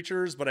many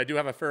creatures, but I do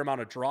have a fair amount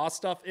of draw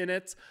stuff in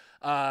it.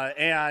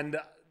 And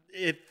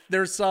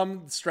there's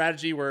some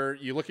strategy where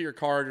you look at your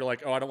card, you're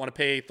like, oh, I don't want to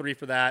pay 3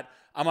 for that.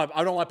 I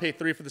don't want to pay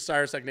 3 for the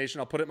Sire Stagnation.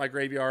 I'll put it in my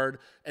graveyard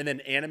and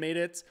then animate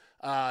it.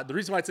 The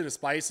reason why it's in a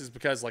Spice is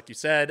because, like you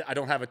said, I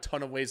don't have a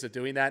ton of ways of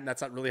doing that, and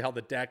that's not really how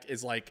the deck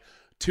is like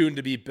tuned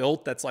to be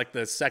built. That's like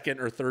the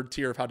second or third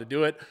tier of how to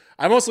do it.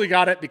 I mostly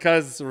got it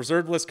because it's a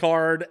reserved list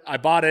card. I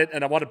bought it,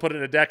 and I want to put it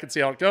in a deck and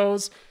see how it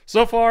goes.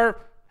 So far,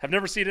 have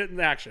never seen it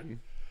in action.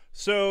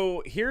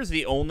 So here's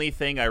the only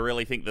thing I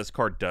really think this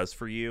card does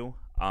for you,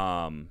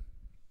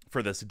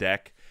 for this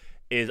deck,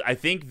 is I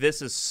think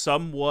this is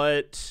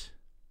somewhat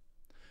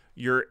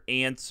your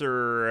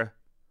answer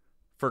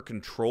for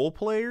control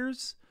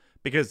players,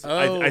 because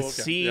I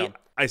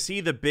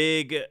see the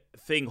big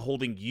thing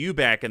holding you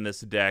back in this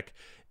deck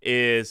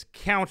is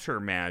counter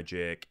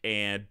magic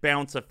and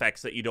bounce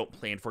effects that you don't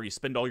plan for. You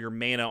spend all your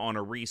mana on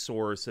a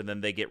resource and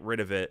then they get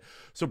rid of it.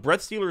 So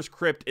Breathstealer's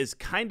Crypt is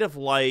kind of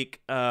like,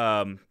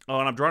 and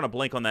I'm drawing a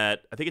blank on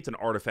that. I think it's an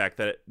artifact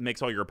that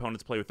makes all your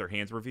opponents play with their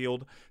hands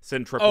revealed.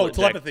 Send triplet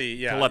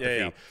telepathy. Telepathy.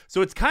 Yeah.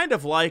 So it's kind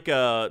of like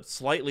a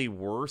slightly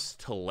worse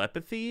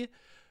telepathy,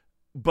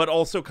 but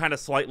also kind of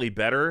slightly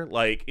better.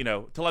 Like,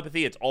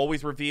 telepathy, it's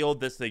always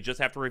revealed. This, they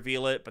just have to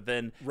reveal it. But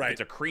then if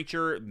it's a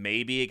creature,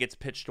 maybe it gets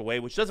pitched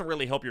away, which doesn't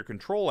really help your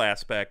control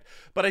aspect.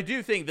 But I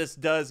do think this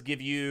does give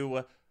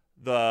you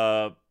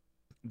the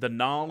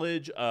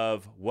knowledge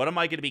of what am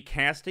I going to be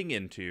casting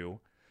into.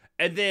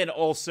 And then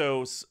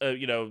also,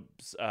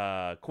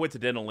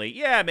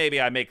 coincidentally, maybe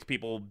I make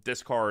people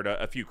discard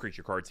a few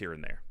creature cards here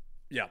and there.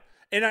 Yeah.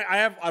 And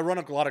I run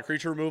a lot of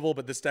creature removal,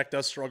 but this deck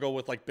does struggle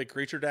with like big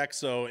creature decks.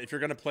 So if you're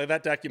going to play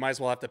that deck, you might as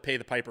well have to pay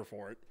the piper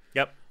for it.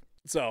 Yep.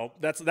 So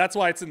that's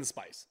why it's in the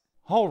spice.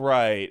 All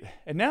right.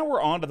 And now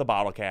we're on to the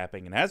bottle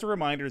capping. And as a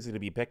reminder, there's going to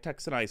be pick,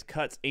 text, and ice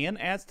cuts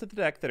and adds to the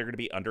deck that are going to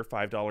be under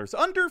 $5,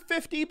 under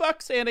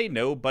 $50, and a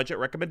no budget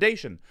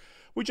recommendation.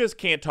 We just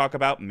can't talk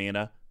about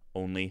mana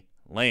only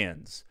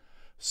lands.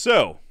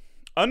 So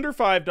under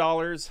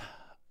 $5,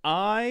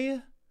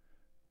 I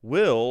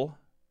will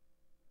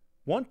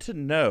want to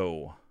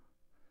know,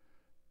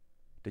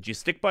 did you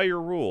stick by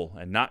your rule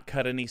and not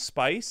cut any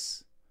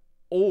spice?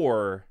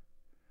 Or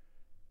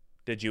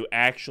did you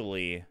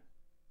actually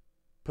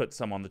put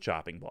some on the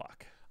chopping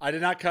block? I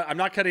did not cut. I'm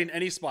not cutting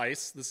any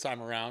spice this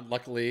time around,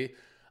 luckily.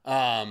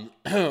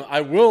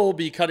 I will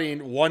be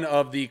cutting one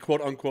of the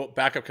quote-unquote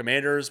backup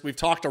commanders. We've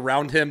talked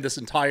around him this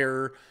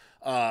entire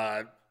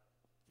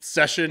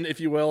session, if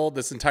you will,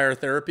 this entire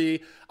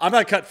therapy. I'm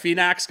going to cut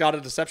Phoenix, God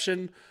of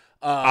Deception.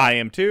 I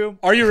am too.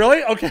 Are you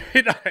really? Okay,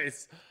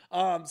 nice.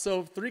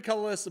 So 3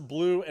 colorless,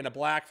 blue, and a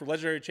black for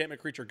legendary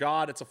enchantment creature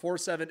god. It's a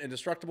 4/7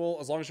 indestructible.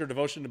 As long as your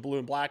devotion to blue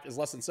and black is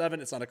less than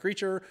 7, it's not a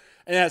creature.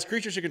 And as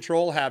creatures you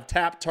control have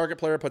tap, target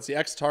player puts the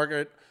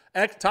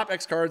top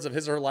X cards of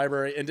his or her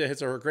library into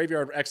his or her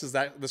graveyard. X is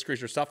this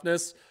creature's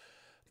toughness.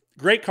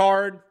 Great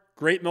card,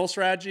 great mill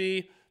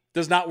strategy.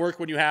 Does not work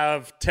when you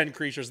have 10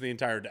 creatures in the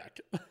entire deck.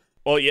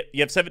 Well, you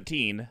have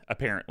 17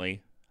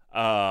 apparently,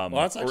 well,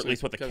 that's or at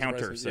least what the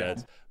counter says.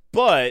 Yeah.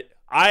 But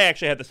I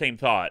actually had the same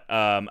thought.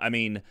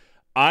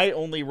 I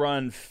only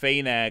run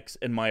Phanex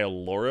in my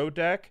Aloro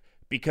deck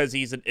because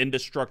he's an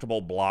indestructible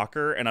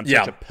blocker, and I'm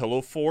such a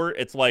pillow fort.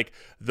 It's like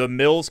the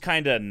mill's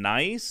kind of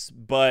nice,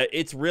 but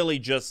it's really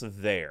just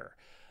there.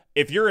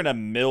 If you're in a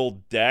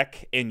mill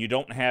deck and you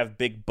don't have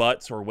big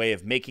butts or a way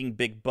of making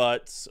big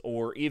butts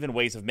or even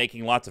ways of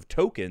making lots of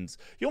tokens,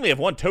 you only have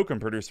one token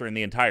producer in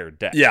the entire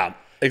deck. Yeah,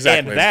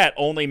 exactly. And that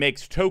only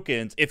makes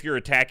tokens if you're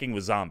attacking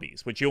with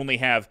zombies, which you only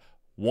have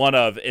one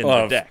of in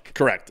the deck.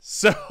 Correct.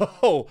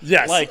 So,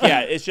 yes.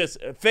 It's just,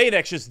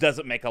 Phanex just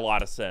doesn't make a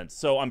lot of sense.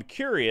 So I'm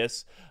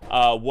curious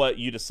what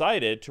you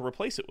decided to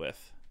replace it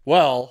with.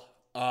 Well,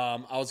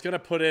 I was going to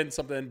put in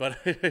something, but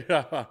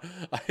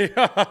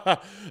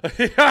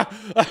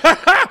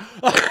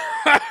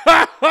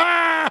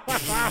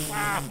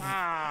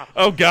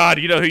oh, God,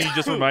 you know who you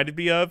just reminded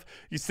me of?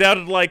 You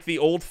sounded like the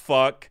old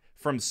fuck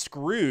from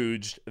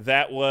Scrooge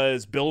that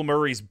was Bill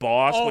Murray's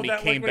boss when he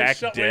came back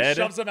dead. When he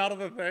shoves him out of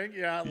the thing.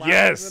 Yeah.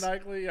 Yes.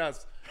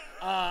 Yes.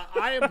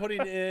 I am putting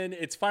in,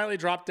 it's finally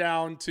dropped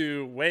down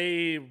to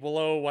way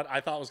below what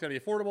I thought was going to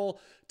be affordable.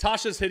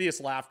 Tasha's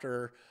Hideous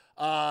Laughter.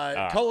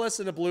 Colorless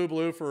and a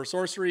blue for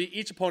sorcery.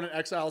 Each opponent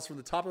exiles from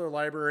the top of their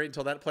library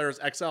until that player's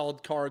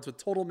exiled cards with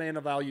total mana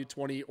value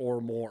 20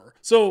 or more.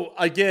 So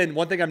again,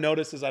 one thing I've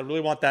noticed is I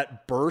really want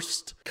that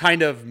burst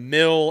kind of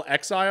mill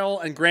exile.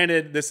 And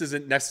granted, this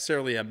isn't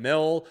necessarily a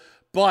mill,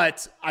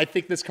 but I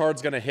think this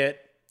card's going to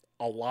hit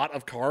a lot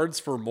of cards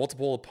for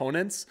multiple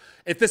opponents.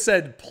 If this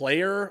said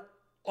player,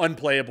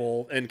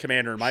 unplayable in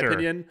Commander, in my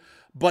opinion.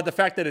 But the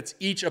fact that it's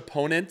each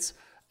opponent,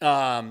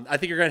 I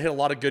think you're going to hit a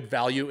lot of good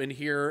value in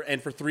here.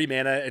 And for 3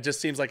 mana, it just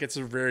seems like it's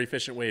a very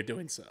efficient way of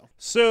doing so.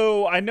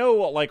 So I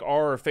know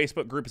our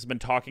Facebook group has been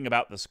talking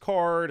about this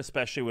card,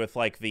 especially with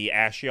the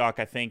Ashiok,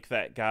 I think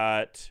that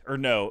got, or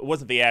no, it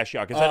wasn't the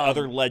Ashiok. It's that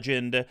other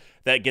legend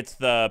that gets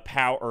the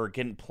power or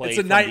can play. It's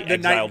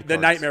the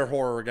Nightmare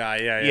Horror guy.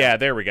 Yeah,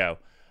 there we go.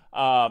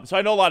 So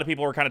I know a lot of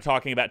people are kind of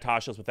talking about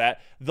Tasha's with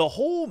that. The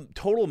whole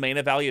total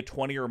mana value of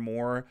 20 or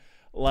more,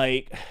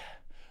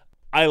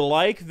 I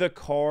like the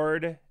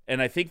card,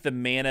 and I think the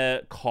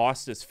mana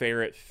cost is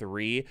fair at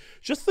 3.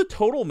 Just the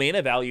total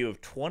mana value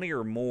of 20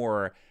 or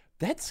more,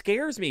 that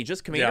scares me.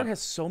 Just Commander has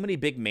so many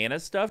big mana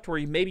stuff to where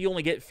you maybe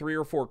only get 3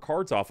 or 4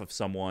 cards off of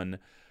someone.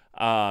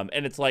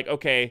 And it's like,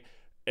 okay,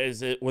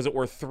 was it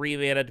worth 3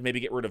 mana to maybe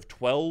get rid of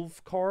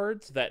 12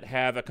 cards that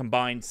have a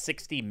combined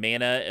 60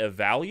 mana of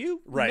value?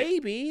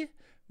 Right.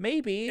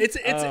 Maybe. I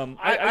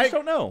just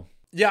don't know.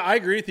 Yeah, I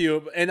agree with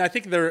you, and I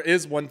think there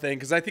is one thing,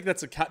 because I think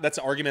that's an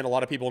argument a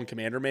lot of people in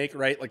Commander make,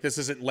 right? Like, this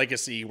isn't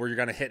Legacy where you're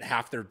going to hit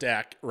half their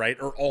deck, right,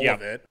 or all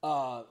of it.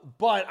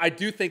 But I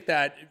do think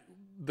that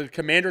the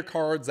Commander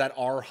cards that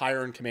are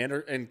higher in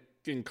Commander and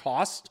in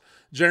cost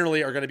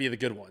generally are going to be the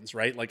good ones,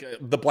 right? Like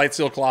the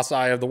Blightsteel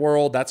Colossi of the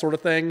world, that sort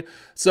of thing.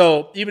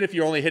 So even if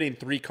you're only hitting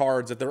 3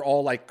 cards, if they're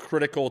all like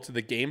critical to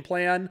the game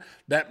plan,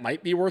 that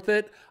might be worth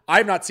it.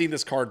 I've not seen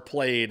this card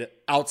played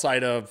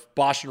outside of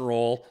Bosch and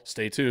Roll.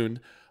 Stay tuned.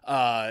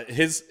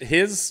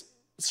 His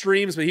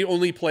streams, but he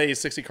only plays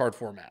 60 card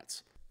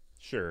formats.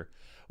 Sure.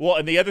 Well,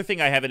 and the other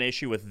thing I have an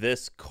issue with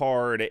this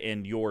card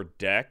in your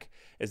deck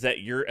is that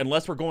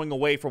unless we're going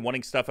away from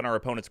wanting stuff in our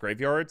opponent's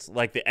graveyards,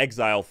 like the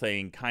exile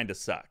thing kind of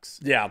sucks.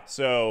 Yeah.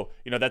 So,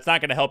 that's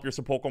not going to help your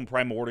Sepulchral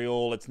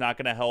Primordial. It's not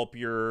going to help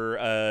your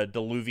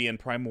Diluvian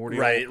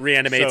Primordial. Right.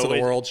 Reanimates of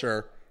the world,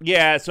 sure.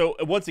 Yeah, so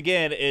once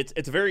again, it's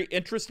a very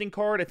interesting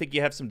card. I think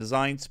you have some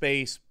design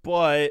space,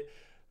 but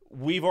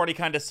we've already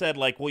kind of said,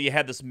 like, well, you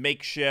had this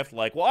makeshift,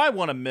 like, well, I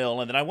want to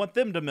mill, and then I want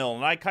them to mill,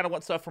 and I kind of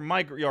want stuff from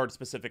my yard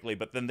specifically,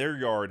 but then their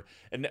yard.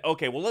 And,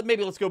 okay, well,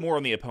 maybe let's go more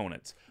on the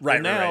opponents.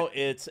 Right, well, now right.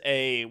 It's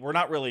we're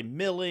not really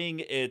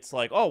milling. It's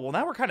like, oh, well,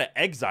 now we're kind of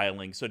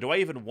exiling, so do I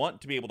even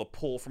want to be able to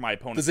pull from my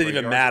opponent's Does it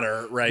even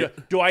matter, right?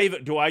 Do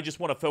I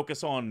just want to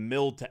focus on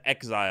mill to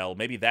exile?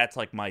 Maybe that's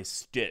like my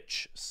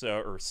stitch,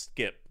 or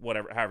skip,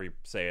 whatever, however you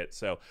say it.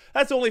 So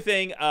that's the only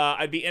thing.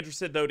 I'd be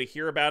interested, though, to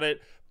hear about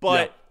it.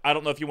 But I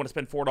don't know if you want to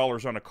spend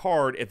 $4 on a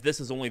card if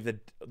this is only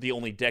the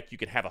only deck you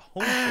could have a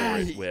home for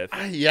it with.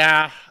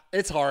 Yeah,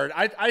 it's hard.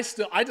 I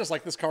just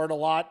like this card a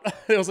lot.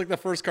 It was like the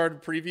first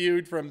card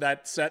previewed from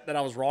that set that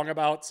I was wrong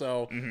about.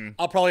 So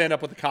I'll probably end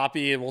up with a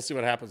copy, and we'll see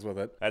what happens with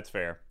it. That's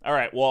fair. All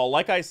right. Well,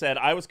 like I said,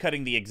 I was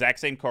cutting the exact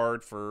same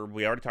card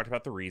we already talked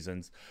about the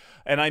reasons.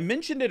 And I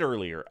mentioned it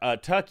earlier.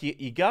 Tuck,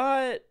 you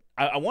got...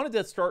 I wanted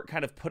to start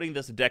kind of putting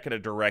this deck in a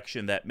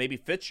direction that maybe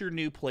fits your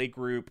new play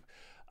group,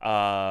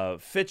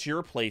 fits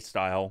your play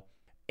style,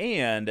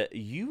 and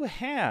you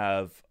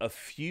have a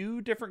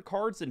few different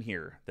cards in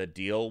here that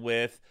deal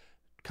with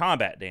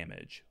combat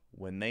damage.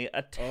 When they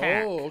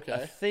attack,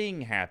 a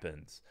thing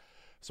happens.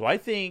 So I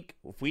think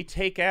if we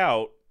take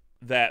out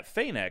that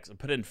Phanex and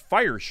put in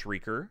Fire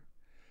Shrieker,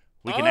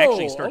 we can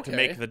actually start to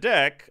make the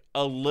deck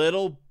a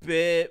little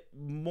bit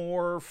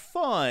more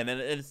fun, and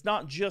it's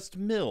not just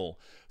mill.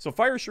 So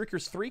Fire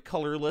Shrieker's 3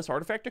 colorless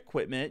artifact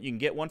equipment. You can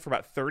get one for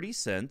about 30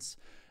 cents.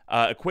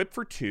 Equip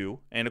for 2,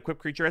 and equipped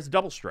creature has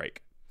double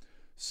strike.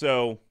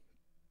 So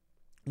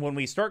when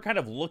we start kind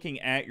of looking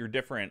at your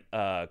different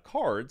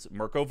cards,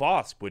 Mirko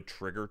Vosk would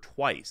trigger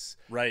twice.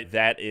 Right.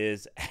 That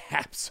is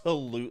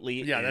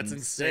absolutely that's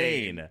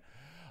insane.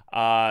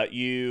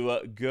 You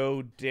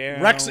go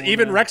down...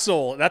 Even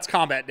Rexel, that's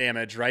combat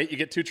damage, right? You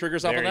get 2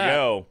 triggers off of that. There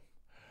you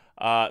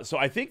go. So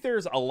I think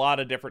there's a lot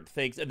of different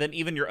things. And then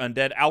even your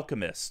Undead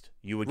Alchemist,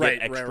 you would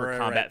get extra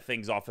combat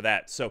things off of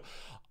that. So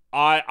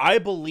I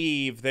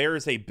believe there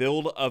is a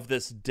build of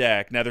this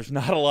deck. Now, there's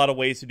not a lot of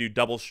ways to do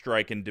double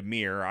strike and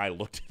Dimir. I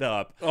looked it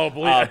up. Oh,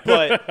 boy.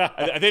 But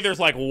I think there's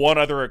like one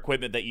other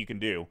equipment that you can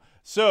do.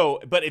 So,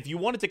 but if you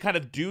wanted to kind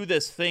of do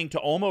this thing to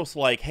almost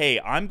like,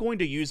 hey, I'm going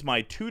to use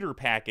my tutor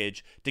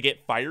package to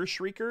get Fire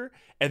Shrieker,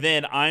 and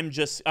then I'm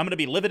going to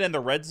be living in the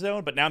red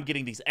zone, but now I'm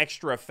getting these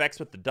extra effects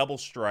with the double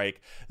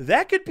strike,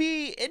 that could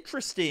be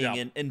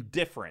interesting and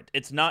different.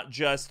 It's not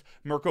just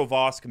Mirko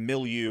Vosk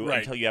mill you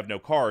until you have no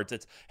cards.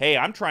 It's, hey,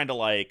 I'm trying to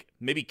like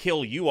maybe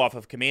kill you off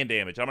of command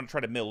damage. I'm going to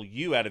try to mill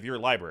you out of your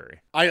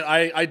library.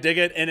 I dig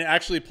it, and it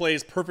actually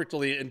plays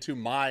perfectly into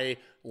my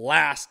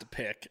last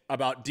pick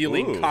about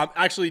dealing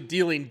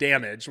dealing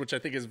damage, which I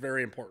think is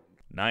very important.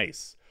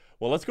 Nice.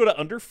 Well, let's go to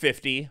under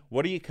 50.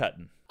 What are you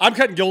cutting? I'm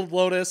cutting Gilded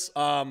Lotus.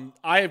 I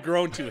have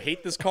grown to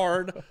hate this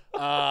card.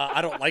 I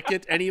don't like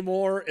it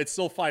anymore. It's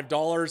still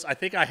 $5. I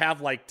think I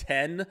have like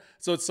 10.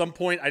 So at some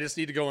point, I just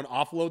need to go and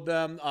offload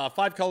them.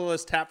 5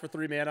 colorless, tap for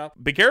 3 mana.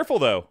 Be careful,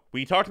 though.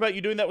 We talked about you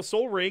doing that with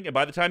Sol Ring, and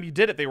by the time you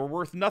did it, they were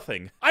worth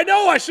nothing. I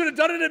know. I should have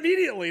done it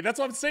immediately. That's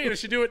what I'm saying. I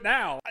should do it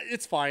now.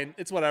 It's fine.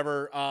 It's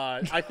whatever.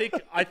 I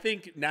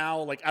think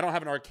now, like, I don't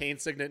have an Arcane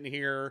Signet in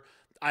here.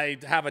 I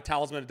have a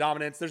Talisman of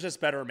Dominance. There's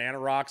just better mana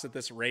rocks at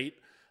this rate.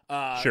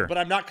 Sure. But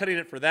I'm not cutting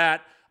it for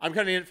that. I'm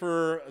cutting it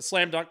for a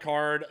slam dunk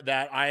card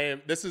that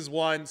this is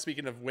one,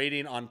 speaking of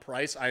waiting on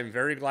price, I am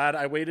very glad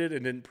I waited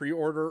and didn't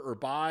pre-order or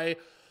buy.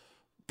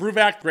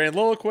 Bruvak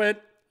Grandiloquent,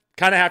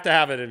 kind of have to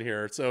have it in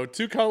here. So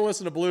 2 colorless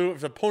and a blue.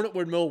 If the opponent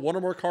would mill 1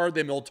 or more card,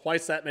 they mill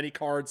twice that many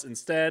cards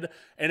instead.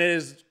 And it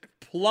is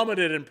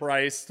plummeted in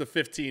price to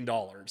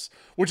 $15,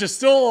 which is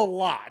still a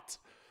lot.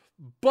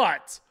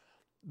 But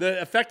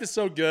the effect is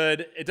so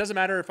good. It doesn't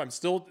matter if I'm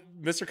still...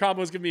 Mr.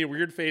 Combo is giving me a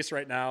weird face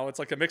right now. It's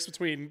like a mix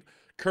between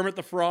Kermit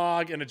the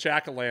Frog and a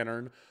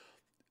Jack-o'-lantern.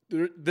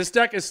 This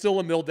deck is still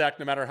a mill deck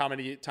no matter how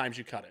many times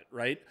you cut it,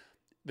 right?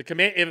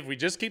 If we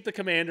just keep the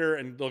commander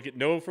and look at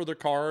no further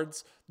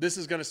cards, this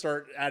is going to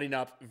start adding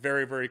up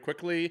very, very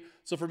quickly.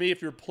 So for me,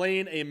 if you're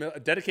playing a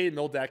dedicated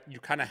mill deck, you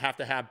kind of have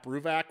to have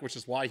Bruvak, which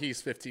is why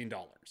he's $15.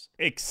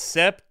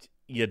 Except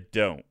you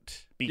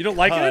don't. You don't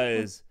like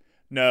it?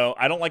 No,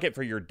 I don't like it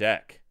for your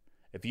deck.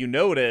 If you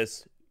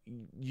notice,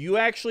 you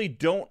actually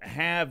don't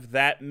have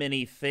that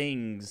many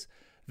things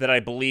that I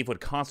believe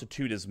would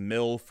constitute as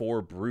mill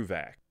for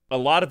Bruvak. a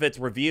lot of it's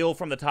reveal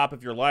from the top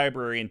of your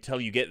library until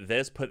you get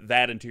this, put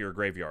that into your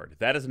graveyard.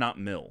 That is not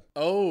mill.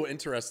 Oh,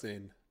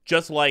 interesting.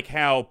 Just like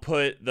how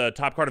put the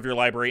top card of your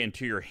library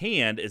into your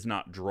hand is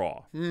not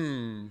draw.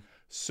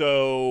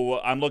 So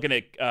I'm looking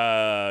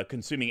at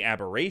Consuming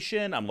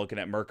Aberration. I'm looking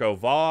at Mirko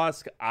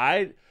Vosk.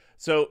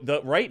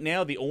 Right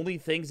now, the only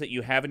things that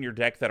you have in your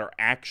deck that are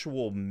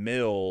actual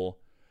mill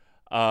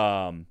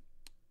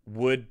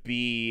would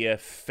be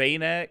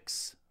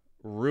Phanex,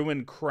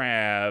 Ruin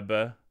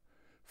Crab,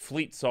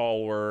 Fleet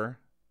Swallower.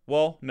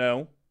 Well,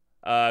 no,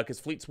 because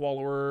Fleet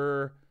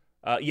Swallower.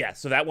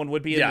 So that one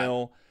would be a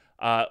mill.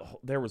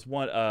 There was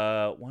one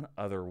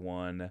other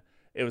one.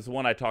 It was the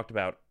one I talked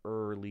about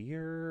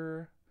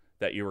earlier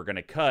that you were going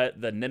to cut.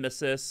 The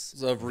Nemesis.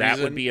 That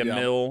would be a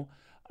mill.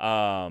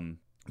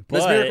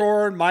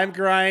 Mesmeric, Mime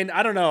Grind.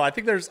 I don't know. I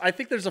think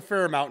there's a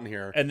fair amount in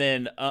here. And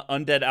then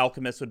Undead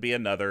Alchemist would be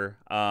another.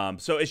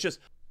 So it's just,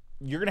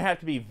 you're going to have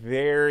to be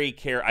very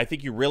careful. I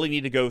think you really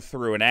need to go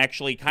through and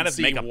actually kind of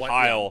make a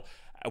pile.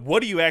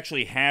 What do you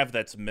actually have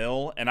that's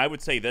mill? And I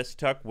would say this,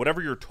 Tuck,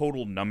 whatever your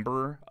total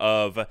number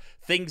of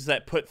things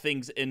that put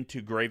things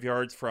into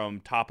graveyards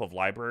from top of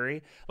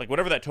library, like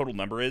whatever that total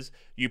number is,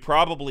 you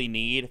probably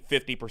need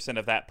 50%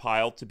 of that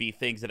pile to be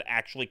things that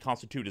actually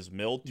constitute as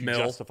mill to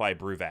justify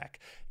Bruvac.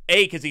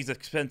 Because he's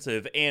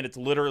expensive, and it's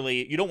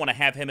literally, you don't want to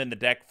have him in the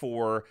deck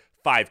for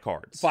 5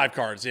 cards. 5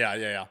 cards,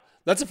 yeah.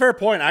 That's a fair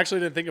point. I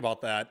actually didn't think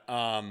about that.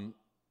 I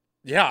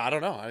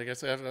don't know. I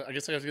guess I have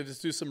to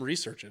just do some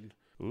researching.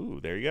 Ooh,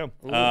 there you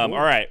go. All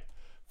right.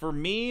 For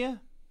me,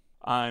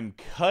 I'm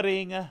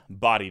cutting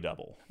Body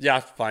Double. Yeah,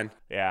 fine.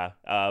 Yeah.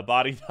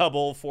 Body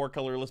Double, 4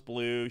 colorless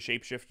blue,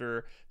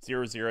 Shapeshifter,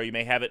 0/0. You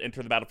may have it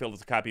enter the battlefield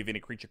as a copy of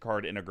any creature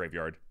card in a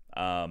graveyard.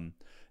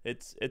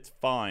 It's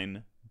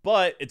fine,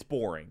 but it's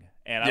boring.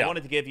 And I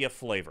wanted to give you a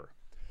flavor.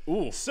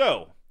 Ooh.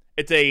 So,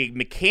 it's a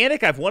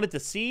mechanic I've wanted to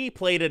see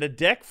played in a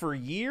deck for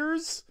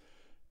years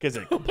because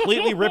it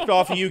completely ripped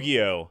off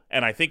Yu-Gi-Oh!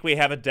 And I think we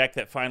have a deck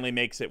that finally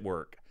makes it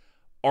work.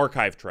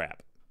 Archive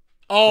Trap.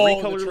 Oh,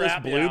 3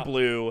 colorless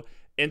blue,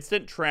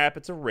 instant trap.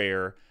 It's a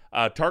rare.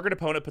 Target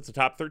opponent puts the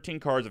top 13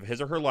 cards of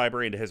his or her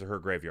library into his or her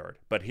graveyard.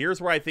 But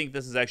here's where I think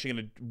this is actually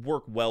going to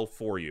work well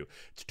for you.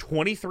 It's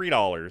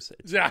 $23.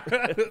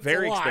 It's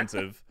very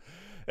expensive.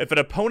 If an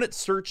opponent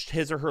searched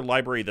his or her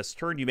library this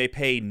turn, you may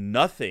pay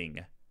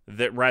nothing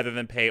rather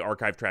than pay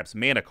Archive Trap's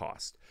mana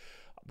cost.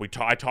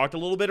 I talked a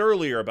little bit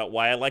earlier about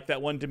why I like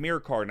that one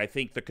Dimir card, and I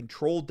think the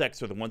control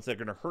decks are the ones that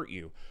are going to hurt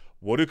you.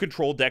 What do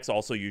control decks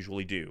also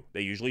usually do?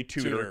 They usually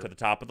tutor to the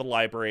top of the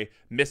library,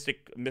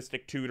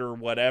 Mystic Tutor,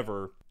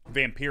 whatever,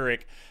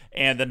 Vampiric.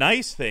 And the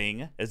nice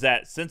thing is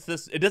that since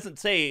it doesn't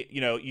say,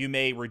 you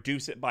may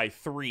reduce it by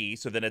 3,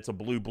 so then it's a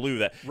blue,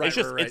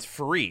 it's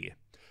free.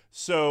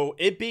 So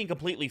it being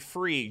completely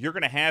free, you're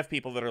going to have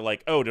people that are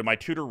like, oh, did my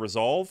tutor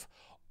resolve?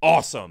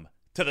 Awesome.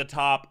 To the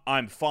top,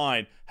 I'm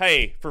fine.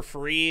 Hey, for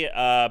free,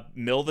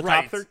 mill the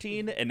top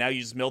 13, and now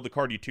you just milled the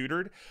card you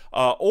tutored.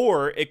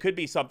 Or it could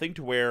be something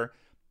to where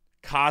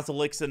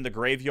Kozilek's in the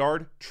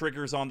graveyard,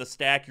 triggers on the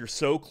stack, you're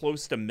so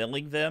close to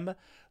milling them,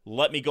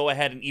 let me go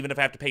ahead and even if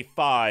I have to pay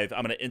 5,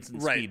 I'm going to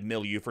instant speed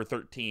mill you for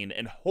 13,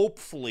 and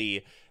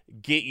hopefully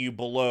get you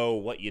below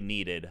what you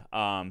needed.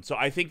 So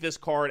I think this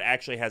card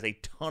actually has a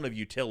ton of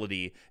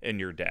utility in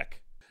your deck.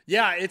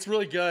 Yeah, it's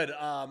really good.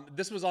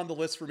 This was on the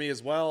list for me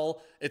as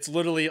well. It's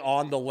literally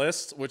on the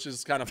list, which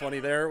is kind of funny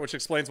there, which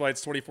explains why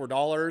it's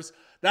 $24.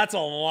 That's a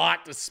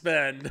lot to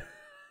spend.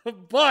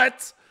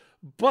 but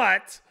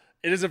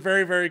it is a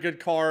very, very good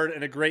card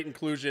and a great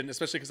inclusion,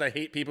 especially because I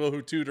hate people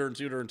who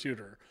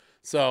tutor.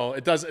 So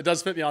it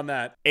does fit me on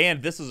that.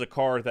 And this is a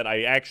card that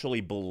I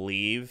actually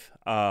believe,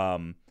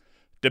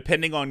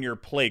 depending on your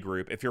play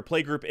group, if your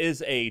play group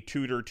is a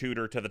tutor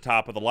to the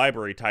top of the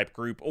library type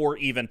group, or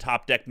even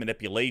top deck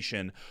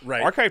manipulation,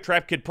 Archive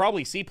Trap could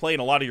probably see play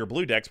in a lot of your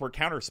blue decks where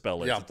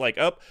Counterspell is. Yeah. It's like,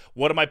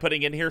 what am I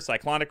putting in here?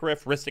 Cyclonic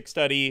Rift, Rhystic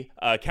Study,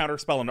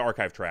 Counterspell, and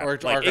Archive Trap.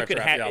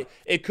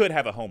 It could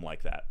have a home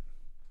like that.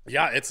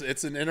 Yeah,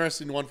 it's an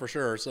interesting one for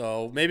sure.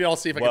 So maybe I'll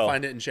see if I can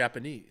find it in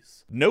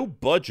Japanese. No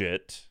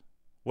budget.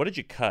 What did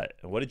you cut?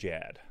 What did you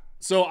add?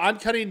 So I'm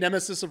cutting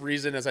Nemesis of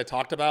Reason, as I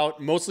talked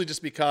about, mostly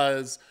just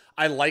because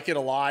I like it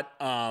a lot.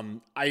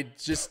 I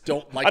just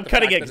don't like. I'm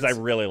cutting it because I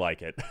really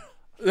like it.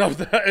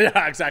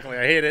 Yeah, exactly.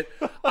 I hate it.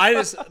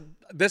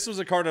 This was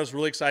a card I was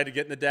really excited to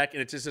get in the deck,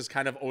 and it just has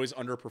kind of always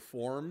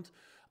underperformed.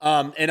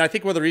 And I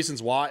think one of the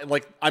reasons why,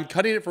 I'm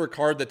cutting it for a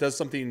card that does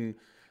something.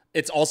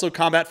 It's also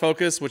combat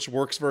focused, which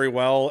works very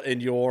well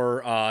in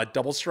your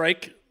double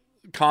strike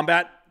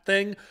combat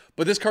thing.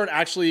 But this card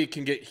actually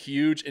can get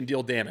huge and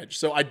deal damage.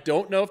 So I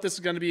don't know if this is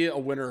going to be a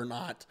winner or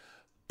not.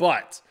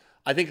 But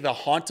I think the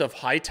Haunt of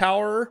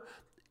Hightower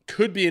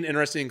could be an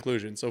interesting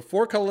inclusion. So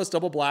 4 colorless,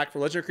 double black for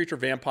legendary creature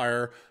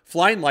vampire,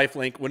 flying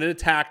lifelink. When it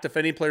attacks,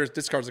 defending players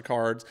discards the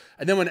cards.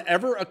 And then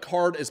whenever a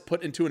card is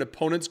put into an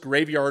opponent's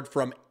graveyard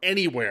from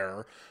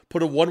anywhere,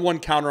 put a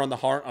 1/1 counter on the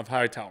Haunt of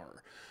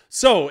Hightower.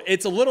 So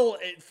it's a little,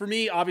 for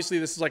me, obviously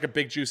this is like a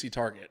big juicy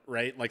target,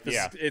 right? Like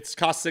this, it's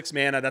cost 6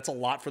 mana. That's a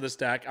lot for this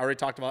deck. I already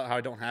talked about how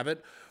I don't have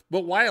it.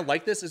 But why I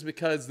like this is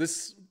because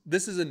this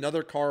is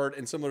another card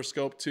in similar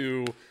scope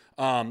to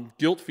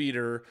Guilt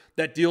Feeder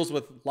that deals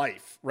with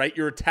life, right?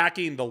 You're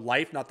attacking the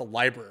life, not the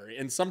library.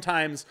 And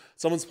sometimes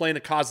someone's playing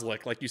a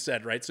Kozilek, like you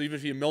said, right? So even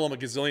if you mill them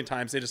a gazillion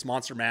times, they just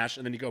monster mash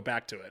and then you go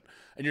back to it.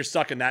 And you're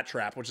stuck in that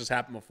trap, which has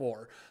happened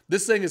before.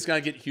 This thing is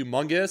going to get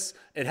humongous.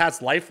 It has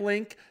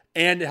lifelink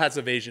and it has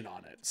evasion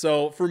on it.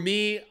 So for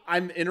me,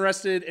 I'm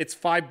interested. It's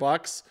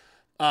 $5.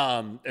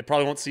 It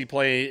probably won't see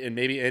play in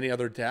maybe any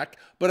other deck,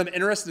 but I'm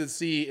interested to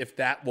see if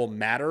that will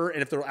matter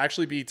and if there will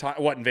actually be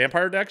what in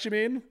Vampire decks, you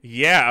mean?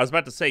 Yeah, I was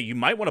about to say you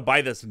might want to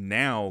buy this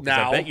now because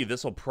I bet you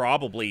this will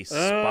probably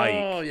spike.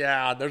 Oh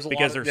yeah, there's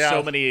because there's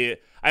so many.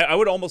 I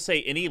would almost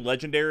say any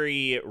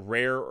legendary,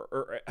 rare,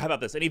 or how about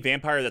this? Any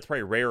vampire that's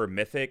probably rare or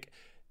mythic.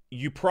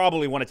 You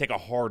probably want to take a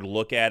hard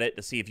look at it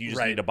to see if you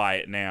just need to buy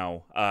it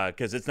now,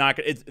 because it's not.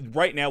 It's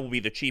right now will be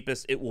the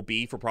cheapest it will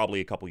be for probably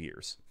a couple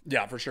years.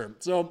 Yeah, for sure.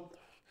 So.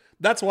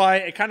 That's why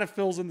it kind of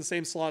fills in the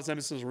same slot as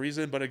Nemesis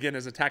Reason, but again,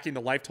 is attacking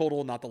the life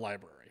total, not the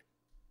library.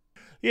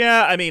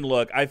 Yeah, I mean,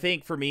 look, I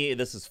think for me,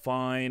 this is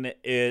fine.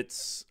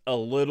 It's a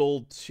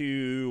little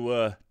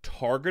too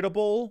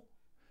targetable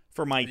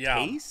for my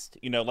taste.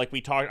 You know, like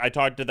I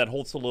talked to that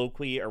whole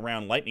soliloquy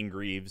around Lightning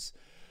Greaves.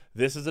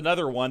 This is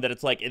another one that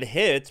it's like it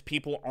hits,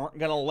 people aren't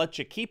going to let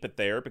you keep it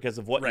there because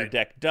of what your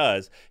deck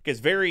does.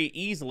 Because very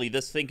easily,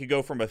 this thing could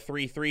go from a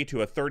 3/3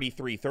 to a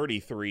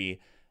 33/33.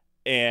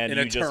 And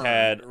you just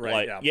had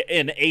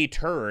in a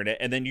turn,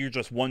 and then you're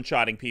just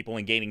one-shotting people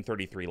and gaining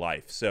 33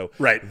 life. So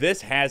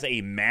this has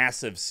a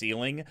massive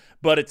ceiling,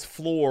 but its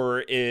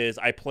floor is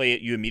I play it,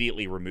 you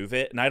immediately remove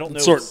it. And I don't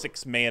know if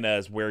 6 mana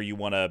is where you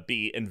want to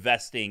be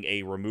investing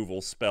a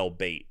removal spell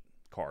bait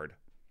card.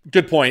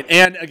 Good point.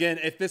 And again,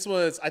 if this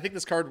was, I think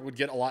this card would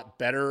get a lot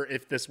better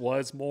if this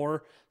was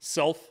more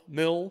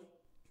self-mill.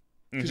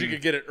 Because you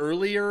could get it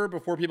earlier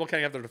before people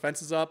kind of have their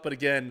defenses up. But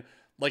again,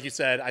 like you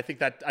said, I think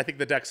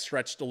the deck's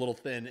stretched a little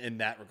thin in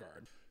that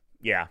regard.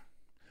 Yeah.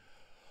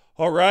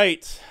 All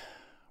right.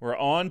 We're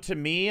on to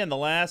me and the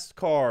last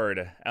card.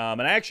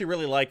 And I actually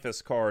really like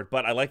this card,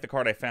 but I like the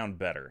card I found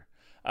better.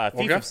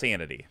 Thief of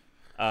Sanity.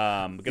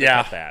 I'm going to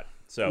cut that.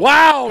 So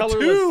wow,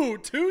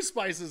 two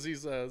spices, he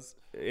says.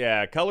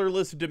 Yeah,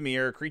 colorless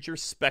Dimir, creature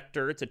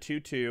Spectre. It's a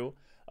 2/2.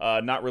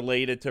 Not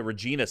related to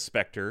Regina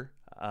Spectre.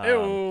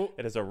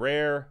 It is a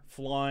rare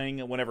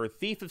flying. Whenever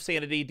Thief of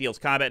Sanity deals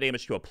combat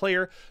damage to a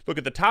player, look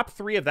at the top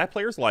 3 of that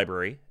player's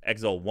library,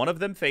 exile one of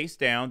them face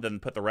down, then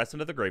put the rest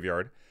into the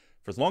graveyard.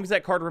 For as long as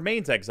that card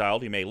remains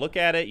exiled, you may look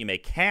at it, you may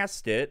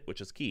cast it, which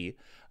is key,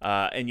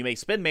 and you may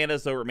spend mana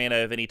as though mana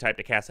of any type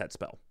to cast that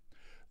spell.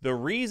 The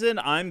reason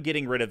I'm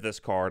getting rid of this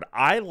card,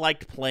 I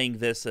liked playing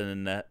this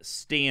in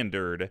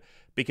Standard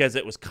because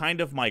it was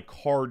kind of my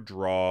card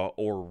draw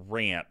or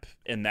ramp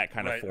in that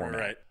kind of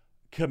format.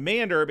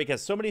 Commander,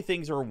 because so many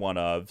things are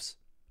one-ofs,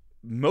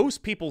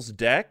 most people's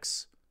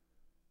decks,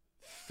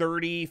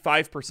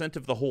 35%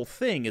 of the whole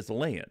thing is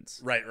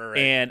lands. Right.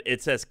 And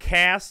it says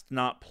cast,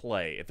 not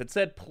play. If it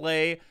said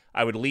play,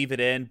 I would leave it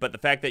in, but the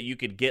fact that you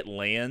could get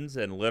lands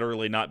and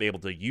literally not be able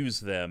to use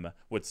them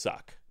would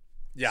suck.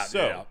 Yeah.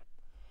 So,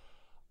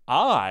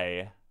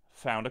 I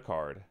found a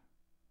card.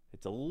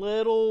 It's a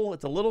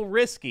little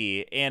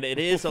risky, and it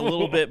is a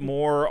little bit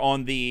more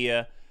on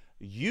the...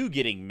 you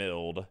getting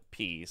milled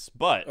piece,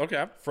 but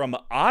from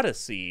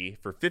Odyssey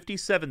for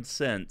 57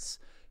 cents,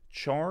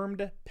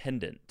 Charmed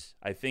Pendant,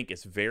 I think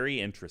is very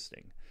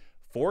interesting.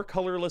 4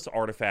 colorless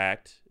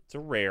artifact, it's a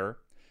rare,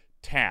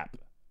 tap,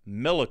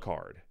 mill a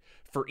card.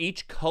 For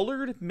each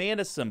colored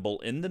mana symbol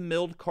in the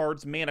milled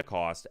card's mana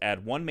cost,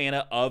 add 1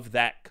 mana of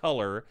that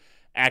color,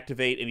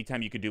 activate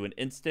anytime you could do an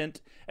instant,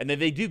 and then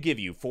they do give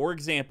you, for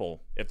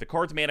example, if the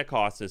card's mana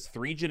cost is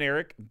 3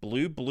 generic,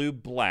 blue, blue,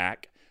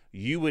 black,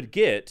 you would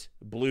get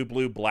blue,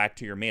 blue, black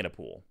to your mana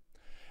pool.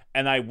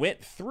 And I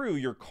went through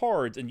your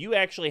cards, and you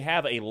actually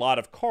have a lot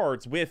of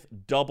cards with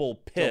double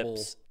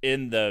pips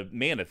in the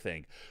mana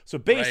thing. So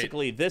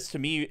basically, this to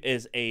me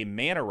is a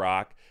mana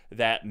rock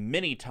that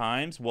many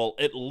times will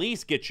at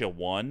least get you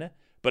 1,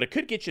 but it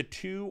could get you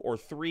 2 or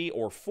 3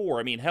 or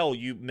 4. I mean, hell,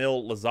 you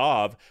mill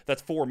Lazav,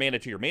 that's 4 mana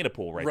to your mana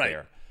pool right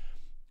there.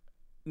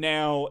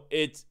 Now,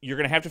 you're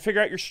going to have to figure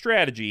out your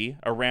strategy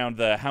around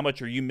how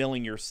much are you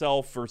milling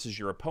yourself versus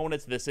your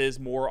opponents. This is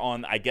more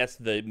on, I guess,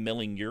 the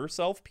milling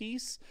yourself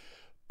piece.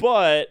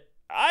 But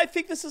I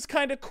think this is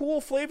kind of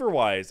cool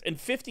flavor-wise.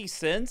 And 50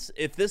 cents,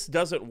 if this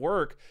doesn't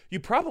work, you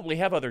probably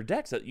have other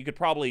decks that you could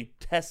probably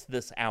test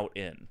this out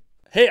in.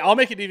 Hey, I'll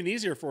make it even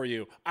easier for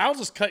you. I'll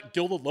just cut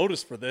Gilded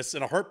Lotus for this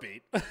in a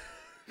heartbeat.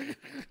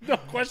 No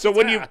questions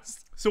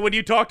asked. So when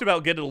you talked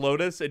about Gilded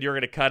Lotus and you're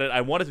going to cut it,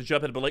 I wanted to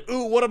jump in and be like,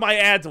 ooh, one of my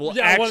ads will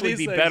actually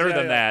be better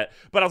than that.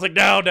 But I was like,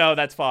 no,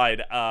 that's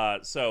fine.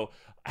 So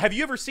have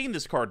you ever seen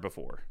this card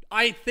before?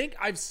 I think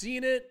I've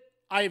seen it.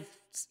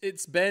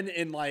 It's been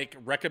in like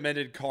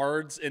recommended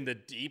cards in the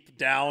deep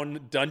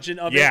down dungeon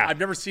of it. I've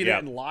never seen it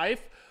in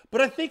live,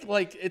 but I think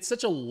like it's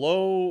such a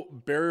low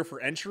barrier for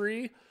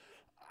entry.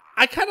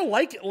 I kind of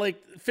like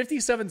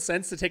 57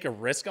 cents to take a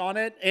risk on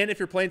it. And if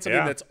you're playing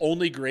something that's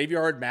only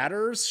graveyard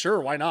matters, sure,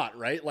 why not,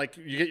 right? Like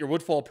you get your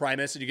Woodfall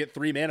Primus and you get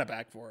 3 mana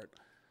back for it.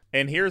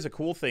 And here's a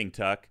cool thing,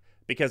 Tuck,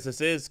 because this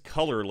is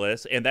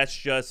colorless, and that's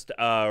just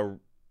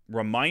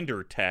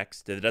reminder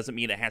text. It doesn't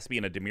mean it has to be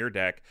in a Dimir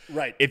deck.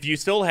 Right. If you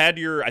still had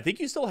I think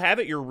you still have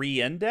it, your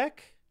Re-End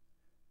deck,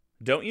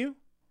 don't you?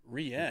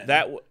 Re-End?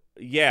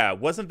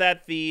 Wasn't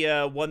that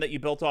the one that you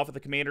built off of the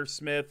Commander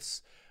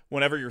Smiths?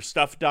 Whenever your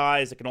stuff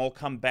dies, it can all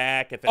come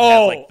back if it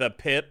has like the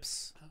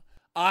pips.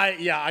 I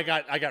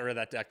got rid of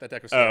that deck. That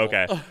deck was terrible.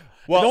 Okay.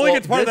 Well, the only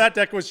good part of that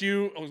deck was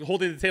you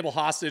holding the table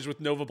hostage with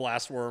Nova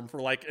Blastworm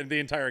for the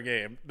entire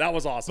game. That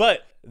was awesome.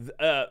 But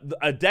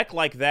a deck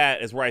like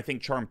that is where I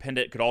think Charm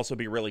Pendant could also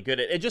be really good.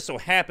 It just so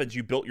happens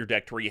you built your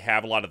deck to where you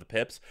have a lot of the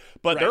pips.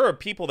 But there are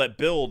people that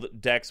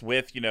build decks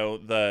with,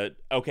 I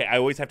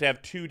always have to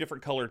have 2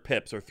 different colored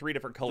pips or 3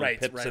 different colored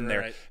pips in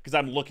there because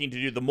I'm looking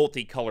to do the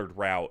multicolored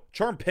route.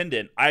 Charm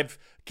Pendant,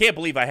 can't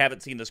believe I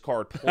haven't seen this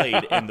card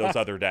played in those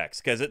other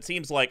decks because it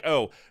seems like,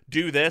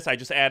 do this. I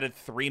just added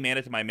 3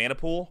 mana to my mana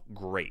pool.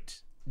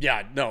 Great.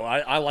 Yeah, no,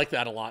 I like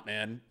that a lot,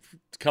 man.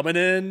 Coming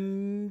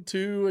in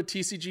to a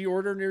TCG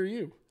order near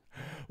you.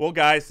 Well,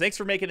 guys, thanks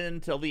for making it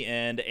until the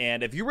end.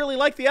 And if you really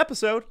like the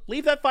episode,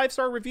 leave that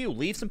 5-star review.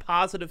 Leave some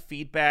positive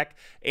feedback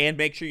and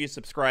make sure you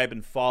subscribe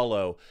and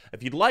follow.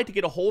 If you'd like to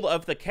get a hold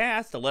of the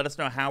cast to let us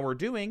know how we're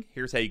doing,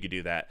 here's how you can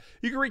do that.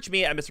 You can reach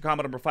me at Mr.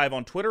 Comma number 5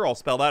 on Twitter, all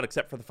spelled out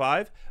except for the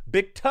 5.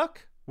 Big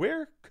Tuck,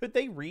 where could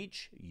they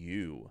reach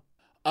you?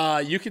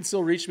 You can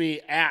still reach me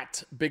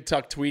at Big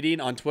Tuck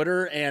Tweeting on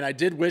Twitter. And I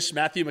did wish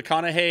Matthew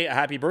McConaughey a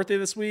happy birthday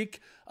this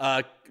week.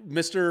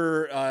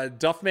 Mr.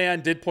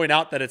 Duffman did point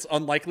out that it's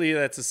unlikely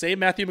that it's the same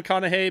Matthew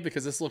McConaughey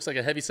because this looks like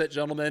a heavyset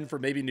gentleman from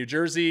maybe New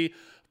Jersey.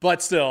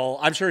 But still,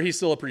 I'm sure he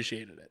still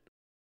appreciated it.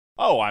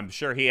 Oh, I'm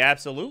sure he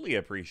absolutely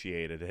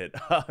appreciated it.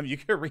 You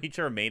can reach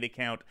our main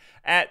account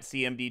at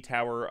CMD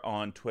Tower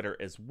on Twitter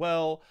as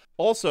well.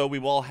 Also, we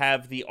will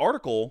have the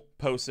article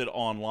posted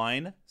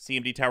online,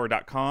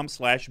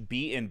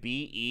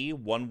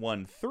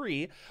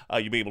 cmdtower.com/BNBE113.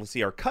 You'll be able to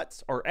see our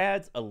cuts, our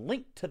ads, a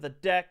link to the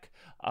deck.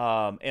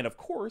 And of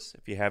course,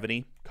 if you have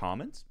any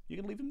comments, you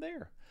can leave them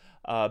there.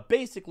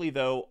 Basically,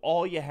 though,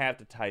 all you have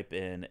to type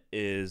in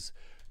is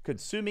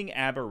Consuming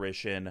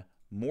Aberration,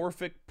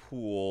 Morphic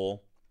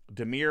Pool,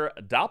 Dimir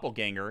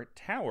Doppelganger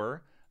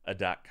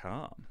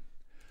Tower.com.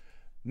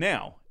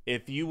 Now,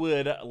 if you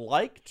would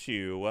like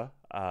to,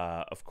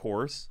 of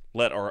course,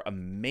 let our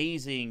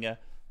amazing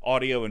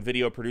audio and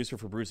video producer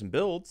for Brews and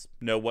Builds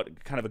know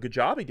what kind of a good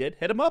job he did,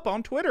 hit him up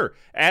on Twitter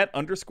at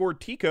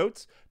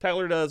 _Tcoats.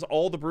 Tyler does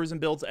all the Brews and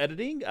Builds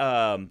editing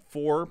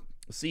for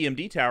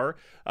CMD Tower,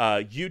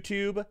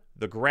 YouTube,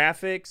 the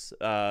graphics,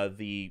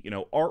 the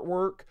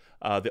artwork,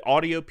 the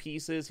audio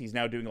pieces. He's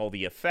now doing all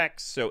the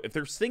effects. So if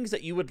there's things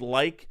that you would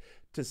like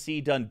to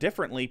see done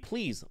differently,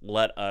 please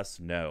let us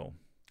know.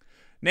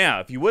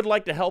 Now, if you would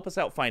like to help us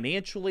out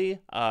financially,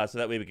 so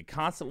that way we can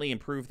constantly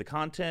improve the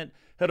content,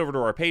 head over to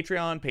our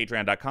Patreon,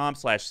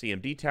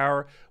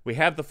 patreon.com/CMDTower. We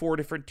have the 4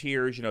 different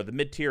tiers. The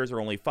mid tiers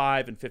are only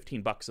 $5 and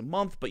 $15 a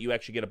month, but you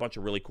actually get a bunch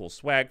of really cool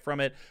swag from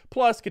it,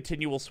 plus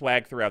continual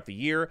swag throughout the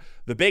year.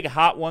 The big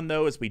hot one,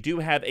 though, is we do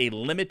have a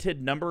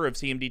limited number of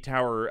CMD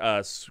Tower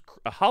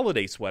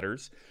holiday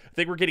sweaters. I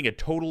think we're getting a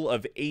total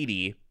of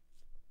 80.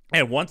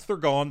 And once they're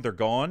gone, they're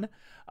gone.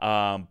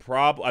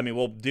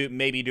 We'll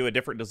maybe do a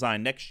different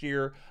design next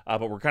year,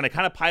 but we're going to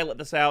kind of pilot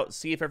this out,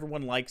 see if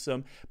everyone likes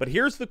them. But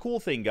here's the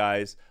cool thing,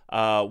 guys.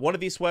 One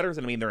of these sweaters,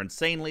 they're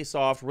insanely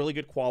soft, really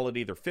good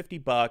quality. They're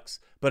 $50,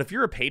 but if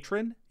you're a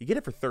patron, you get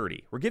it for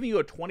 $30. We're giving you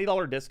a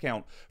 $20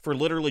 discount for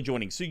literally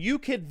joining. So you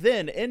could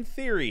then, in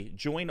theory,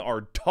 join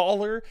our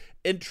dollar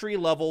entry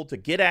level to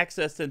get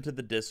access into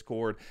the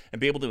Discord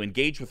and be able to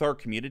engage with our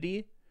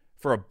community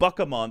for $1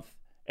 a month.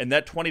 And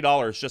that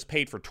 $20 just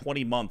paid for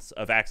 20 months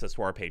of access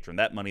to our Patreon,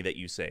 that money that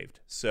you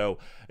saved. So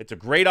it's a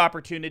great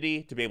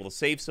opportunity to be able to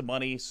save some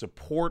money,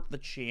 support the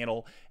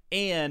channel,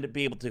 and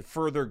be able to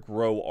further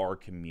grow our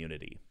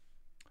community.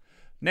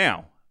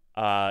 Now,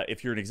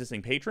 if you're an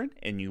existing patron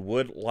and you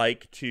would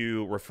like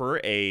to refer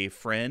a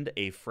friend,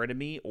 a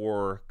frenemy,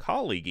 or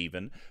colleague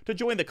even to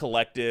join the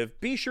collective,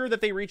 be sure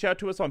that they reach out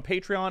to us on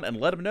Patreon and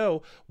let them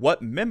know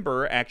what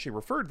member actually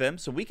referred them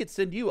so we could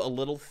send you a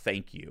little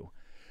thank you.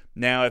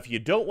 Now, if you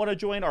don't want to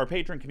join our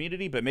patron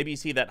community, but maybe you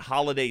see that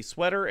holiday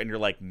sweater and you're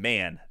like,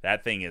 man,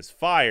 that thing is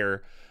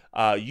fire,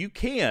 you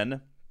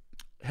can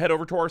head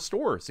over to our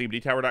store,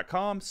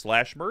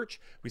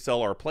 cmdtower.com/merch. We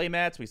sell our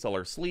playmats, we sell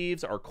our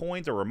sleeves, our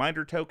coins, our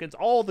reminder tokens,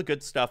 all the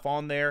good stuff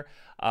on there.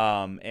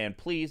 And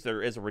please,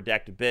 there is a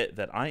redacted bit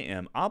that I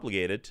am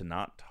obligated to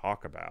not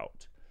talk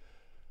about.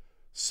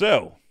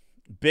 So,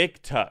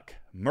 Big Tuck,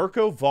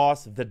 Mirko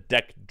Voss, the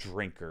deck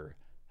drinker.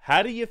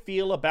 How do you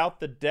feel about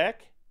the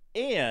deck?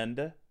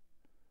 And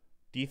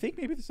do you think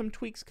maybe there's some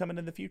tweaks coming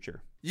in the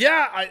future?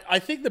 Yeah, I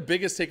think the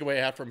biggest takeaway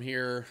I have from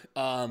here,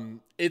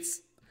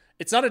 it's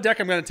not a deck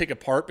I'm going to take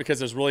apart because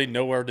there's really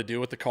nowhere to do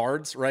with the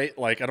cards, right?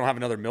 Like, I don't have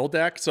another mill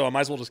deck, so I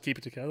might as well just keep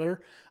it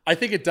together. I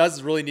think it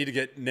does really need to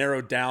get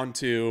narrowed down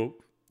to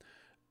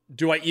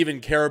do I even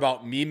care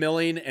about me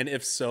milling? And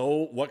if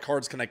so, what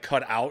cards can I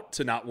cut out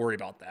to not worry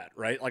about that,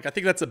 right? Like, I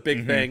think that's a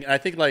big thing. And I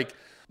think, like,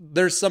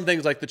 there's some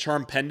things like the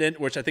Charm Pendant,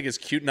 which I think is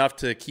cute enough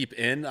to keep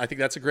in. I think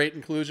that's a great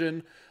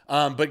inclusion.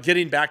 But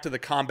getting back to the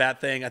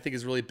combat thing, I think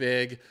is really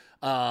big.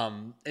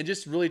 And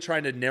just really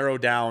trying to narrow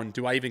down,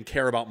 do I even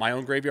care about my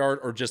own graveyard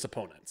or just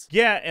opponents?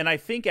 Yeah, and I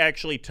think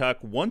actually, Tuck,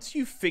 once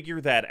you figure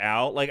that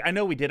out, like, I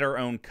know we did our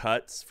own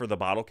cuts for the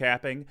bottle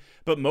capping,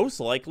 but most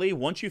likely,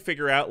 once you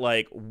figure out,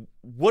 like,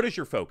 what is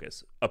your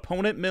focus?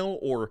 Opponent mill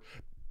or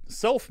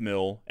self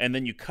mill, and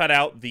then you cut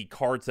out the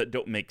cards that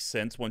don't make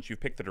sense once you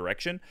pick the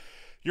direction,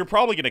 you're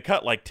probably going to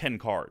cut like 10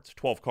 cards,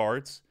 12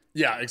 cards.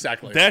 Yeah,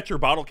 exactly. That's your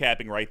bottle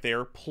capping right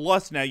there.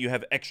 Plus, now you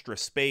have extra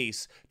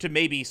space to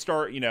maybe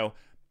start,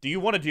 do you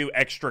want to do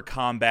extra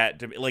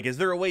combat? Like, is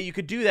there a way you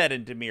could do that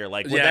in Dimir?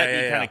 Like, would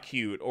that be kind of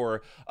cute?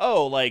 Or,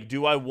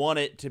 do I want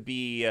it to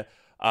be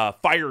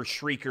Fire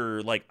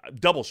Shrieker, like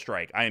double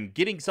strike? I am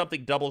getting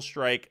something double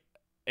strike,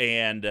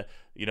 and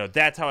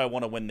that's how I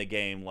want to win the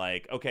game.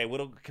 Like, okay,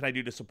 what can I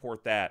do to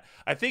support that?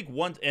 I think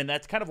once, and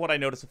that's kind of what I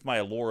noticed with my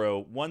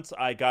Aloro. Once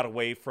I got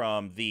away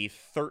from the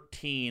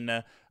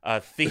 13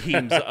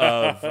 themes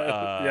of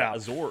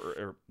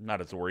not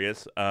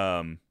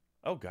Azorius.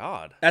 Oh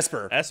God,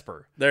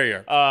 Esper. There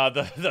you are.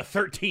 The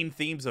 13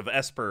 themes of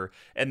Esper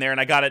in there, and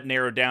I got it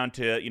narrowed down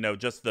to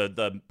just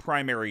the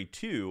primary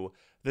 2.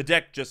 The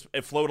deck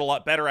it flowed a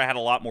lot better. I had a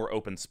lot more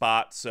open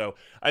spots. So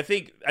I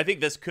think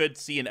this could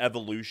see an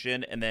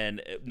evolution. And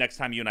then next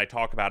time you and I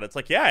talk about it, it's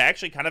like, yeah, I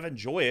actually kind of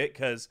enjoy it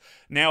because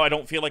now I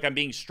don't feel like I'm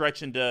being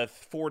stretched into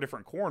 4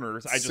 different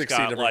corners. I just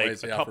got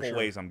like a couple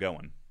ways I'm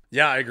going.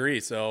 Yeah, I agree.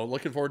 So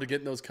looking forward to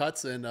getting those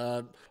cuts and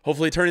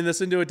hopefully turning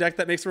this into a deck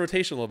that makes the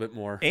rotation a little bit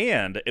more.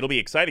 And it'll be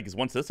exciting because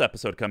once this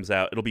episode comes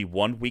out, it'll be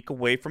 1 week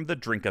away from the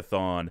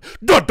Drinkathon.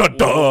 Dun, dun,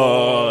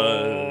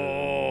 dun!